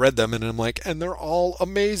 and then I read them, and I'm like, and they're all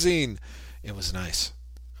amazing. It was nice.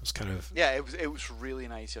 It was kind of it was really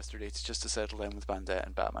nice yesterday to just to settle down with Bandit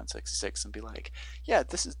and Batman 66 and be like, yeah,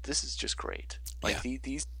 this is just great. Like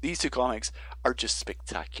these two comics are just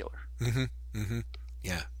spectacular.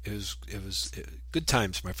 Yeah, it was good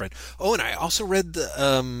times, my friend. Oh, and I also read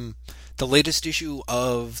the latest issue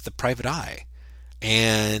of The Private Eye.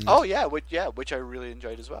 And which I really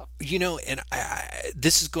enjoyed as well. And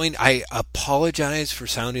I apologize for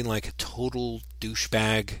sounding like a total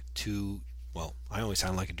douchebag to well, I always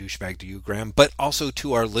sound like a douchebag to you, Graham, but also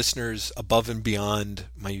to our listeners above and beyond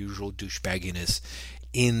my usual douchebagginess,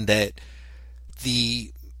 in that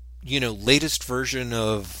the, latest version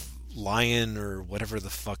of Lion, or whatever the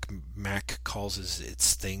fuck Mac calls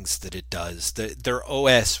its things that it does, their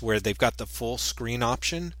OS where they've got the full screen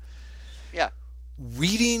option. Yeah.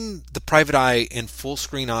 Reading the Private Eye and full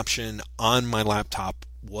screen option on my laptop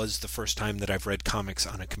was the first time that I've read comics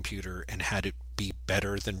on a computer and had it be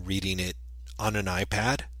better than reading it on an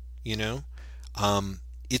iPad.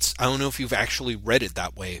 It's, I don't know if you've actually read it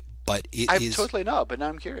that way, but I've totally not, but now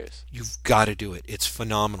I'm curious. You've got to do it. It's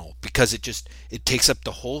phenomenal because it takes up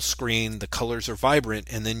the whole screen. The colors are vibrant,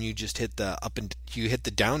 and then you just hit the hit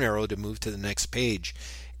the down arrow to move to the next page,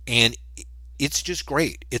 and it's just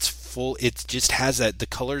great. It's full. It just has that. The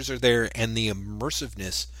colors are there, and the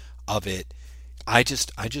immersiveness of it. I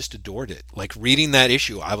just adored it. Like reading that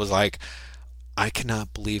issue, I was like, I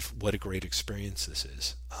cannot believe what a great experience this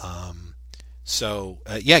is. So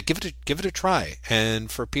give it a try. And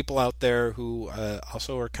for people out there who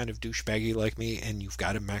also are kind of douchebaggy like me, and you've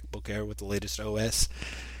got a MacBook Air with the latest OS,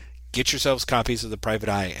 get yourselves copies of the Private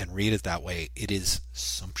Eye and read it that way. It is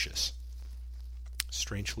sumptuous,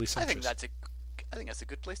 strangely sumptuous. I think that's a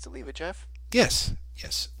good place to leave it, Jeff. Yes.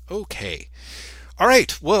 Okay. All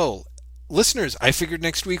right. Well, listeners, I figured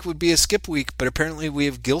next week would be a skip week, but apparently we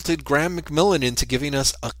have guilted Graham McMillan into giving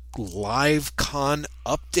us a live con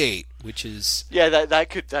update, which is... Yeah, that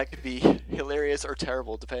could be hilarious or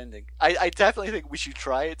terrible, depending. I definitely think we should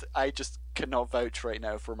try it. I just cannot vouch right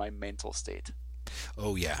now for my mental state.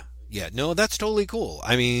 Oh, yeah. Yeah, no, that's totally cool.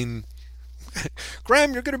 I mean...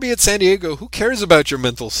 Graham, you're going to be at San Diego. Who cares about your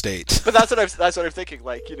mental state? But that's what I'm thinking.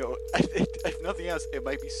 Like, if nothing else, it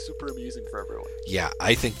might be super amusing for everyone. Yeah,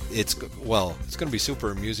 I think it's going to be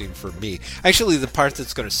super amusing for me. Actually, the part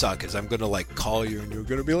that's going to suck is I'm going to call you and you're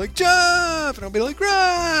going to be like, Jeff, and I'll be like,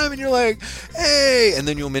 Graham, and you're like, hey, and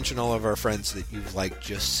then you'll mention all of our friends that you've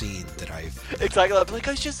just seen that I've... Exactly. I'll be like,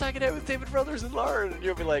 I was just hanging out with David Brothers and Lauren, and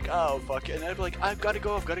you'll be like, oh fuck it, and I'd be like, I've got to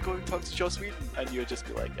go and talk to Joe Sweden, and you'll just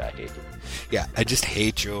be like, I hate you. Yeah, I just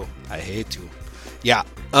hate you. I hate you. Yeah.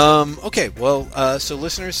 Okay. Well, so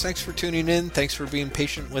listeners, thanks for tuning in. Thanks for being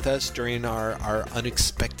patient with us during our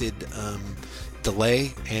unexpected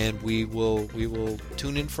delay, and we will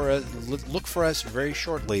tune in look for us very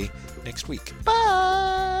shortly next week.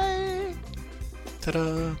 Bye.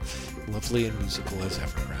 Ta-da! Lovely and musical as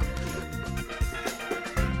ever, Graham.